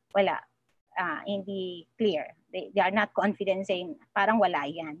 wala. Hindi clear. They are not confident saying parang wala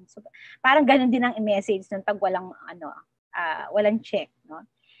yan. So parang ganun din ang message nun pag walang walang check, no?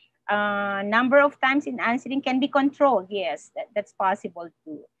 Number of times in answering can be controlled. Yes, that's possible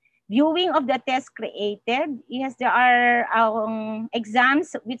too. Viewing of the test created. Yes, there are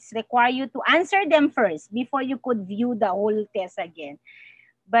exams which require you to answer them first before you could view the whole test again.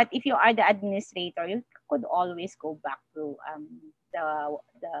 But if you are the administrator, you could always go back to the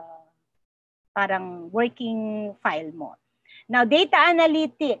parang working file mo. Now, data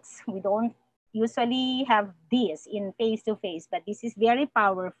analytics, we don't usually have this in face-to-face, but this is very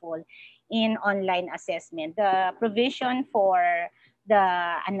powerful in online assessment. The provision for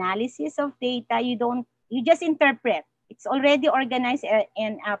the analysis of data, you just interpret. It's already organized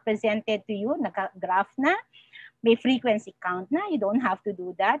and presented to you, naka-graph na, may frequency count na, you don't have to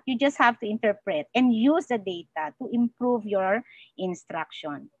do that. You just have to interpret and use the data to improve your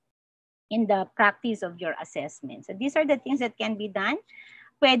instruction in the practice of your assessment. So these are the things that can be done.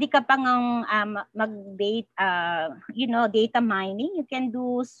 Pwede ka pang data mining. You can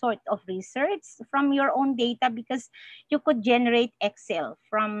do sort of research from your own data because you could generate Excel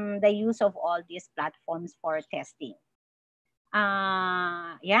from the use of all these platforms for testing.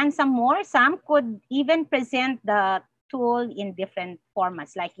 Some more. Some could even present the tool in different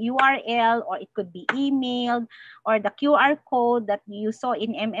formats like URL, or it could be emailed, or the QR code that you saw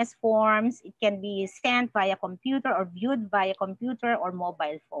in MS Forms. It can be sent via computer or viewed via computer or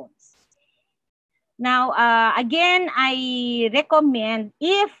mobile phones. Now, again, I recommend,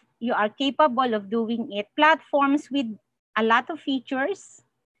 if you are capable of doing it, platforms with a lot of features,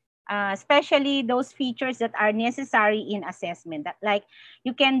 especially those features that are necessary in assessment. That, like,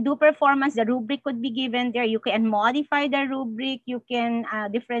 you can do performance, the rubric could be given there, you can modify the rubric, you can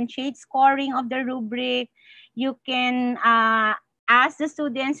differentiate scoring of the rubric, you can ask the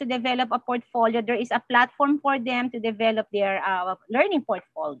students to develop a portfolio. There is a platform for them to develop their learning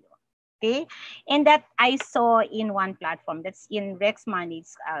portfolio. Okay, and that I saw in one platform, that's in Rex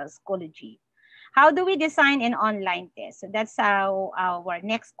Managed Schoology. How do we design an online test? So that's our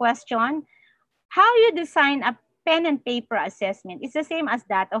next question. How you design a pen and paper assessment is the same as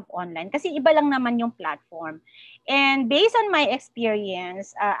that of online kasi iba lang naman yung platform. And based on my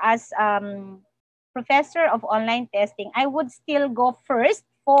experience as professor of online testing, I would still go first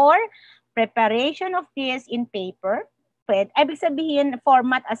for preparation of this in paper. Ibig sabihin,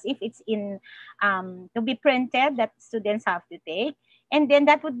 format as if it's in to be printed that students have to take. And then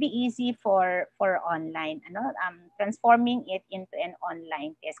that would be easy for online, transforming it into an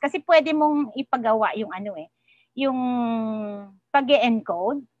online test. Kasi pwede mong ipagawa yung yung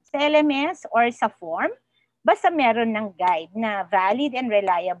pag-encode sa LMS or sa form, basta meron ng guide na valid and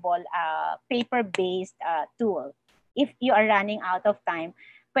reliable paper-based tool. If you are running out of time,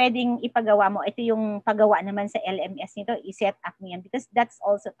 pwedeng ipagawa mo. Ito yung pagawa naman sa LMS nito, i-set up mo yan because that's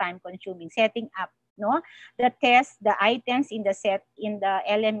also time-consuming. Setting up the test, the items in the set, in the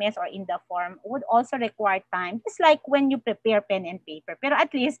LMS or in the form would also require time. It's like when you prepare pen and paper. Pero at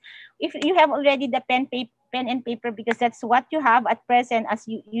least, if you have already the pen and paper, because that's what you have at present, as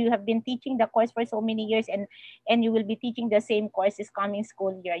you have been teaching the course for so many years, and you will be teaching the same course this coming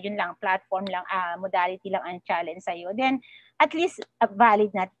school year. Yun lang, platform lang, modality lang ang challenge sa'yo. Then, at least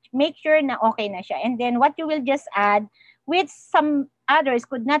valid na. Make sure na okay na siya. And then, what you will just add, which some others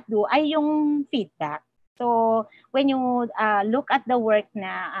could not do, ay yung feedback. So when you look at the work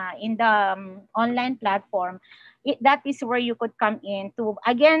na in the online platform, that is where you could come in to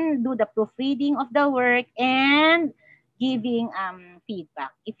again do the proofreading of the work and giving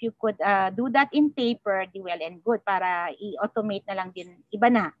feedback. If you could do that in paper, di well and good, para i-automate na lang din, iba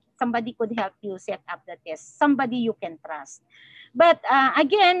na. Somebody could help you set up the test. Somebody you can trust. But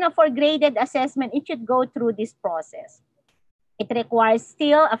again, for graded assessment, it should go through this process. It requires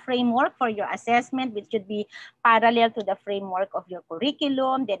still a framework for your assessment, which should be parallel to the framework of your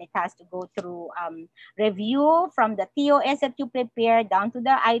curriculum. Then it has to go through review from the TOS that you prepare down to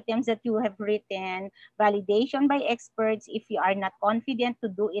the items that you have written, validation by experts. If you are not confident to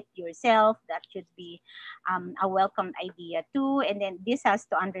do it yourself, that should be a welcome idea too. And then this has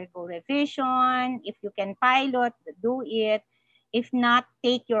to undergo revision. If you can pilot, do it. If not,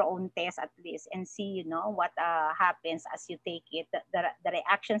 take your own test at least and see, what happens as you take it, the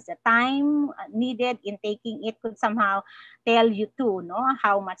actions, the time needed in taking it could somehow tell you too, no,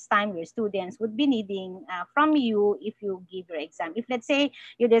 how much time your students would be needing from you if you give your exam. If let's say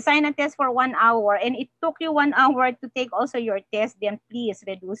you design a test for 1 hour and it took you 1 hour to take also your test, then please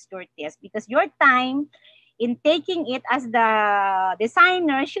reduce your test, because your time in taking it as the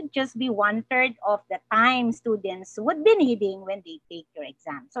designer should just be 1/3 of the time students would be needing when they take your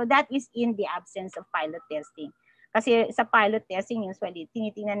exam. So that is in the absence of pilot testing. Kasi sa pilot testing, usually,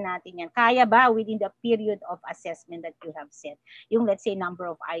 tinitingnan natin yan. Kaya ba within the period of assessment that you have set? Yung, let's say, number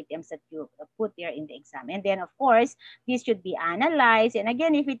of items that you put there in the exam. And then, of course, this should be analyzed. And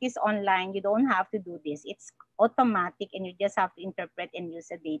again, if it is online, you don't have to do this. It's automatic, and you just have to interpret and use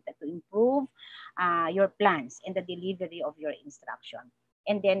the data to improve your plans and the delivery of your instruction.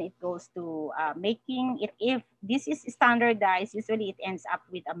 And then it goes to making it, if this is standardized, usually it ends up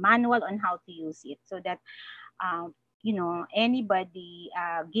with a manual on how to use it, so that you know, anybody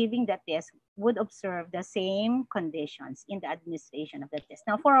giving the test would observe the same conditions in the administration of the test.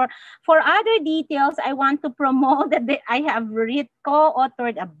 Now, for other details, I want to promote that I have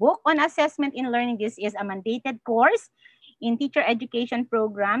co-authored a book on assessment in learning. This is a mandated course in teacher education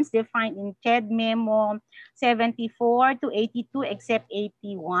programs defined in CHED Memo 74 to 82, except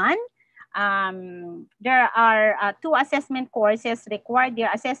 81. There are 2 assessment courses required there,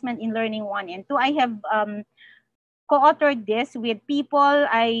 assessment in learning 1 and 2. I have co-authored this with people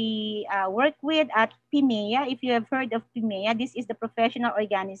I work with at PIMEA. If you have heard of PIMEA, this is the professional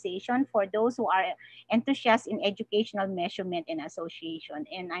organization for those who are enthusiasts in educational measurement and association.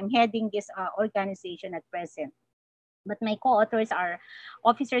 And I'm heading this organization at present. But my co-authors are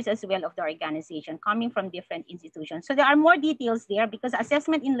officers as well of the organization, coming from different institutions. So there are more details there, because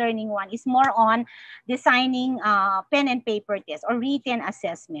assessment in learning 1 is more on designing pen and paper test or written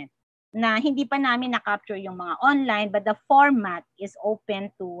assessment, na hindi pa namin na-capture yung mga online, but the format is open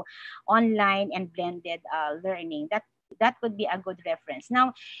to online and blended learning. That would be a good reference.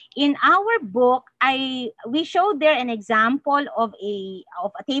 Now, in our book, we showed there an example of a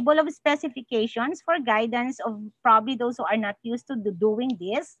table of specifications for guidance of probably those who are not used to doing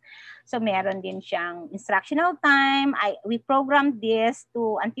this. So meron din siyang instructional time. We programmed this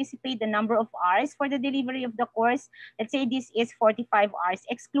to anticipate the number of hours for the delivery of the course. Let's say this is 45 hours,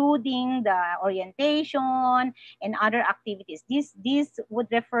 excluding the orientation and other activities. This would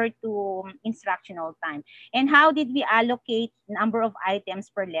refer to instructional time. And how did we allocate number of items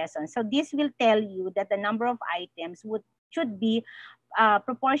per lesson? So this will tell you that the number of items should be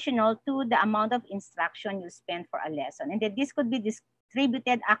proportional to the amount of instruction you spend for a lesson. And then this could be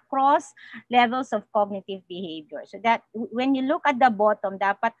distributed across levels of cognitive behavior. So that when you look at the bottom,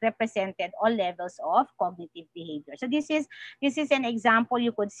 dapat represented all levels of cognitive behavior. So this is an example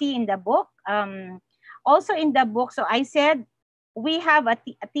you could see in the book. Also in the book, so I said, we have a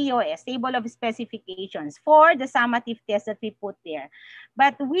TOS, table of specifications, for the summative test that we put there.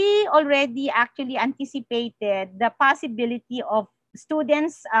 But we already actually anticipated the possibility of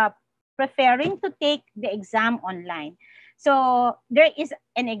students preferring to take the exam online. So there is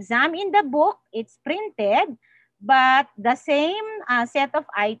an exam in the book, it's printed, but the same set of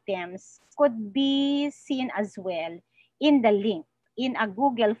items could be seen as well in the link, in a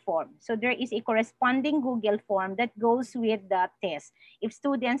Google form. So there is a corresponding Google form that goes with the test if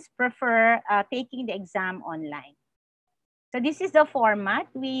students prefer taking the exam online. So this is the format.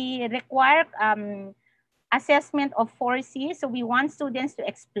 We require assessment of 4 C's. So we want students to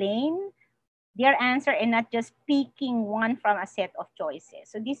explain their answer and not just picking one from a set of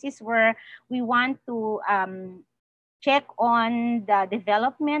choices. So this is where we want to check on the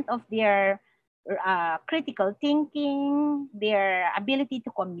development of their critical thinking, their ability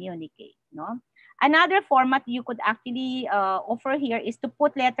to communicate. No? Another format you could actually offer here is to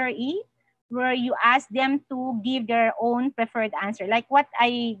put letter E, where you ask them to give their own preferred answer. Like what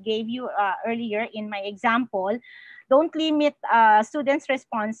I gave you earlier in my example, don't limit students'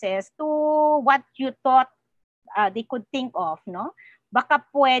 responses to what you thought they could think of, no? Baka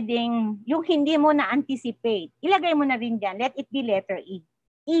pwedeng yung hindi mo na-anticipate, ilagay mo na rin dyan, let it be letter E.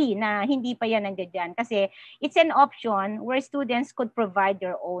 E na hindi pa yan nandiyan kasi it's an option where students could provide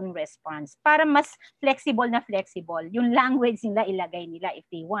their own response para mas flexible yung language nila ilagay nila if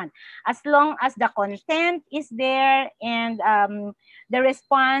they want, as long as the content is there and the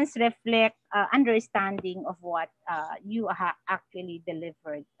response reflect understanding of what you actually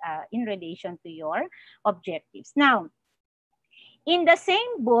delivered in relation to your objectives. Now, in the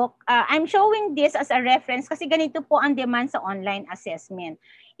same book, I'm showing this as a reference kasi ganito po ang demand sa online assessment.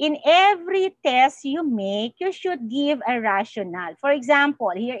 In every test you make, you should give a rationale. For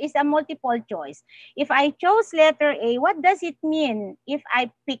example, here is a multiple choice. If I chose letter A, what does it mean if I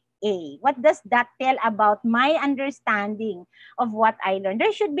pick A? What does that tell about my understanding of what I learned?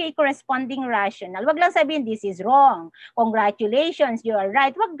 There should be a corresponding rationale. Wag lang sabihin, this is wrong. Congratulations, you are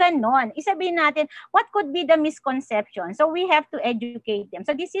right. Wag ganon. Isabihin natin, what could be the misconception? So we have to educate them.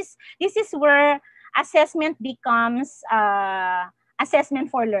 So this is where assessment becomes assessment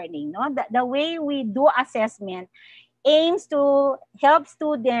for learning. No? The way we do assessment aims to help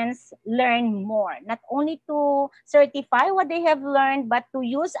students learn more, not only to certify what they have learned, but to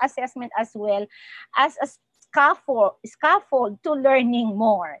use assessment as well as a scaffold to learning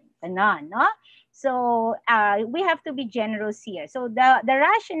more. Ganon, no? So we have to be generous here. So the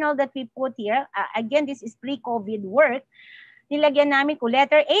rationale that we put here, again, this is pre-COVID work, nilagyan namin ko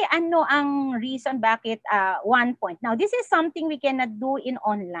letter A, ano ang reason bakit 1 point. Now, this is something we cannot do in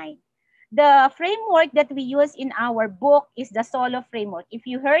online. The framework that we use in our book is the SOLO framework. If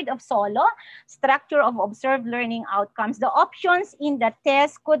you heard of SOLO, Structure of Observed Learning Outcomes, the options in the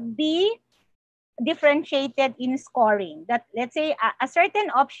test could be differentiated in scoring. That, let's say, a certain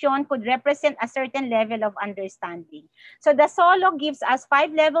option could represent a certain level of understanding. So the SOLO gives us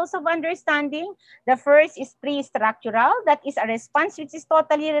 5 levels of understanding. The first is pre-structural. That is a response which is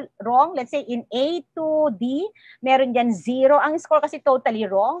totally wrong. Let's say in A to D, meron dyan 0 ang score kasi totally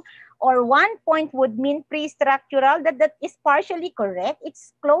wrong. Or 1 point would mean pre-structural, that is partially correct.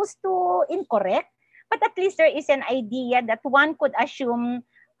 It's close to incorrect. But at least there is an idea that one could assume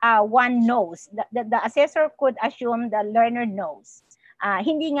one knows. The assessor could assume the learner knows.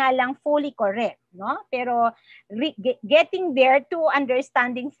 Hindi nga lang fully correct, no? Pero getting there to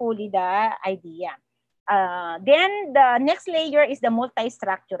understanding fully the idea. Then the next layer is the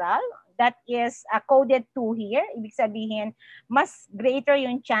multi-structural. That is coded 2 here. Ibig sabihin, mas greater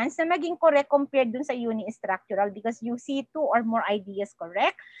yung chance na maging correct compared dun sa uni-structural because you see 2 or more ideas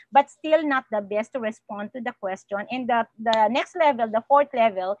correct, but still not the best to respond to the question. And the next level, the 4th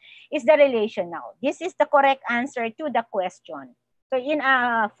level, is the relational. This is the correct answer to the question. So in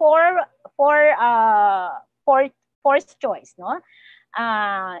fourth choice, no?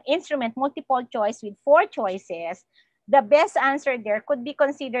 Instrument multiple choice with 4 choices, the best answer there could be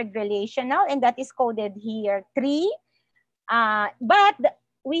considered relational, and that is coded here 3. But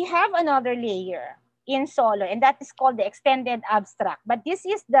we have another layer in SOLO, and that is called the extended abstract. But this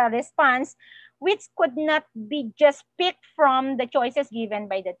is the response which could not be just picked from the choices given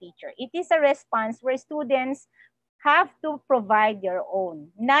by the teacher. It is a response where students have to provide their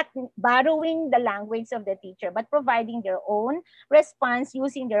own, not borrowing the language of the teacher, but providing their own response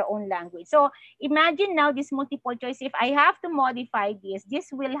using their own language. So imagine now this multiple choice. If I have to modify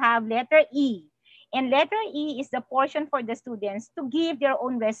this will have letter E. And letter E is the portion for the students to give their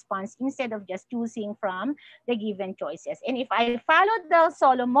own response instead of just choosing from the given choices. And if I follow the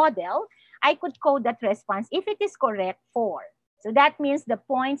SOLO model, I could code that response. If it is correct, 4. So that means the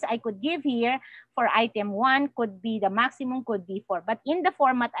points I could give here for item 1 could be, the maximum could be 4. But in the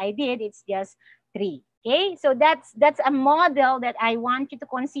format I did, it's just 3. Okay, so that's a model that I want you to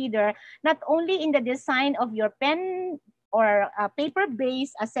consider, not only in the design of your pen or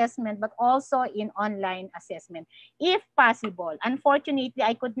paper-based assessment, but also in online assessment, if possible. Unfortunately,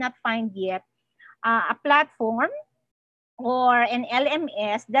 I could not find yet a platform or an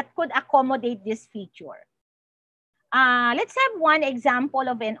LMS that could accommodate this feature. Let's have one example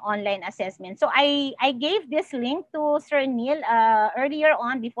of an online assessment. So I gave this link to Sir Neil earlier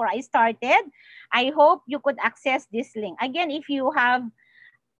on before I started. I hope you could access this link. Again, if you have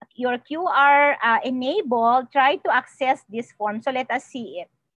your QR enabled, try to access this form. So let us see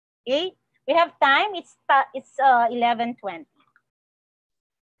it. Okay, we have time. It's 11:20.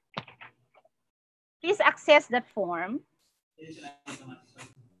 Please access that form.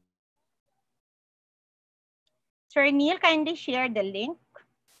 Sir Neil, kindly share the link.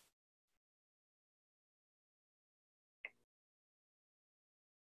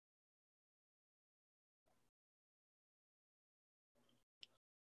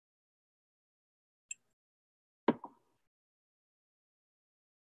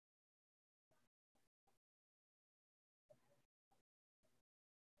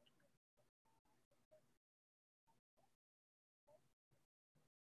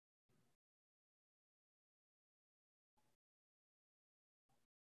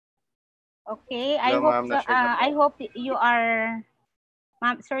 Okay, I hope you are,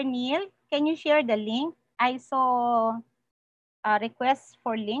 Sir Neil, can you share the link? I saw a request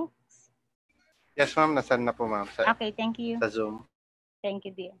for links. Yes, ma'am. Nasaan na po, ma'am? Okay, thank you. Sa Zoom. Thank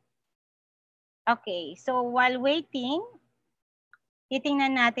you, dear. Okay, so while waiting,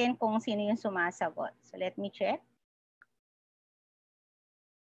 Titingnan natin kung sino yung sumasagot. So let me check.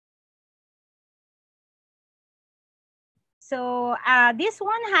 So this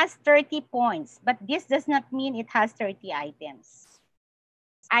one has 30 points, but this does not mean it has 30 items.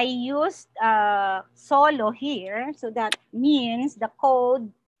 I used solo here, so that means the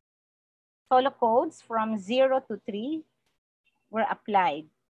code, solo codes from 0 to 3 were applied.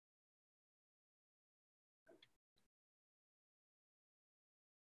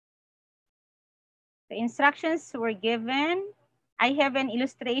 The instructions were given. I have an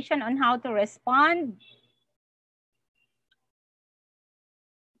illustration on how to respond.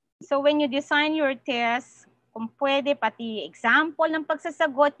 So when you design your test, kung pwede pati example ng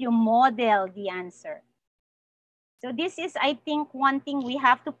pagsasagot, you model the answer. So this is, I think, one thing we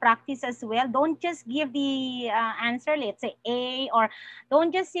have to practice as well. Don't just give the answer, let's say A, or don't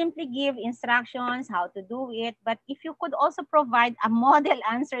just simply give instructions how to do it. But if you could also provide a model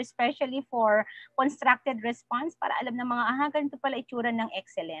answer, especially for constructed response, para alam ng mga, ganito pala itsura ng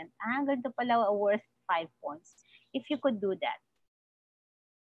excellent. Ganito pala worth 5 points. If you could do that.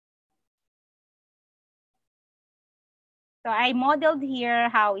 So I modeled here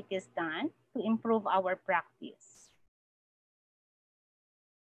how it is done to improve our practice.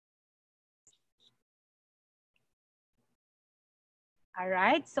 All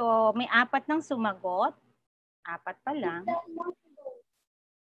right, so may 4 nang sumagot. 4 pa lang.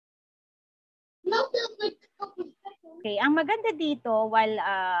 Okay, ang maganda dito while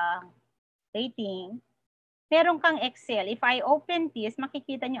rating, meron kang Excel. If I open this,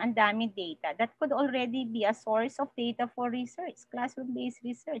 makikita nyo ang dami data. That could already be a source of data for research, classroom-based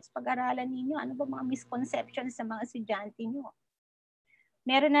research. Pag-aralan ninyo, ano ba mga misconceptions sa mga estudyante nyo?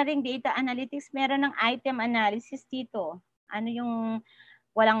 Meron na rin data analytics, meron ng item analysis dito. Ano yung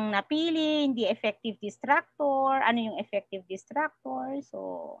walang napili, hindi effective distractor, ano yung effective distractor.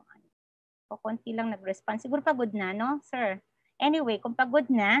 So, konti lang nag-respond. Siguro pagod na, no, sir? Anyway, kung pagod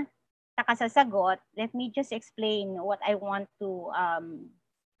na, kasasagot, let me just explain what I want to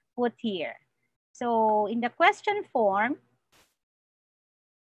put here. So in the question form,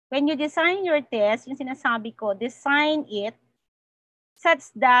 when you design your test, yung sinasabi ko, design it such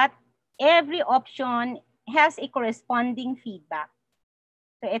that every option has a corresponding feedback.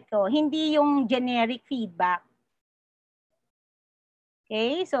 So ito, hindi yung generic feedback.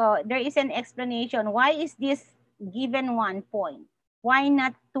 Okay, so there is an explanation. Why is this given 1 point? Why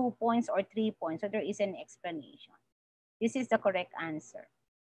not 2 points or 3 points? So there is an explanation. This is the correct answer.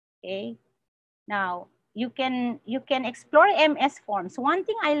 Okay. Now, you can explore MS forms. One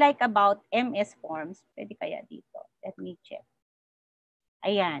thing I like about MS forms, pwede kaya dito. Let me check.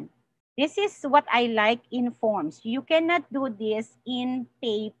 Ayan. This is what I like in forms. You cannot do this in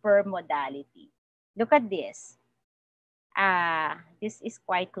paper modality. Look at this. This is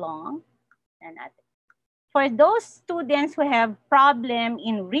quite long. For those students who have problem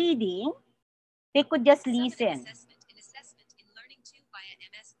in reading, they could just listen. Assessment in learning 2 via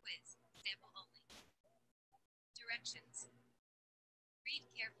MS quiz, sample only. Directions. Read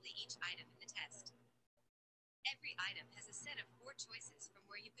carefully each item in the test. Every item has a set of 4 choices from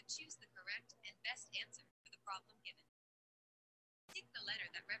where you could choose the correct and best answer for the problem given. Tick the letter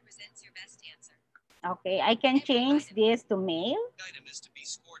that represents your best answer. Okay, I can change this to male. The item is to be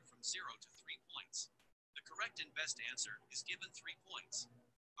scored from 0 to 3 points. The correct and best answer is given 3 points.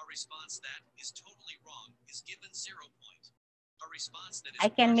 A response that is totally wrong is given 0 point. A response that is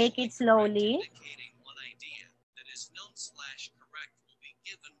I can make it slowly. Indicating one idea that is known/correct will be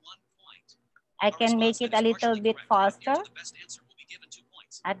given 1 point. I can make it a little bit faster. The best answer will be given 2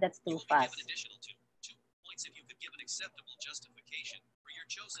 points. That's too fast. Given additional 2 points if you could give an acceptable justification for your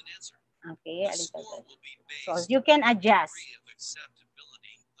chosen answer. Okay, a little bit. So you can adjust.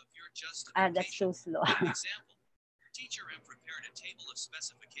 That's too slow. Example, teacher M prepared a table of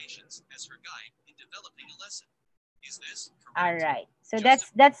specifications as her guide in developing a lesson. Is this correct? All right. So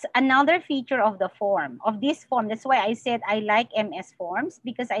that's another feature of the form, of this form. That's why I said I like MS Forms,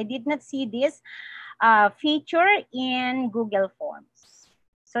 because I did not see this feature in Google Forms.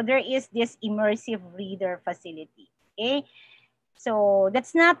 So there is this immersive reader facility. Okay. So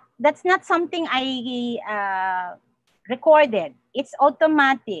that's not something I recorded. It's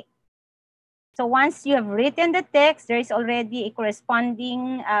automatic. So once you have written the text, there is already a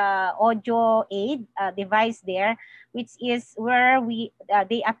corresponding audio aid device there, which is where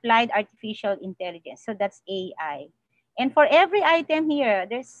they applied artificial intelligence. So that's AI. And for every item here,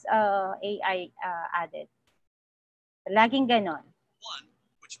 there's AI added. Laging ganon.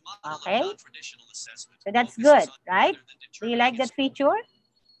 Okay. So that's good, right? Do you like that feature?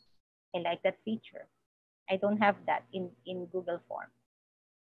 I like that feature. I don't have that in Google Form.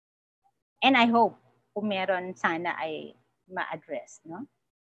 And I hope kung meron sana ay ma-address, no?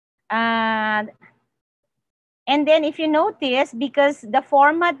 And then if you notice, because the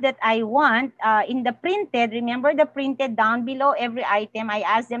format that I want in the printed, remember the printed down below every item, I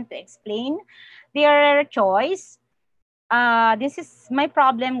asked them to explain their choice. This is my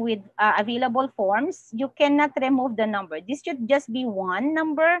problem with available forms. You cannot remove the number. This should just be one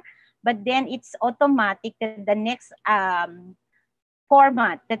number, but then it's automatic that the next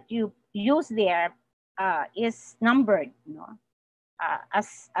format that you use there is numbered, you know,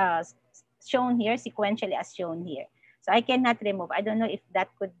 as shown here, sequentially as shown here. So I cannot remove. I don't know if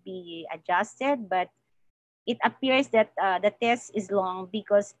that could be adjusted, but it appears that the test is long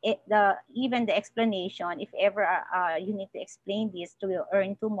because even the explanation, if ever you need to explain this to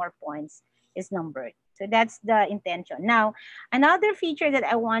earn 2 more points, is numbered. So that's the intention. Now, another feature that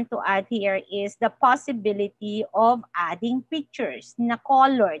I want to add here is the possibility of adding pictures na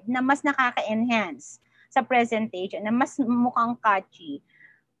colored, na mas nakaka-enhance sa presentation, na mas mukhang catchy.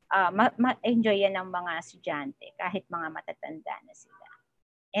 Ma-enjoy yan ng mga estudyante, kahit mga matatanda na sila.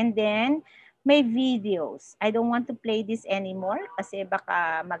 And then, may videos. I don't want to play this anymore kasi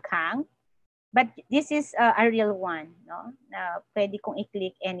baka mag-hang. But this is a real one, no? Na pwede kong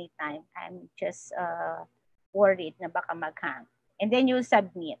i-click anytime. I'm just worried na baka mag-hang. And then you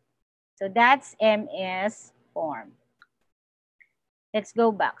submit. So that's MS form. Let's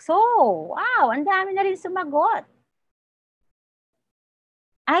go back. So, wow, ang dami na rin sumagot.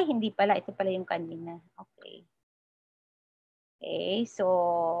 Ay, hindi pala. Ito pala yung kanina. Okay. Okay,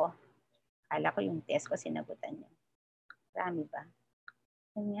 so, kala ko yung test ko sinagutan niya. Rami ba?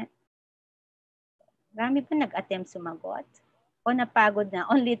 Ganyan. Rami pa nag-attempt sumagot? O napagod na?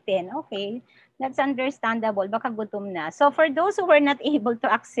 Only 10. Okay. That's understandable. Baka gutom na. So for those who were not able to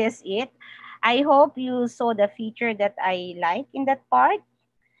access it, I hope you saw the feature that I like in that part.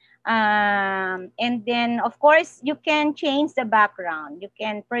 And then, of course, you can change the background. You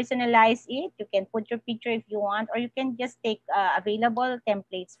can personalize it. You can put your picture if you want, or you can just take available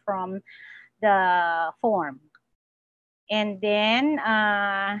templates from the form. And then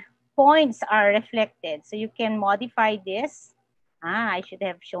points are reflected. So you can modify this. I should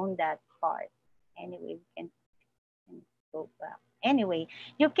have shown that part. Anyway, we can go back. Anyway,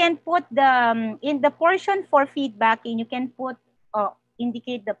 you can put the, in the portion for feedbacking, you can put,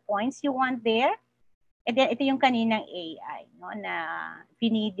 indicate the points you want there. And then ito yung kaninang AI, no, na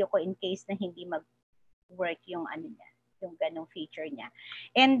pinidyo ko in case na hindi mag-work yung ano niya, yung ganong feature niya.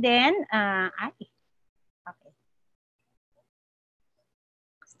 And then, okay.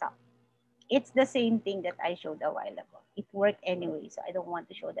 Stop. It's the same thing that I showed a while ago. It worked anyway, so I don't want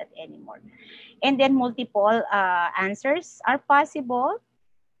to show that anymore. And then multiple answers are possible.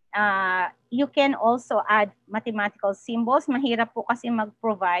 You can also add mathematical symbols. Mahirap po kasi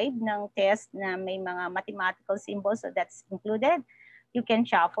mag-provide ng test na may mga mathematical symbols, so that's included. You can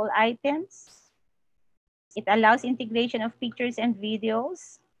shuffle items. It allows integration of pictures and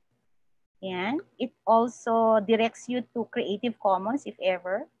videos. Yan. It also directs you to Creative Commons if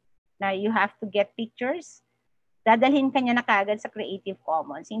ever. Now you have to get pictures. Dadalhin ka niya na kagad sa Creative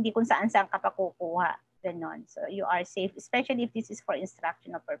Commons. Hindi kung saan-saan ka pa kukuha. Ganon. So you are safe, especially if this is for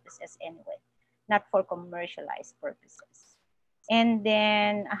instructional purposes anyway, not for commercialized purposes. And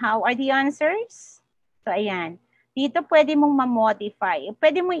then, how are the answers? So ayan. Dito pwede mong ma-modify.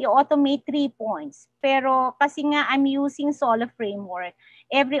 Pwede mo i-automate 3 points. Pero kasi nga I'm using Solo Framework,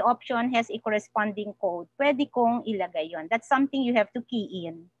 every option has a corresponding code. Pwede kong ilagay yon. That's something you have to key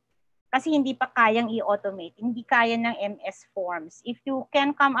in. Kasi hindi pa kayang i-automate. Hindi kaya ng MS Forms. If you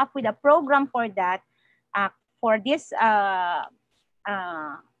can come up with a program for that, for this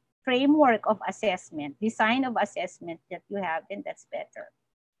framework of assessment, design of assessment that you have, then that's better.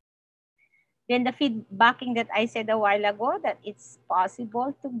 Then the feedbacking that I said a while ago, that it's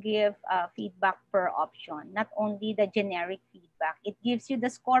possible to give feedback per option, not only the generic feedback. It gives you the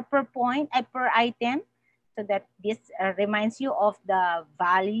score per point, per item, so that this reminds you of the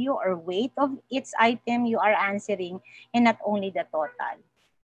value or weight of each item you are answering, and not only the total.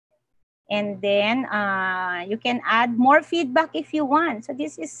 And then you can add more feedback if you want. So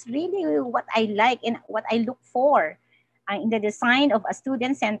this is really what I like and what I look for in the design of a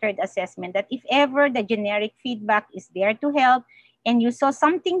student-centered assessment, that if ever the generic feedback is there to help and you saw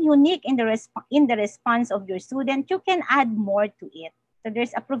something unique in the response of your student, you can add more to it. So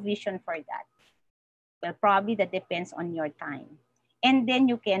there's a provision for that. Well, probably that depends on your time. And then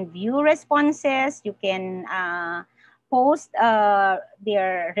you can view responses, you can post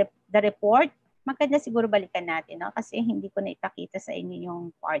the report. Maganda siguro balikan natin, no? Kasi hindi ko na ipakita sa inyo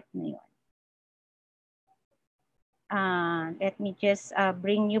yung part na yun. Let me just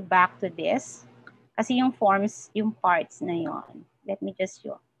bring you back to this. Kasi yung forms, yung parts na yon. Let me just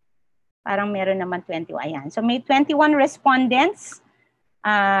show. Parang meron naman 21. Ayan. So may 21 respondents.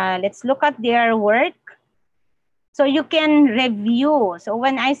 Let's look at their work. So you can review. So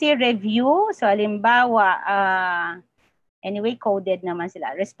when I say review, so halimbawa, anyway, coded naman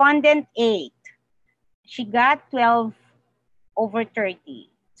sila. Respondent 8. She got 12/30.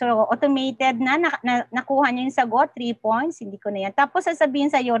 So automated na, nakuha niya yung sagot, 3 points, hindi ko na yan. Tapos sasabihin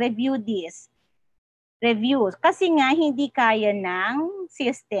sa'yo, review this. Review. Kasi nga, hindi kaya ng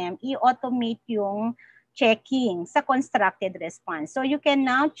system i-automate yung checking sa constructed response. So you can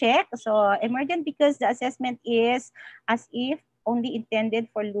now check. So emergent because the assessment is as if only intended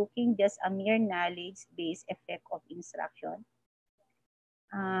for looking just a mere knowledge-based effect of instruction.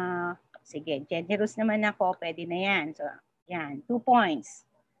 Sige, generous naman ako. Pwede na yan. So, yan. 2 points.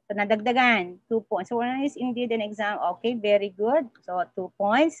 So, nadagdagan. 2 points. So, one is indeed an exam. Okay, very good. So, 2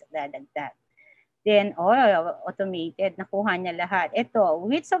 points. Dadagdag. Then, automated. Nakuha niya lahat. Ito,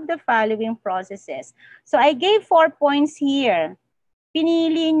 which of the following processes? So, I gave 4 points here.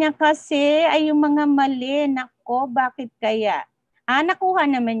 Pinili niya kasi ay yung mga mali. Nako, bakit kaya? Nakuha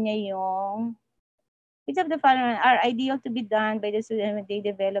naman niya yung which of the following are ideal to be done by the student when they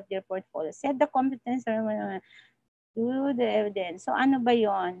develop their portfolio? Set the competence, do the evidence. So ano ba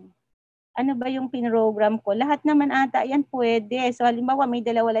yon? Ano ba yung pinrogram ko? Lahat naman ata yan pwede. So halimbawa may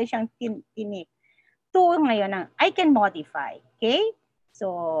dalawa lang siyang tinik. 2 ngayon, I can modify. Okay?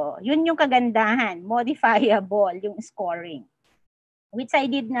 So yun yung kagandahan. Modifiable yung scoring. Which I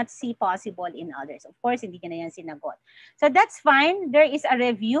did not see possible in others. Of course, hindi niya na yan sinagot. So that's fine. There is a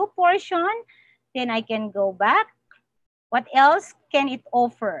review portion. Then I can go back. What else can it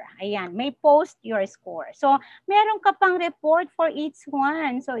offer? Ayan, may post your score. So, meron ka pang report for each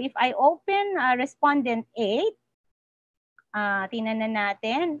one. So, if I open respondent 8, tingnan na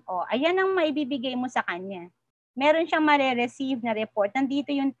natin. Ayan ang maibibigay mo sa kanya. Meron siyang mare-receive na report.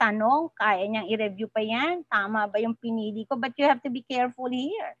 Nandito yung tanong, kaya niyang i-review pa yan? Tama ba yung pinili ko? But you have to be careful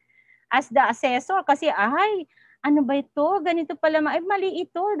here. As the assessor, kasi ano ba ito? Ganito pala, mali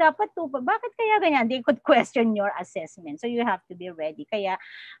ito, dapat ito. Bakit kaya ganyan? They could question your assessment. So you have to be ready. Kaya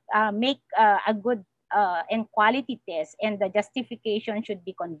make a good and quality test, and the justification should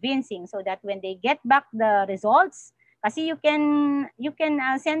be convincing so that when they get back the results, kasi you can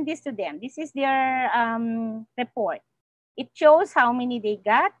send this to them. This is their report. It shows how many they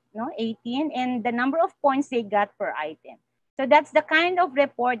got, 18, and the number of points they got per item. So that's the kind of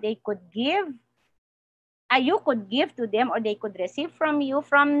report they could give. You could give to them or they could receive from you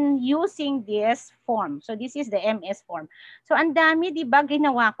from using this form. So this is the MS form. So ang dami, di ba,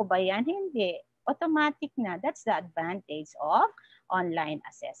 ginawa ko ba yan? Hindi. Automatic na. That's the advantage of online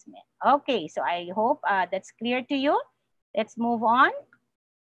assessment. Okay, so I hope that's clear to you. Let's move on.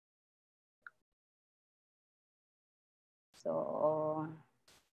 So,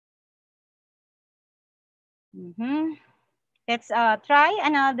 let's try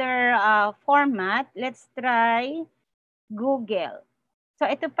another format. Let's try Google. So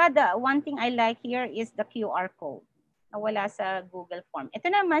ito pa, the one thing I like here is the QR code. Nawala sa Google form. Ito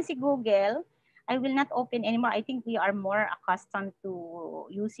naman si Google, I will not open anymore. I think we are more accustomed to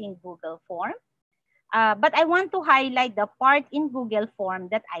using Google form. But I want to highlight the part in Google form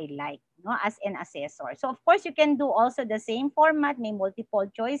that I like, as an assessor. So of course, you can do also the same format, may multiple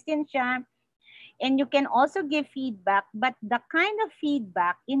choice din siya. And you can also give feedback, but the kind of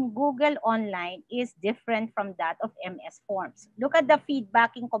feedback in Google Online is different from that of MS Forms. Look at the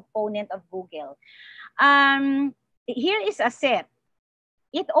feedbacking component of Google. Here is a set.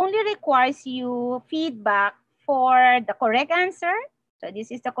 It only requires you feedback for the correct answer. So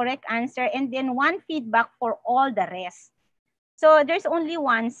this is the correct answer. And then one feedback for all the rest. So there's only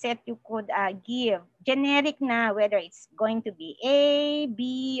one set you could give. Generic na, whether it's going to be A,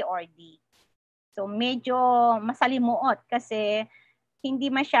 B, or D. So medyo masalimuot kasi hindi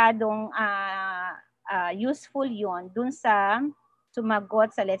masyadong useful yon dun sa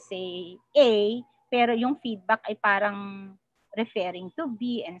sumagot sa, let's say, A, pero yung feedback ay parang referring to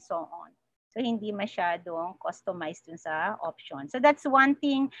B and so on. So hindi masyadong customized dun sa option. So that's one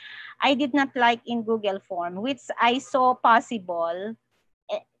thing I did not like in Google Form, which I saw possible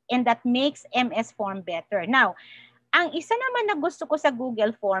and that makes MS Form better. Now, ang isa naman na gusto ko sa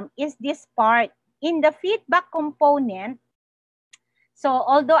Google Form is this part. In the feedback component, so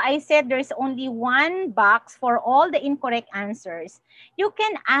although I said there's only one box for all the incorrect answers, you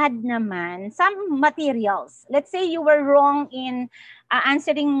can add naman some materials. Let's say you were wrong in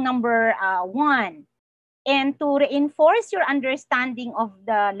answering number 1. And to reinforce your understanding of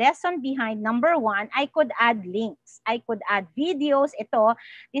the lesson behind number 1, I could add links. I could add videos.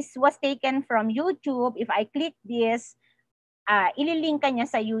 This was taken from YouTube. If I click this, ililink ka niya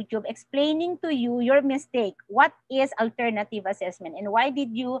sa YouTube explaining to you your mistake. What is alternative assessment and why did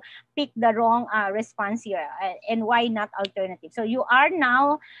you pick the wrong response here and why not alternative? So you are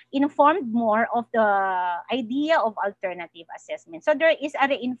now informed more of the idea of alternative assessment. So there is a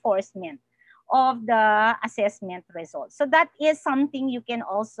reinforcement of the assessment results. So that is something you can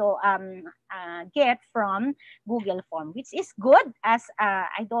also get from Google Form, which is good as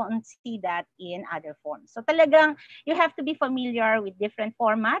I don't see that in other forms. So talagang you have to be familiar with different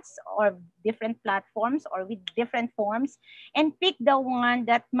formats or different platforms or with different forms and pick the one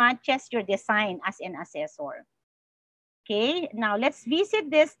that matches your design as an assessor. Okay, now let's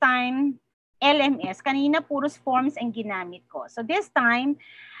visit this time LMS. Kanina puros forms ang ginamit ko. So this time,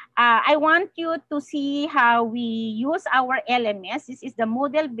 I want you to see how we use our LMS. This is the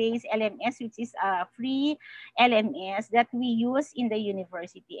Moodle-based LMS, which is a free LMS that we use in the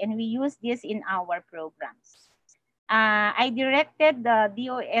university, and we use this in our programs. I directed the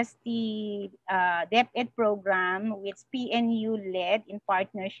DOST DepEd program, which PNU led in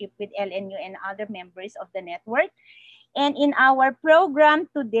partnership with LNU and other members of the network. And in our program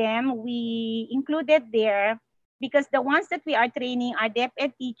to them, we included there, because the ones that we are training are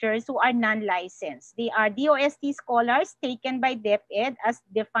DepEd teachers who are non-licensed. They are DOST scholars taken by DepEd as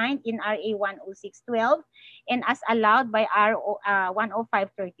defined in RA 10612 and as allowed by RA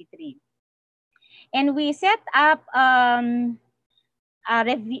 10533. And we set up a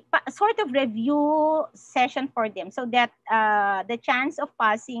sort of review session for them so that the chance of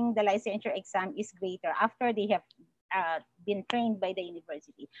passing the licensure exam is greater after they have been trained by the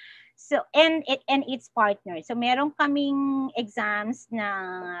university. So and its partners. So meron kaming exams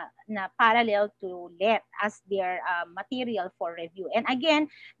na parallel to LET as their material for review. And again,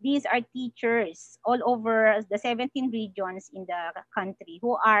 these are teachers all over the 17 regions in the country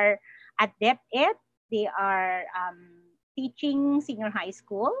who are at DepEd. They are teaching senior high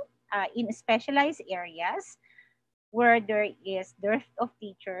school in specialized areas where there is dearth of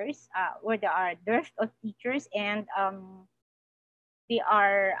teachers, and they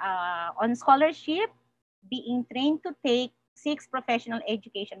are on scholarship, being trained to take 6 professional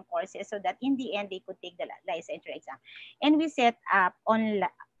education courses so that in the end they could take the licensure exam. And we set up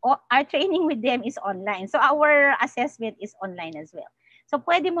our training with them is online. So our assessment is online as well. So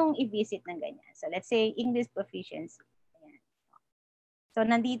pwede mong i-visit ng ganyan. So let's say English proficiency. So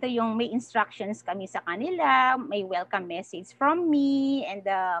nandito yung may instructions kami sa kanila, may welcome message from me and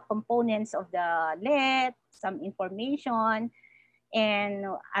the components of the LET, some information, and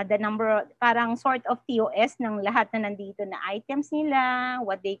the number, parang sort of TOS ng lahat na nandito na items nila,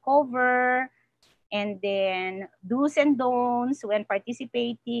 what they cover, and then do's and don'ts when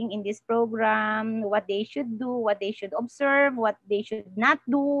participating in this program, what they should do, what they should observe, what they should not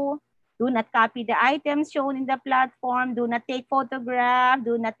do. Do not copy the items shown in the platform. Do not take photograph.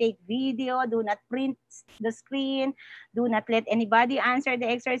 Do not take video. Do not print the screen. Do not let anybody answer the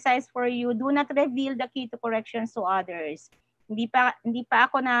exercise for you. Do not reveal the key to corrections to others. Hindi pa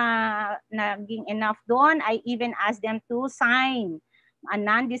ako naging enough doon. I even asked them to sign a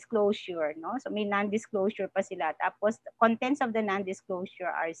non-disclosure. No? So may non-disclosure pa sila. Tapos the contents of the non-disclosure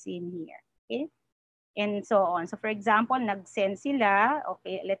are seen here. Okay? And so on. So for example, nag-send sila.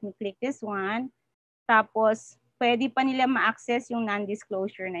 Okay, let me click this one. Tapos, pwede pa nila ma-access yung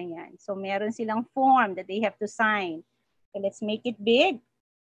non-disclosure na yan. So meron silang form that they have to sign. Okay, let's make it big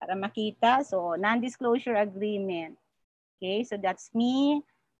para makita. So non-disclosure agreement. Okay, so that's me.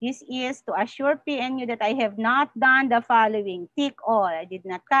 This is to assure PNU that I have not done the following. Tick all. I did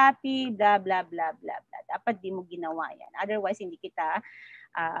not copy, blah, blah, blah, blah, blah. Dapat di mo ginawa yan. Otherwise, hindi kita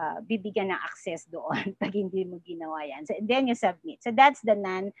bibigyan ng access doon pag hindi mo ginawa yan. So then you submit. So that's the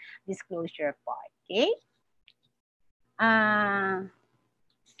non-disclosure part. Okay?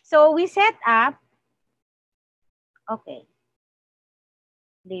 So we set up, okay,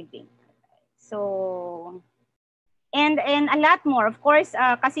 living. So, and a lot more. Of course,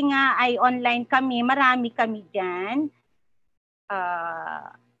 kasi nga ay online kami, marami kami dyan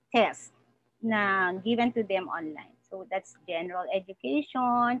test na given to them online. So that's general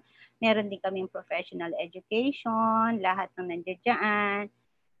education. Meron din kaming professional education. Lahat ng nandiyan dyan.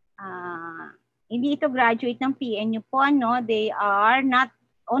 Hindi ito graduate ng PNU po, no? They are not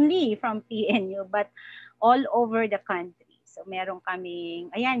only from PNU, but all over the country. So meron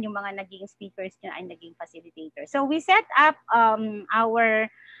kaming, ayan, yung mga naging speakers nyo ay naging facilitators. So we set up our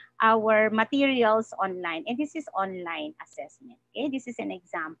materials online. And this is online assessment. Okay, this is an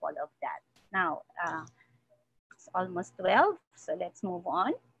example of that. Now, It's almost 12, so let's move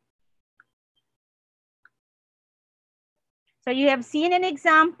on. So you have seen an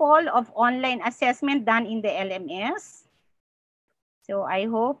example of online assessment done in the LMS. So I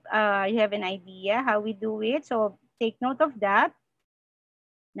hope you have an idea how we do it. So take note of that.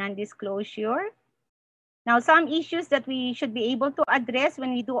 Non-disclosure. Now, some issues that we should be able to address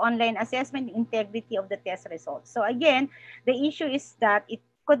when we do online assessment, integrity of the test results. So again, the issue is that it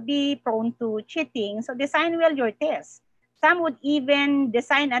could be prone to cheating. So design well your test. Some would even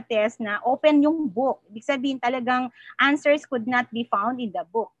design a test na open yung book. Ibig sabihin talagang answers could not be found in the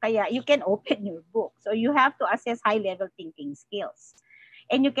book. Kaya you can open your book. So you have to assess high-level thinking skills.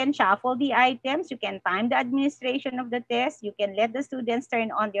 And you can shuffle the items. You can time the administration of the test. You can let the students turn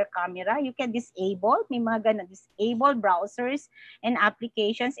on their camera. You can disable, may mga ganun, disable browsers and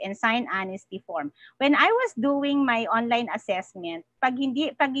applications and sign honesty form. When I was doing my online assessment, pag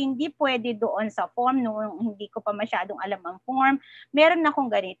hindi pwede doon sa form, nung hindi ko pa masyadong alam ang form, meron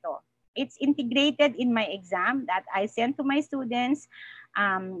akong ganito. It's integrated in my exam that I sent to my students.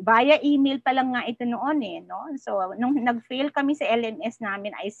 Via email pa lang nga ito noon no? So, nung nag-fail kami sa LMS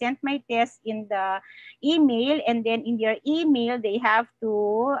namin, I sent my test in the email, and then in their email, they have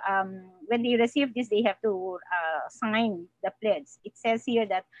to, when they receive this, they have to sign the pledge. It says here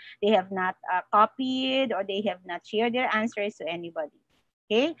that they have not copied or they have not shared their answers to anybody.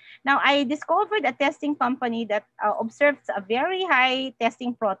 Okay. Now, I discovered a testing company that observes a very high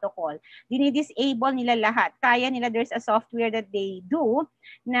testing protocol. Dinidisable nila lahat. Kaya nila, there's a software that they do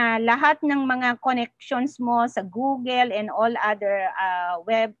na lahat ng mga connections mo sa Google and all other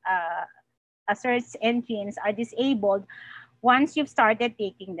web search engines are disabled once you've started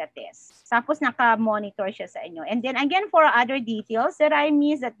taking the test. Tapos naka-monitor siya sa inyo. And then again, for other details that I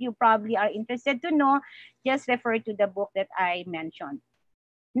missed that you probably are interested to know, just refer to the book that I mentioned.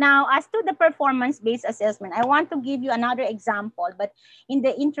 Now, as to the performance-based assessment, I want to give you another example, but in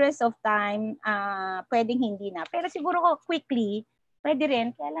the interest of time, pwedeng hindi na. Pero siguro quickly, pwede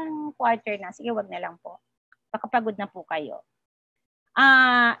rin, kaya lang quarter na. Sige, wag na lang po. Baka pagod na po kayo.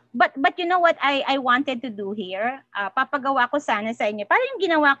 But you know what I wanted to do here? Papagawa ko sana sa inyo. Parang yung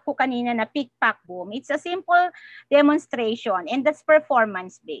ginawa ko kanina na pick, pack, boom. It's a simple demonstration, and that's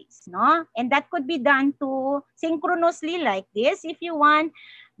performance-based, no? And that could be done to synchronously like this if you want,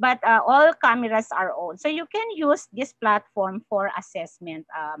 but all cameras are on. So you can use this platform for assessment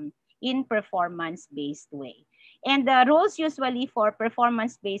in performance-based way. And the rules usually for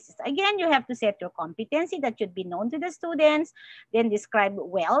performance-based, again, you have to set your competency that should be known to the students, then describe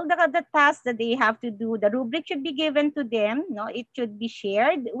well the tasks that they have to do. The rubric should be given to them. No, it should be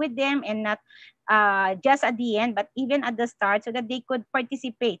shared with them and not just at the end, but even at the start, so that they could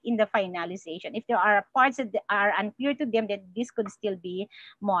participate in the finalization. If there are parts that are unclear to them, then this could still be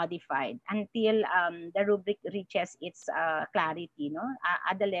modified until the rubric reaches its clarity, no,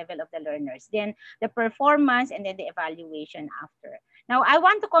 at the level of the learners. Then the performance and then the evaluation after. Now, I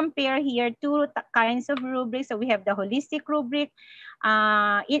want to compare here two kinds of rubrics. So we have the holistic rubric.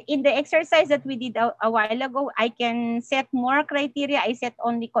 In the exercise that we did a while ago, I can set more criteria. I set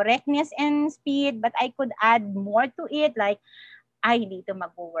only correctness and speed, but I could add more to it, like, hindi ito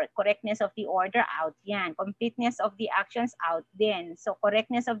mag-work. Correctness of the order, out yan. Completeness of the actions, out din. So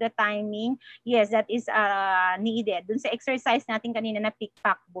correctness of the timing, yes, that is needed. Dun sa exercise natin kanina na pick,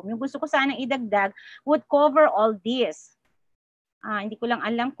 pack, boom, yung gusto ko sanang idagdag would cover all this. Hindi ko lang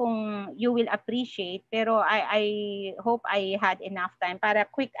alam kung you will appreciate, pero I hope I had enough time para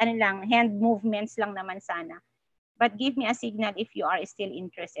quick hand movements lang naman sana. But give me a signal if you are still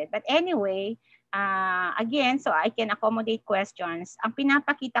interested. But anyway, again, so I can accommodate questions. Ang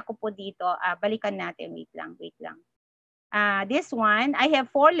pinapakita ko po dito, balikan natin, wait lang. This one, I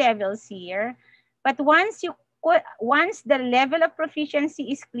have 4 levels here. But once the level of proficiency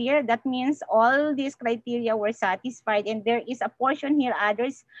is clear, that means all these criteria were satisfied, and there is a portion here,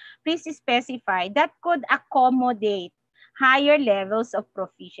 others, please specify, that could accommodate higher levels of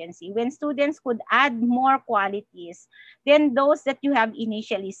proficiency when students could add more qualities than those that you have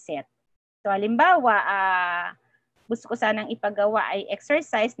initially set. So halimbawa, gusto ko sanang ipagawa ay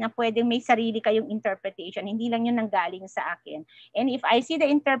exercise na pwedeng may sarili kayong interpretation, hindi lang yun nanggaling sa akin. And if I see the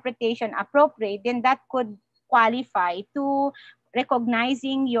interpretation appropriate, then that could qualify to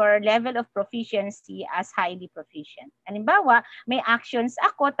recognizing your level of proficiency as highly proficient. Halimbawa, may actions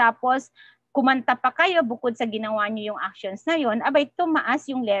ako, tapos kumanta pa kayo bukod sa ginawa nyo yung actions na yun, abay tumaas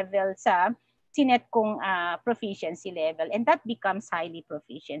yung level sa sinet kong proficiency level, and that becomes highly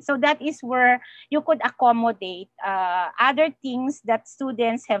proficient. So that is where you could accommodate other things that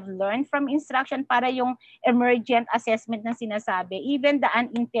students have learned from instruction para yung emergent assessment na sinasabi, even the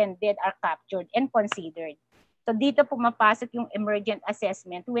unintended are captured and considered. So dito pumapasok yung emergent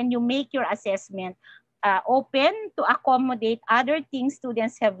assessment when you make your assessment open to accommodate other things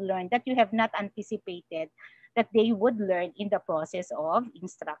students have learned that you have not anticipated that they would learn in the process of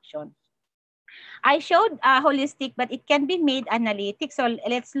instruction. I showed holistic, but it can be made analytic. So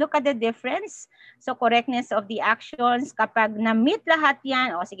let's look at the difference. So correctness of the actions, kapag na-meet lahat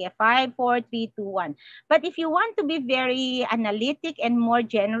yan, o sige, 5, 4, 3, 2, 1. But if you want to be very analytic and more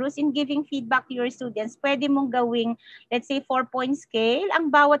generous in giving feedback to your students, pwede mong gawing, let's say, 4-point scale ang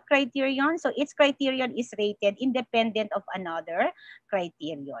bawat criterion. So each criterion is rated independent of another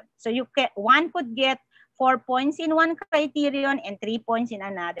criterion. So one could get 4 points in one criterion and 3 points in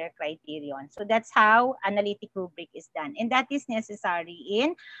another criterion. So that's how analytic rubric is done. And that is necessary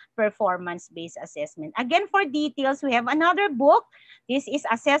in performance-based assessment. Again, for details, we have another book. This is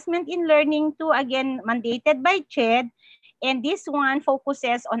Assessment in Learning 2, again, mandated by CHED. And this one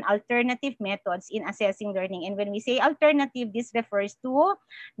focuses on alternative methods in assessing learning. And when we say alternative, this refers to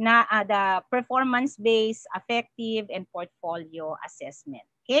the performance-based, affective, and portfolio assessment.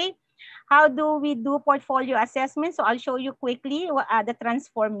 Okay? How do we do portfolio assessment? So I'll show you quickly the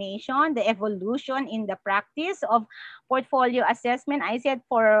transformation, the evolution in the practice of portfolio assessment. I said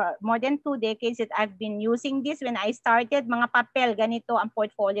for more than 2 decades that I've been using this. When I started, mga papel, ganito ang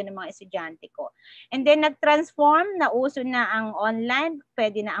portfolio ng mga estudyante ko. And then nag-transform, nauso na ang online,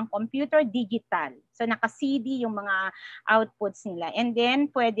 pwede na ang computer, digital. So naka-CD yung mga outputs nila. And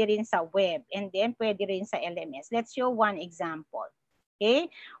then pwede rin sa web. And then pwede rin sa LMS. Let's show one example.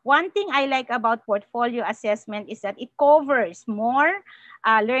 Okay. One thing I like about portfolio assessment is that it covers more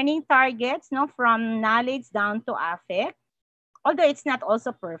learning targets, no, from knowledge down to affect. Although it's not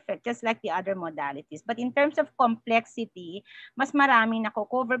also perfect, just like the other modalities. But in terms of complexity, mas marami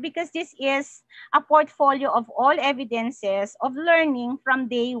nako-cover because this is a portfolio of all evidences of learning from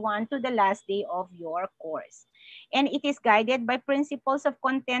day 1 to the last day of your course. And it is guided by principles of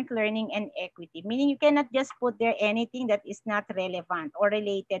content learning and equity, meaning you cannot just put there anything that is not relevant or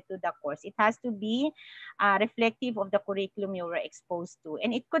related to the course. It has to be reflective of the curriculum you were exposed to.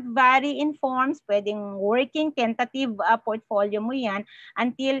 And it could vary in forms, pwedeng working, tentative portfolio mo yan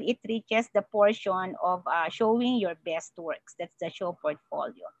until it reaches the portion of showing your best works. That's the show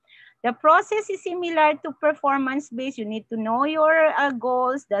portfolio. The process is similar to performance-based. You need to know your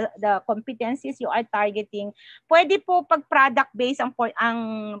goals, the competencies you are targeting. Pwede po pag product-based ang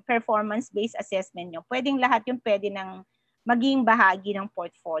performance-based assessment nyo. Pwedeng lahat yung pwede ng maging bahagi ng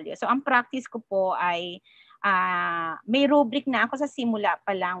portfolio. So ang practice ko po ay may rubric na ako sa simula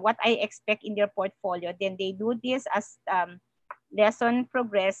pa lang, what I expect in their portfolio. Then they do this as lesson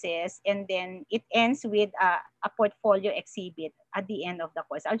progresses, and then it ends with a portfolio exhibit at the end of the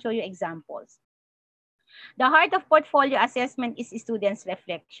course. I'll show you examples. The heart of portfolio assessment is students'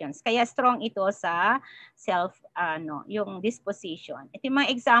 reflections. Kaya strong ito sa yung disposition. Ito yung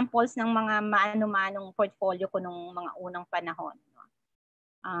mga examples ng mga maano-manong portfolio ko nung mga unang panahon.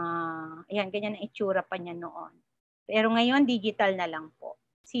 Ayan, ganyan ang itsura pa niya noon. Pero ngayon, digital na lang po.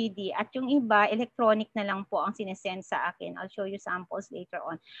 CD. At yung iba, electronic na lang po ang sinesend sa akin. I'll show you samples later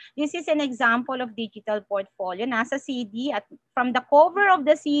on. This is an example of digital portfolio. Nasa CD at from the cover of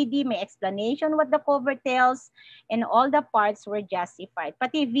the CD, may explanation what the cover tells and all the parts were justified.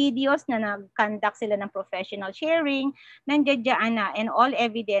 Pati videos na nag-conduct sila ng professional sharing, nandiyan na and all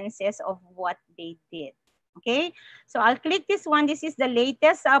evidences of what they did. Okay, so I'll click this one. This is the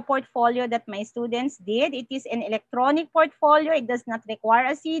latest portfolio that my students did. It is an electronic portfolio. It does not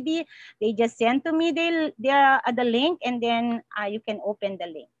require a CD. They just send to me the link, and then you can open the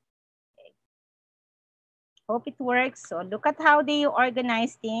link. Okay. Hope it works. So look at how they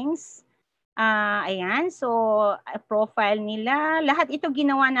organize things. Ayan, so profile nila. Lahat ito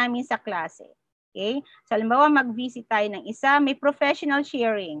ginawa namin sa klase. Okay, so halimbawa mag-visit tayo ng isa, may professional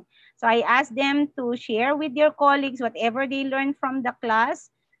sharing. So I asked them to share with their colleagues whatever they learned from the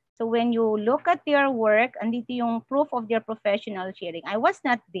class. So when you look at their work, andito yung proof of their professional sharing. I was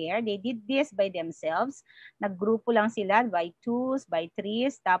not there. They did this by themselves. Naggrupo lang sila by 2s, by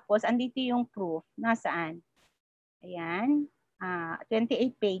 3s. Tapos andito yung proof. Nasaan? Ayan.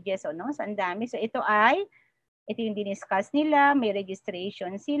 28 pages. So, no? So ang dami. So ito yung diniscuss nila, may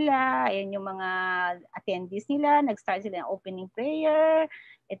registration sila, ayan yung mga attendees nila, nag-start sila ng opening prayer,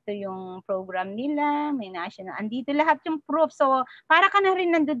 ito yung program nila, may national, andito lahat yung proof. So, para ka na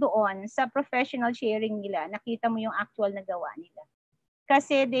rin nandoon sa professional sharing nila, nakita mo yung actual na gawa nila.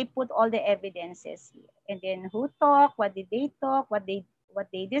 Kasi they put all the evidences here. And then who talk, what did they talk, what they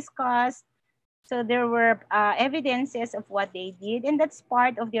discussed. So, there were evidences of what they did, and that's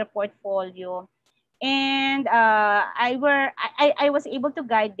part of their portfolio. And I was able to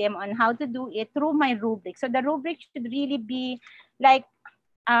guide them on how to do it through my rubric. So the rubric should really be like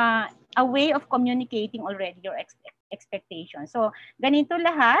a way of communicating already your expectation. So ganito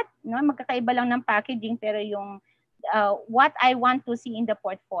lahat, no, magkakaiba lang ng packaging, pero yung what I want to see in the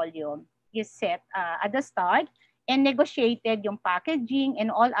portfolio is set at the start and negotiated yung packaging and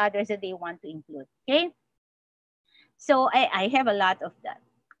all others that they want to include. Okay? So I have a lot of that.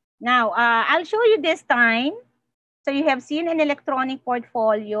 Now, I'll show you this time. So you have seen an electronic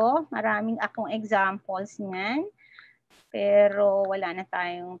portfolio. Maraming akong examples niyan. Pero wala na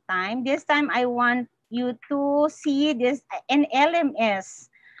tayong time. This time, I want you to see this, an LMS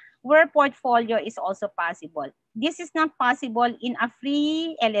where portfolio is also possible. This is not possible in a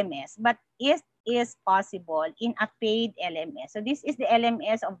free LMS, but it is possible in a paid LMS. So this is the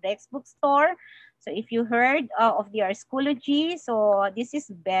LMS of Dex Bookstore. So if you heard of their Schoology, so this is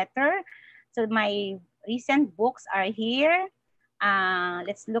better. So my recent books are here.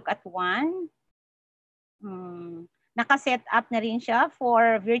 Let's look at one. Naka-set up na rin siya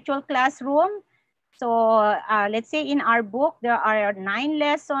for virtual classroom. So let's say in our book, there are 9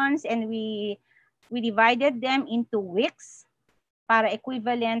 lessons and we divided them into weeks para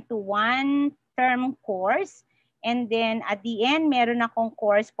equivalent to 1 term course. And then at the end, meron akong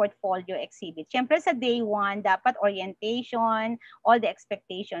course portfolio exhibit. Siyempre sa day 1, dapat orientation, all the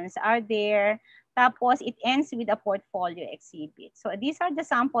expectations are there. Tapos it ends with a portfolio exhibit. So these are the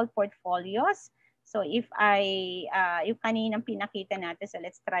sample portfolios. So if yung kaninang pinakita natin, so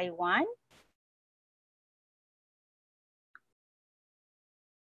let's try one.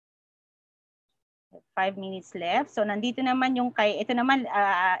 Five minutes left. So nandito naman yung ito naman,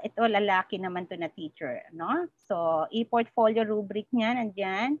 ito lalaki naman to na teacher, no? So e-portfolio rubric niya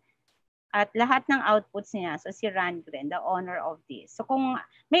nandyan. At lahat ng outputs niya. So si Rangren, the owner of this. So kung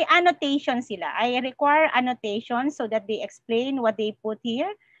may annotation sila, I require annotation so that they explain what they put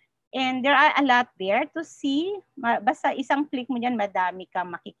here. And there are a lot there to see. Basta isang click mo dyan, madami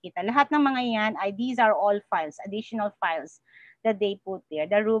kang makikita. Lahat ng mga yan, these are all files, additional files that they put there.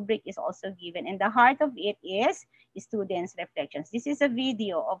 The rubric is also given. And the heart of it is students' reflections. This is a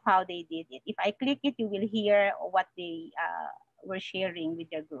video of how they did it. If I click it, you will hear what they were sharing with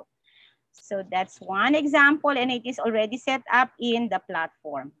their group. So that's one example, and it is already set up in the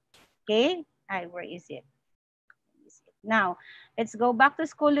platform. Okay, where is it? Now, let's go back to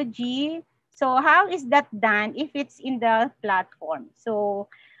Schoology. So how is that done if it's in the platform? So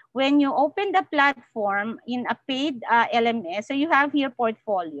when you open the platform in a paid LMS, so you have here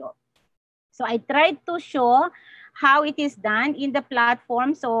portfolio. So I tried to show how it is done in the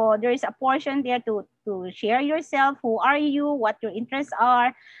platform. So there is a portion there to share yourself, who are you, what your interests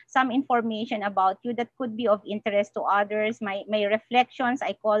are, some information about you that could be of interest to others. My reflections,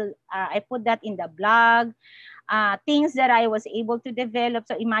 I put that in the blog. Things that I was able to develop.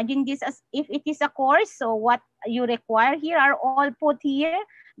 So imagine this as if it is a course. So what you require here are all put here.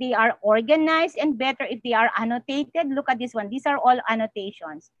 They are organized and better if they are annotated. Look at this one. These are all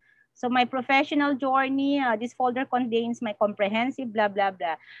annotations. So my professional journey, this folder contains my comprehensive blah, blah,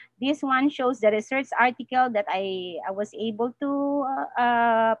 blah. This one shows the research article that I was able to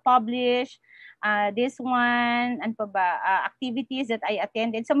publish. This one, and pa ba, activities that I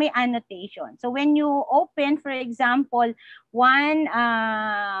attended. So may annotation. So when you open, for example, one,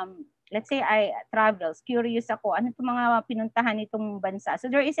 let's say I travels, curious ako, ano itong mga pinuntahan nitong bansa. So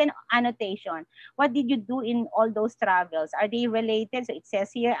there is an annotation. What did you do in all those travels? Are they related? So it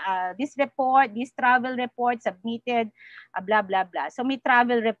says here, this report, this travel report submitted, blah, blah, blah. So may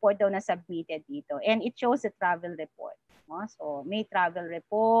travel report daw na submitted dito. And it shows the travel report. No? So may travel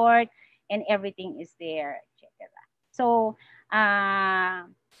report, and everything is there. So,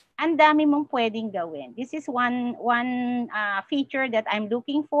 ang dami mong pwedeng gawin. This is one feature that I'm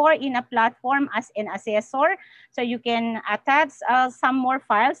looking for in a platform as an assessor. So you can attach some more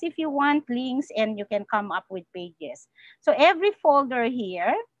files if you want, links, and you can come up with pages. So every folder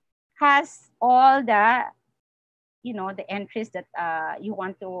here has all the, the entries that you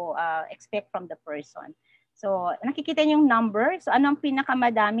want to expect from the person. So, nakikita niyo yung number. So, ano ang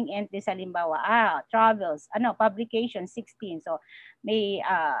pinakamadaming entry sa limbawa? Travels, publication, 16. So, may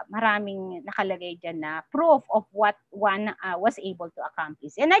maraming nakalagay dyan na proof of what one was able to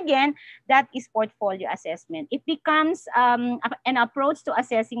accomplish. And again, that is portfolio assessment. It becomes an approach to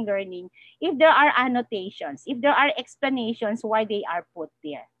assessing learning if there are annotations, if there are explanations why they are put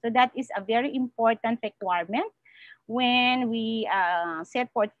there. So, that is a very important requirement when we set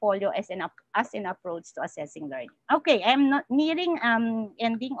portfolio as an approach to assessing learning. Okay, I'm not nearing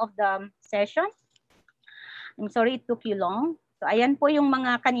ending of the session. I'm sorry it took you long. So ayan po yung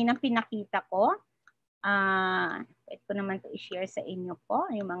mga kaninang pinakita ko. Pwede ko naman to i-share sa inyo po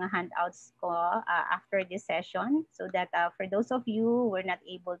yung mga handouts ko after this session so that for those of you who were not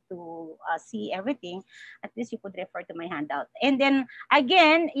able to see everything, at least you could refer to my handout. And then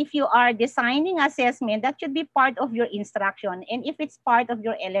again, if you are designing assessment, that should be part of your instruction. And if it's part of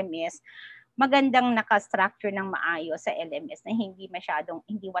your LMS, magandang naka-structure ng maayos sa LMS na hindi masyadong,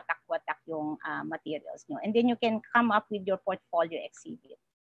 hindi watak-watak yung materials nyo. And then you can come up with your portfolio exhibit.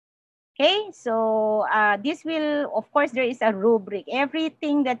 Okay, so this will, of course, there is a rubric.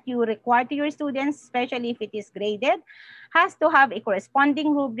 Everything that you require to your students, especially if it is graded, has to have a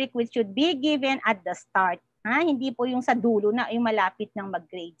corresponding rubric which should be given at the start. Hindi po yung sa dulo na yung malapit ng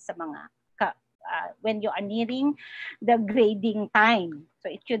mag-grade sa mga when you are nearing the grading time. So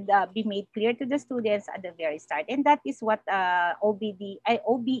it should be made clear to the students at the very start. And that is what OBE,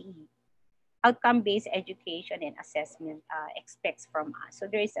 outcome-based education and assessment expects from us. So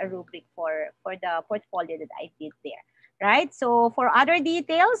there is a rubric for the portfolio that I did there, right? So for other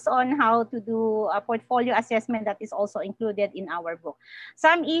details on how to do a portfolio assessment, that is also included in our book.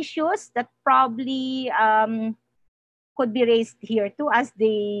 Some issues that probably could be raised here too, as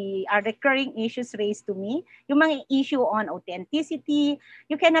they are recurring issues raised to me. Yung mga issue on authenticity,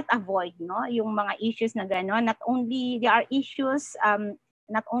 you cannot avoid, no? Yung mga issues na gano'n, not only, there are issues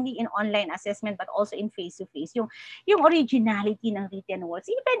not only in online assessment but also in face-to-face. Yung originality ng written words,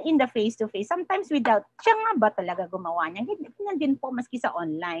 even in the face-to-face, sometimes without, siya nga ba talaga gumawa niya? Ganyan din po maski sa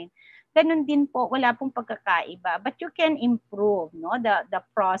online. Ganun din po, wala pong pagkakaiba. But you can improve, no, the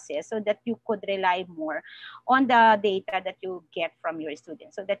process so that you could rely more on the data that you get from your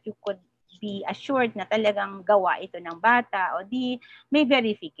students so that you could be assured na talagang gawa ito ng bata o di may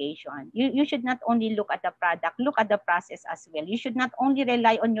verification. You should not only look at the product, look at the process as well. You should not only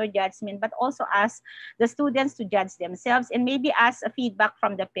rely on your judgment but also ask the students to judge themselves and maybe ask a feedback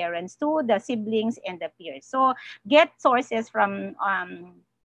from the parents to the siblings and the peers. So get sources from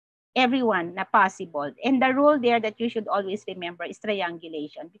everyone na possible. And the rule there that you should always remember is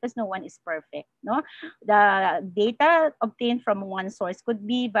triangulation because no one is perfect, no? The data obtained from one source could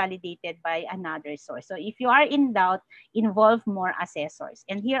be validated by another source. So if you are in doubt, involve more assessors.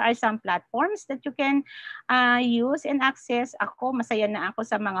 And here are some platforms that you can use and access. Ako, masaya na ako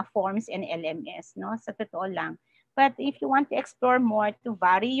sa mga forms and LMS, no? Sa totoo lang. But if you want to explore more to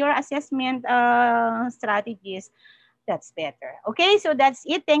vary your assessment strategies, that's better. Okay, so that's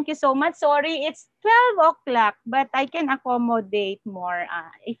it. Thank you so much. Sorry, it's 12 o'clock, but I can accommodate more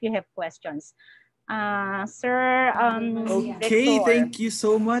if you have questions. Sir, okay, Rector. thank you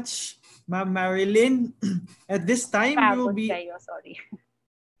so much, Ma'am Marilyn. At this time,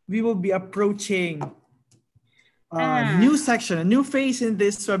 we will be approaching a new section, a new phase in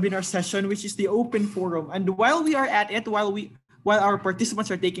this webinar session, which is the open forum. And while we are at it, while our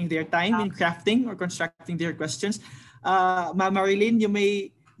participants are taking their time in crafting or constructing their questions, Ma'am Marilyn, you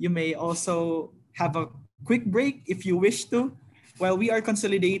may also have a quick break if you wish to, while we are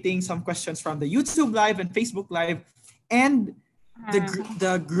consolidating some questions from the YouTube Live and Facebook Live and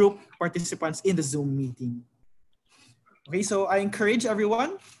the group participants in the Zoom meeting. Okay, so I encourage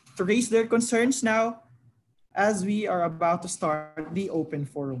everyone to raise their concerns now as we are about to start the open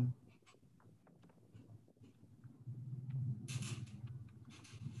forum.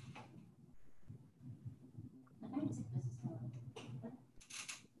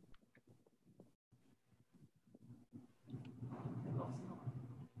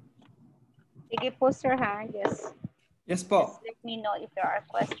 Sige po, sir, ha? Yes. Yes po. Just let me know if there are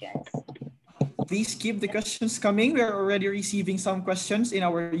questions. Please keep the questions coming. We are already receiving some questions in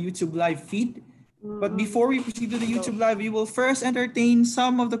our YouTube Live feed. But before we proceed to the YouTube Live, we will first entertain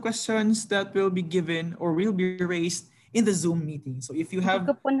some of the questions that will be given or will be raised in the Zoom meeting. So if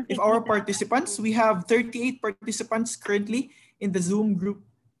our participants, we have 38 participants currently in the Zoom group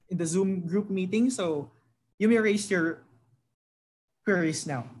meeting. So you may raise your queries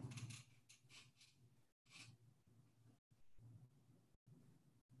now.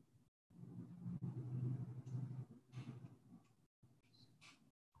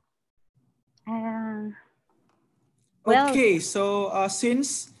 Okay, so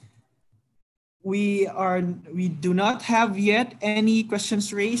since we do not have yet any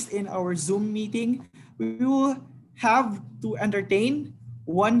questions raised in our Zoom meeting, we will have to entertain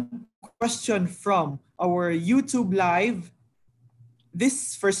one question from our YouTube Live.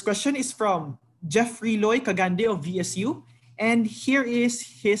 This first question is from Jeffrey Loy Cagande of VSU, and here is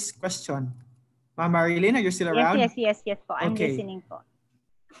his question. Ma'am Marilyn, are you still around? Yes po. I'm listening po.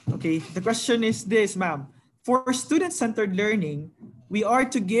 Okay, the question is this, ma'am. For student-centered learning, we are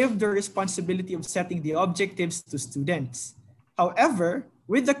to give the responsibility of setting the objectives to students. However,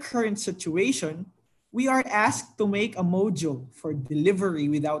 with the current situation, We are asked to make a module for delivery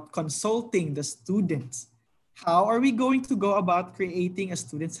without consulting the students. How are we going to go about creating a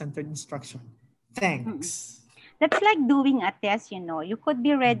student-centered instruction? Thanks. That's like doing a test, you know. You could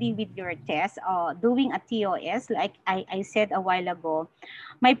be ready with your test or doing a TOS, like I said a while ago.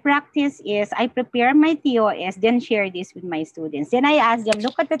 My practice is I prepare my TOS, then share this with my students. Then I ask them,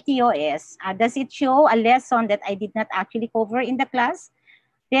 look at the TOS. Does it show a lesson that I did not actually cover in the class?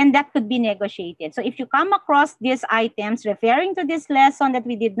 Then that could be negotiated. So if you come across these items referring to this lesson that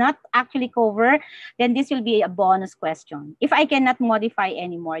we did not actually cover, then this will be a bonus question if I cannot modify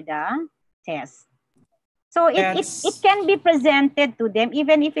anymore the test. So it can be presented to them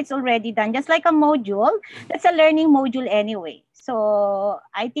even if it's already done, just like a module. That's a learning module anyway. So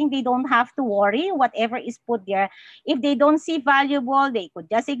I think they don't have to worry whatever is put there. If they don't see valuable, they could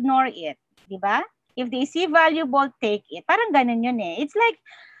just ignore it. Diba? If they see valuable, take it. Parang ganun yun eh. It's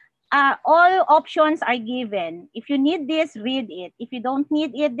like all options are given. If you need this, read it. If you don't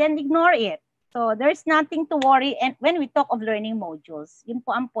need it, then ignore it. So there's nothing to worry. And when we talk of learning modules, yun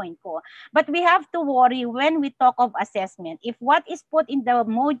po ang point ko. But we have to worry when we talk of assessment. If what is put in the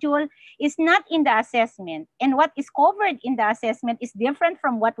module is not in the assessment and what is covered in the assessment is different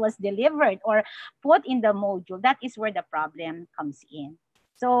from what was delivered or put in the module, that is where the problem comes in.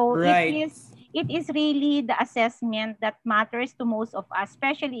 So right. it is really the assessment that matters to most of us,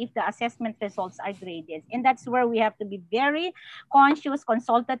 especially if the assessment results are graded. And that's where we have to be very conscious,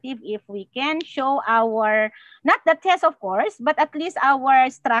 consultative, if we can show our, not the test of course, but at least our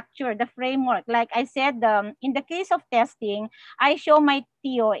structure, the framework. Like I said, in the case of testing, I show my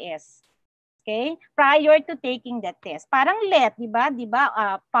TOS. Okay? Prior to taking the test. Parang di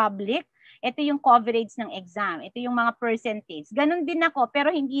ba? Public. Ito yung coverage ng exam. Ito yung mga percentage. Ganon din ako,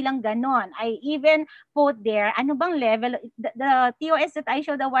 pero hindi lang ganon. I even put there, ano bang level, the TOS that I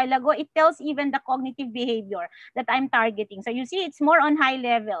showed a while ago, it tells even the cognitive behavior that I'm targeting. So you see, it's more on high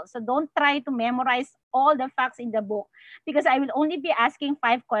level. So don't try to memorize all the facts in the book because I will only be asking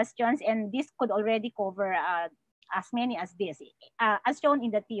 5 questions and this could already cover as many as this, as shown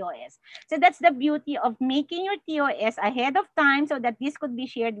in the TOS. So that's the beauty of making your TOS ahead of time so that this could be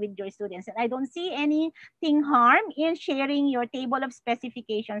shared with your students. And I don't see anything harm in sharing your table of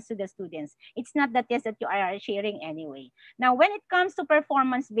specifications to the students. It's not the test that you are sharing anyway. Now, when it comes to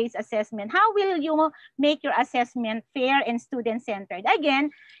performance-based assessment, how will you make your assessment fair and student-centered?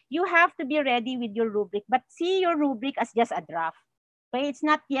 Again, you have to be ready with your rubric, but see your rubric as just a draft. Okay, it's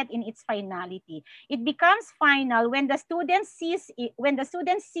not yet in its finality. It becomes final when the student sees it, when the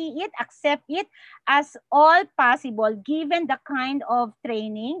students see it, accept it as all possible given the kind of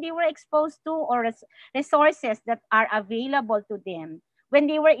training they were exposed to or resources that are available to them when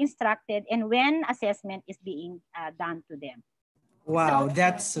they were instructed and when assessment is being done to them. Wow, so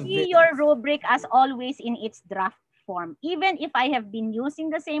that's see your rubric as always in its draft form. Even if I have been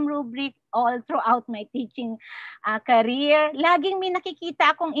using the same rubric all throughout my teaching career, laging may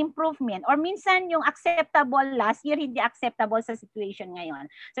nakikita akong improvement. Or minsan yung acceptable last year, hindi acceptable sa situation ngayon.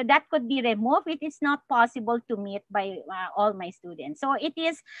 So that could be removed. It is not possible to meet by all my students. So it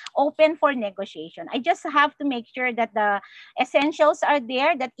is open for negotiation. I just have to make sure that the essentials are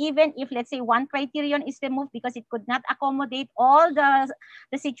there, that even if, let's say, one criterion is removed because it could not accommodate all the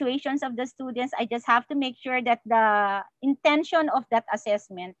situations of the students, I just have to make sure that the intention of that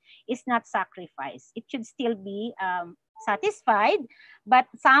assessment is not sacrificed. It should still be satisfied, but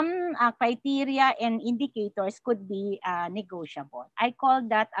some criteria and indicators could be negotiable. I call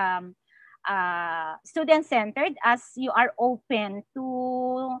that student-centered, as you are open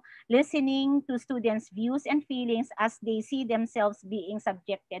to listening to students' views and feelings as they see themselves being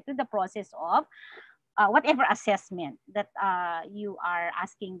subjected to the process of whatever assessment that you are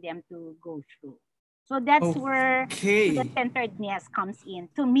asking them to go through. So that's where student-centeredness comes in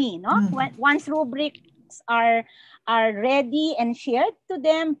to me. No? Once rubrics are ready and shared to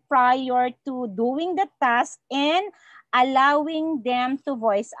them prior to doing the task and allowing them to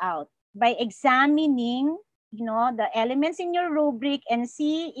voice out by examining, you know, the elements in your rubric and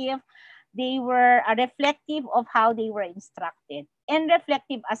see if they were reflective of how they were instructed and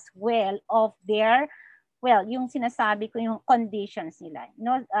reflective as well of their, well, yung sinasabi ko, yung conditions nila, you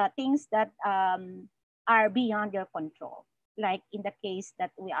know, things that are beyond your control. Like in the case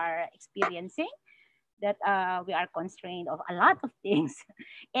that we are experiencing, that we are constrained of a lot of things.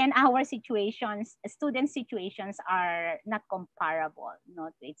 And our situations, student situations are not comparable, no,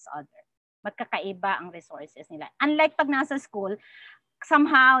 to each other. Magkakaiba ang resources nila. Unlike pag nasa school,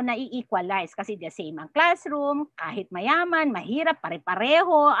 somehow nai-equalize kasi the same ang classroom, kahit mayaman, mahirap,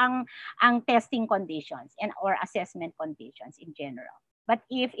 pare-pareho ang testing conditions and or assessment conditions in general. But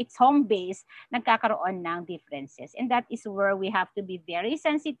if it's home-based, nagkakaroon ng differences. And that is where we have to be very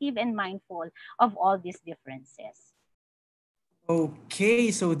sensitive and mindful of all these differences.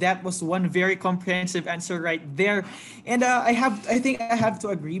 Okay, so that was one very comprehensive answer right there. And I think I have to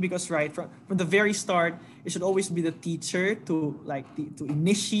agree because from the very start, it should always be the teacher to to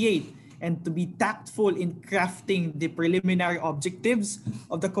initiate and to be tactful in crafting the preliminary objectives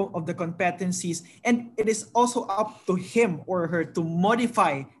of the competencies, and it is also up to him or her to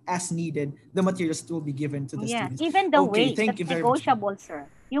modify as needed the materials to be given to the students. Even the weight, thank that's you very much. negotiable, sir.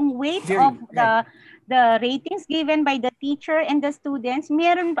 Yung weight of the ratings given by the teacher and the students,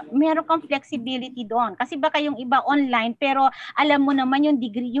 meron kang flexibility doon. Kasi baka yung iba online, pero alam mo naman yung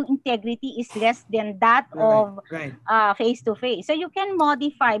degree, yung integrity is less than that of face-to-face. So you can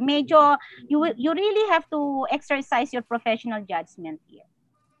modify. Medyo, you really have to exercise your professional judgment here.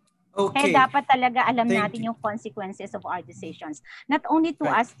 Okay. Kaya dapat talaga alam natin yung consequences of our decisions. Not only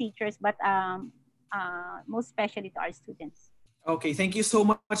to us teachers, but most especially to our students. Okay, thank you so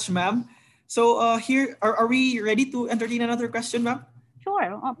much, ma'am. So here, are we ready to entertain another question, ma'am?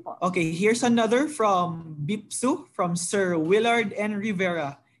 Sure. Opo. Okay, here's another from Bipsu, from Sir Willard N.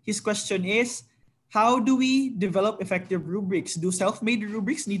 Rivera. His question is, how do we develop effective rubrics? Do self-made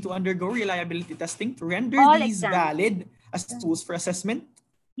rubrics need to undergo reliability testing to render these valid as tools for assessment?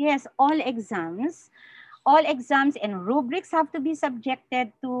 Yes, all exams and rubrics have to be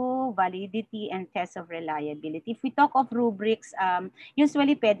subjected to validity and test of reliability. If we talk of rubrics,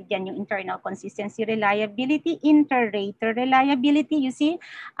 usually pwede dyan yung internal consistency reliability, inter-rater reliability. You see,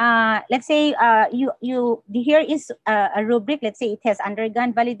 let's say here is a rubric. Let's say it has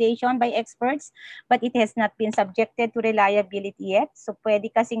undergone validation by experts, but it has not been subjected to reliability yet. So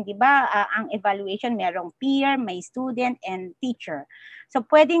pwede kasing, di ba, ang evaluation merong peer, may student, and teacher. So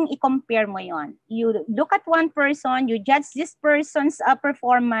pwedeng i-compare mo yon. You look at one person, you judge this person's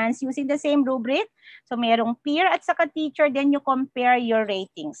performance using the same rubric. So merong peer at saka teacher, then you compare your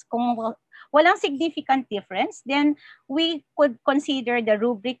ratings. Kung walang significant difference, then we could consider the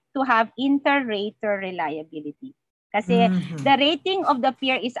rubric to have inter-rater reliability. Kasi the rating of the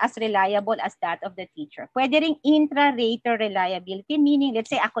peer is as reliable as that of the teacher. Pwede ring intra-rater reliability, meaning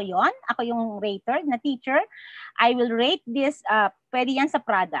let's say ako yung rater na teacher, I will rate this, pwede yan sa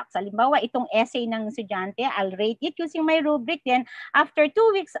products. Halimbawa, itong essay ng estudyante, I'll rate it using my rubric. Then, after 2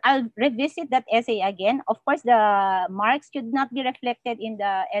 weeks, I'll revisit that essay again. Of course, the marks should not be reflected in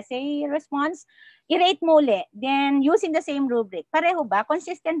the essay response. I-rate mo ulit. Then, using the same rubric. Pareho ba?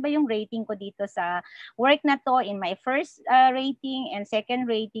 Consistent ba yung rating ko dito sa work na to in my first rating and second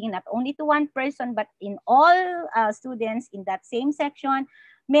rating, not only to one person, but in all students in that same section?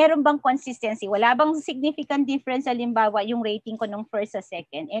 Meron bang consistency? Wala bang significant difference? Halimbawa, yung rating ko nung first sa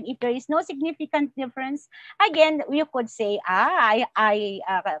second. And if there is no significant difference, again, you could say, I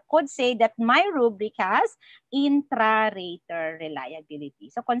could say that my rubric has intra-rater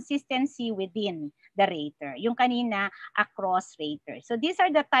reliability. So, consistency within the rater. Yung kanina, across rater. So, these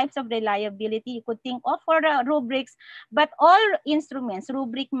are the types of reliability you could think of for rubrics. But all instruments,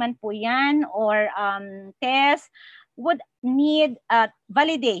 rubric man po yan, or test, would need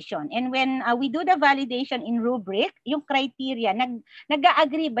validation. And when we do the validation in rubric, yung criteria,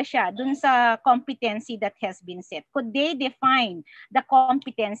 nag-agree ba siya dun sa competency that has been set? Could they define the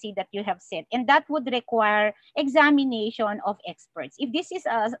competency that you have set? And that would require examination of experts. If this is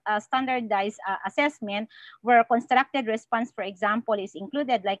a standardized assessment where constructed response, for example, is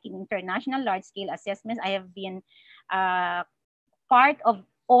included, like in international large-scale assessments, I have been part of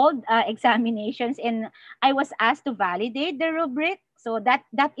all examinations, and I was asked to validate the rubric. So that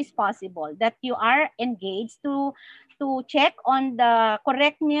is possible, that you are engaged to check on the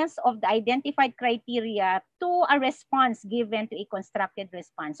correctness of the identified criteria to a response given to a constructed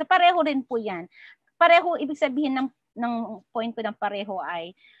response. So pareho rin po yan. Pareho, ibig sabihin ng point ko ng pareho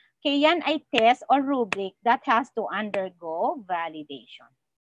ay, kaya yan ay test or rubric that has to undergo validation.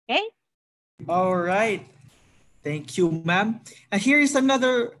 Okay? All right. Thank you, ma'am. And here is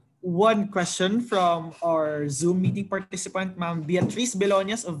another one question from our Zoom meeting participant, ma'am Beatrice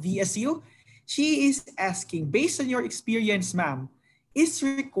Belonias of VSU. She is asking, based on your experience, ma'am, is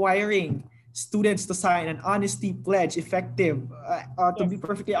requiring students to sign an honesty pledge effective? To be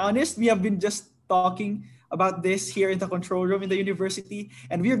perfectly honest, we have been just talking about this here in the control room in the university,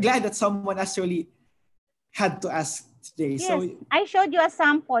 and we're glad that someone actually had to ask today. Yes, so I showed you a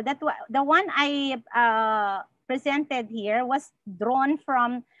sample. That the one I presented here was drawn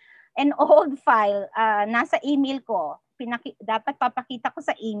from an old file. Nasa email ko. Dapat papakita ko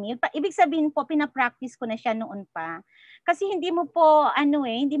sa email. Ibig sabihin po, pinapractice ko na siya noon pa. Kasi hindi mo po,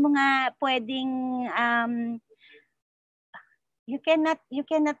 hindi mo nga pwedeng, you cannot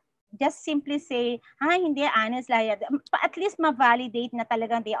just simply say, hindi, honest lang. At least ma-validate na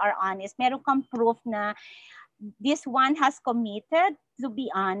talagang they are honest. Meron kang proof na this one has committed to be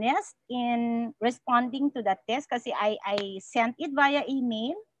honest in responding to the test kasi I sent it via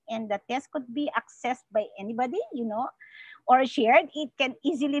email and the test could be accessed by anybody, or shared. It can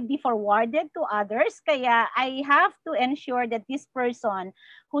easily be forwarded to others. Kaya I have to ensure that this person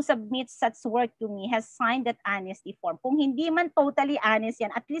who submits such work to me has signed that honesty form. Kung hindi man totally honest yan,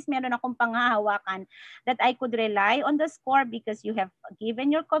 at least meron akong panghahawakan that I could rely on the score because you have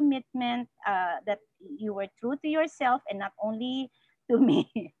given your commitment, that you were true to yourself and not only to me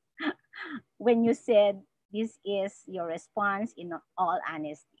when you said this is your response in all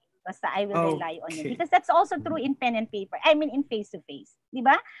honesty. Basta I will rely on you. Because that's also true in pen and paper. I mean, in face-to-face. Di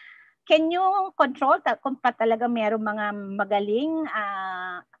ba? Can you control kung pa talaga merong mga magaling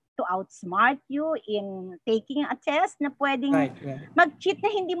to outsmart you in taking a test na pwedeng mag-cheat na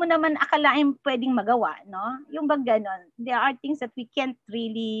hindi mo naman akalain pwedeng magawa, no? Yung bang ganon. There are things that we can't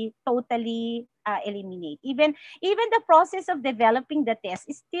really totally eliminate. Even the process of developing the test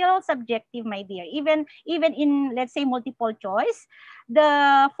is still subjective, my dear. Even in, let's say, multiple choice,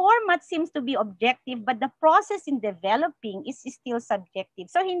 the format seems to be objective, but the process in developing is still subjective.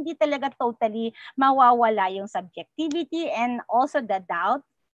 So hindi talaga totally mawawala yung subjectivity and also the doubt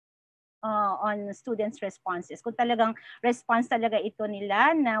on students' responses. Kung talagang response talaga ito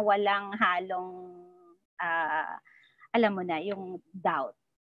nila na walang halong, alam mo na, yung doubt.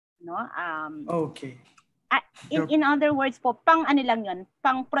 No? In other words po, pang ano lang yun,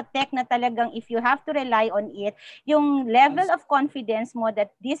 pang protect na talagang if you have to rely on it, yung level of confidence mo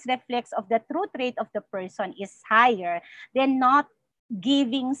that this reflects of the true trait of the person is higher than not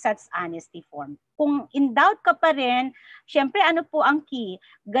giving such honesty form. Kung in doubt ka pa rin, syempre ano po ang key?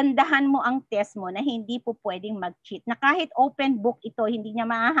 Gandahan mo ang test mo na hindi po pwedeng mag-cheat. Na kahit open book ito, hindi niya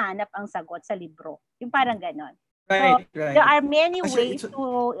mahahanap ang sagot sa libro. Yung parang ganon. Right. There are many ways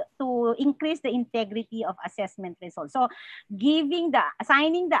to increase the integrity of assessment results. So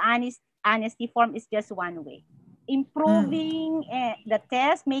assigning the honesty form is just one way. Improving the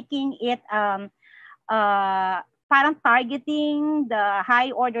test, making it parang targeting the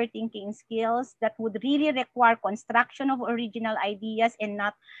high order thinking skills that would really require construction of original ideas and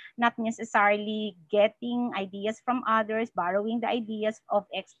not necessarily getting ideas from others, borrowing the ideas of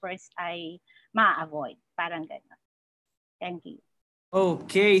experts ay ma-avoid. Parang gano'n. Thank you.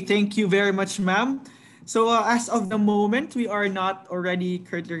 Okay, thank you very much, ma'am. So as of the moment, we are not already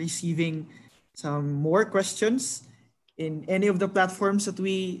currently receiving some more questions in any of the platforms that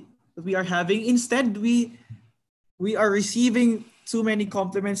we are having. Instead, we are receiving too many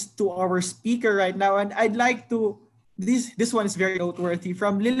compliments to our speaker right now. And I'd like to, this one is very noteworthy,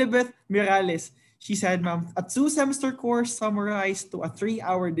 from Lilibeth Mirales. She said, ma'am, a 2-semester course summarized to a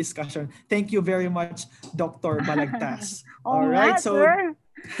 3-hour discussion. Thank you very much, Dr. Balagtas. All right,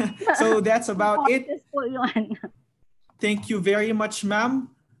 so that's about it. Thank you very much, ma'am,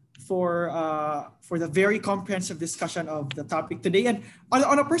 for the very comprehensive discussion of the topic today. And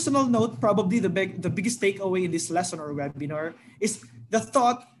on a personal note, probably the biggest takeaway in this lesson or webinar is the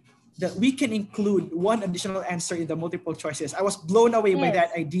thought that we can include one additional answer in the multiple choices. I was blown away by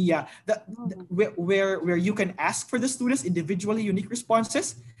that idea that where you can ask for the students individually unique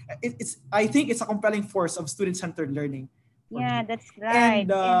responses. I think it's a compelling force of student-centered learning. Yeah, that's right.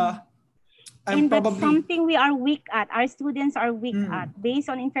 And that's something we are weak at. Our students are weak at, based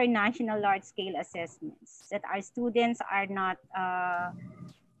on international large-scale assessments. That our students are not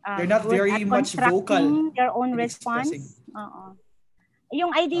they're not very much vocal their own response.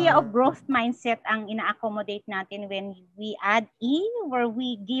 Yung idea of growth mindset ang ina-accommodate natin when we add E, where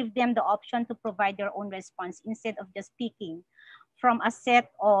we give them the option to provide their own response instead of just picking from a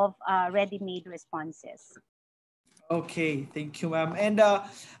set of ready-made responses. Okay, thank you, ma'am. And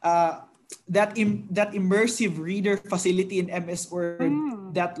that immersive reader facility in MS Word,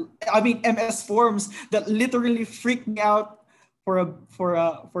 MS Forms, that literally freaked me out for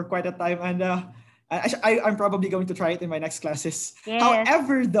quite a time. And I'm probably going to try it in my next classes. Yes.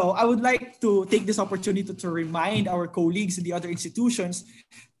 However, though, I would like to take this opportunity to remind our colleagues in the other institutions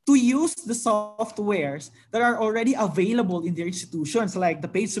to use the softwares that are already available in their institutions, like the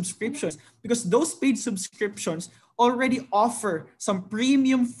paid subscriptions, because those paid subscriptions already offer some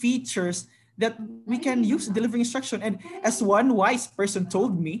premium features that we can use to deliver instruction. And as one wise person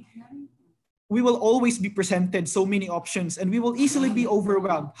told me, we will always be presented so many options and we will easily be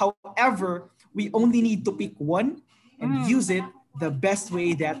overwhelmed. However, we only need to pick one and use it the best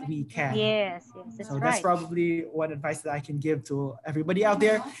way that we can. Yes, that's So right. that's probably one advice that I can give to everybody out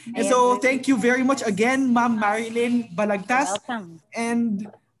there. And I so agree. thank you very much again, Ma'am Marilyn Balagtas. Welcome.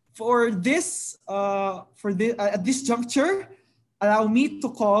 And for this, at this juncture, allow me to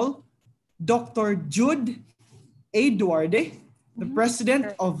call Dr. Jude A. Duarte, the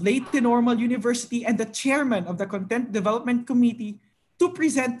president of Leyte Normal University and the chairman of the Content Development Committee, to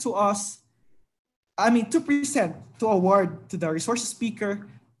present to award to the resource speaker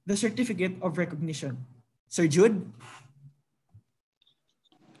the certificate of recognition. Sir Jude.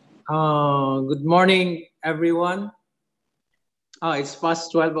 Good morning, everyone. Oh, it's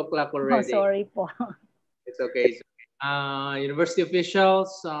past 12 o'clock already. Oh, sorry po. It's okay. University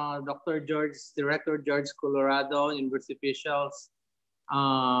officials, Dr. George, Director George Colorado, university officials,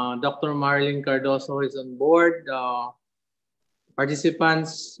 Dr. Marlene Cardoso is on board.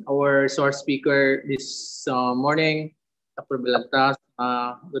 Participants, our resource speaker this morning, Dr. Balagtas,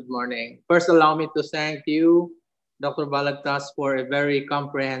 good morning. First, allow me to thank you, Dr. Balagtas, for a very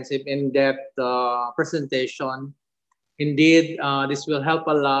comprehensive, in-depth presentation. Indeed, this will help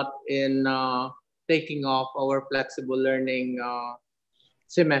a lot in taking off our flexible learning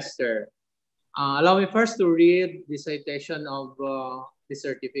semester. Allow me first to read the citation of the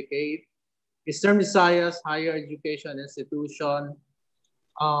certificate. Eastern Visayas Higher Education Institution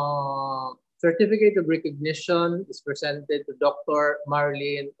certificate of recognition is presented to Dr.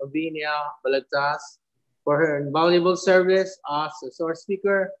 Marlene Ovinia Balagtas for her invaluable service as a source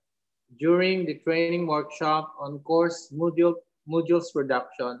speaker during the training workshop on course modules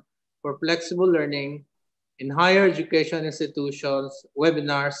production for flexible learning in higher education institutions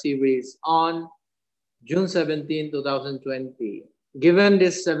webinar series on June 17, 2020. Given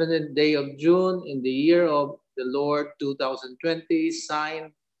this 7th day of June in the year of the Lord 2020,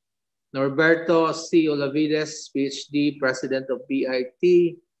 signed Norberto C. Olavides, PhD, President of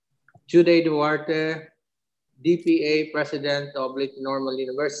PIT, Jude Duarte, DPA, President of Leyte Normal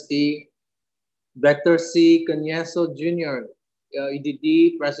University, Vector C. Cañeso Jr.,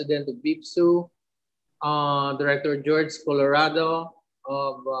 EDD, President of BIPSU, Director George Colorado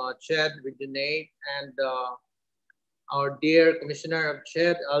of CHED Regionate, and our dear Commissioner of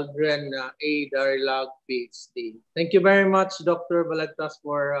CHED, Aldrin A. Darilag, PhD. Thank you very much, Dr. Balagtas,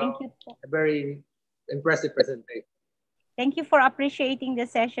 for a very impressive presentation. Thank you for appreciating the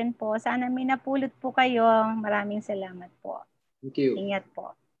session po. Sana may napulot po kayo. Maraming salamat po. Thank you. Ingat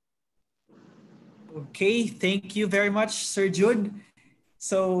po. Okay, thank you very much, Sir Jude.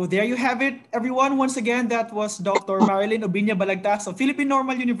 So there you have it, everyone. Once again, that was Dr. Marilyn Ovinia Balagtas of Philippine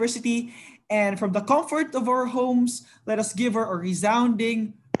Normal University. And from the comfort of our homes, let us give her a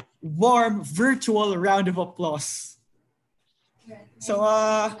resounding, warm, virtual round of applause. So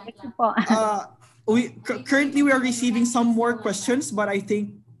currently we are receiving some more questions, but I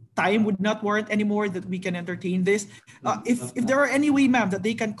think time would not warrant anymore that we can entertain this. If there are any way, ma'am, that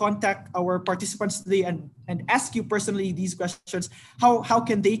they can contact our participants today and ask you personally these questions, how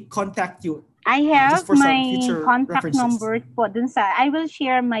can they contact you? I have my contact number po dun sa, I will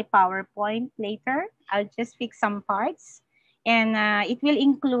share my PowerPoint later. I'll just fix some parts. And it will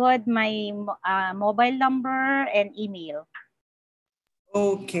include my mobile number and email.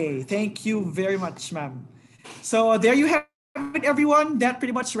 Okay, thank you very much, ma'am. So there you have it, everyone. That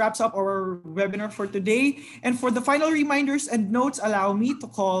pretty much wraps up our webinar for today. And for the final reminders and notes, allow me to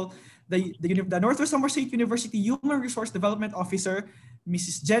call the Northwest Samar State University Human Resource Development Officer,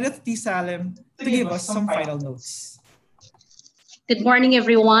 Mrs. Jeneth T. Salem, to give us some final notes. Good morning,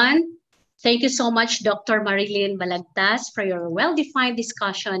 everyone. Thank you so much, Dr. Marilyn Balagtas, for your well-defined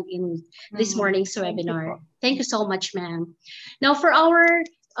discussion in this morning's webinar. Thank you so much, ma'am. Now, for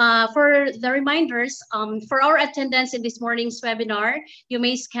the reminders, for our attendance in this morning's webinar, you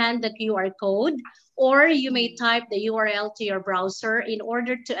may scan the QR code, or you may type the URL to your browser in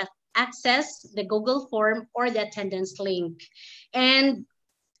order to access the Google form or the attendance link. And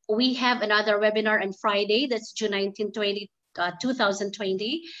we have another webinar on Friday, that's June 19,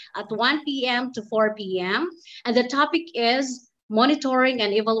 2020 at 1 p.m. to 4 p.m. And the topic is monitoring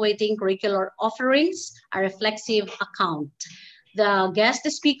and evaluating curricular offerings, a reflexive account. The guest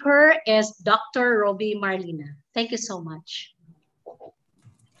speaker is Dr. Roby Marlina. Thank you so much.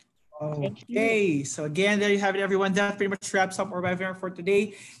 Okay, so again, there you have it, everyone. That pretty much wraps up our webinar for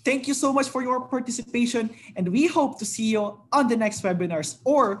today. Thank you so much for your participation, and we hope to see you on the next webinars,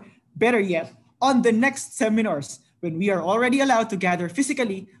 or better yet, on the next seminars, when we are already allowed to gather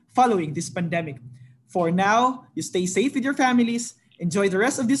physically following this pandemic. For now, you stay safe with your families, enjoy the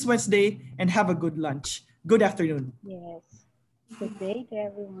rest of this Wednesday, and have a good lunch. Good afternoon. Yes. Good day to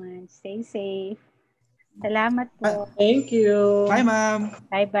everyone. Stay safe. Salamat po. Thank you. Bye, ma'am.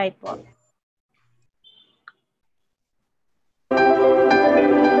 Bye-bye po.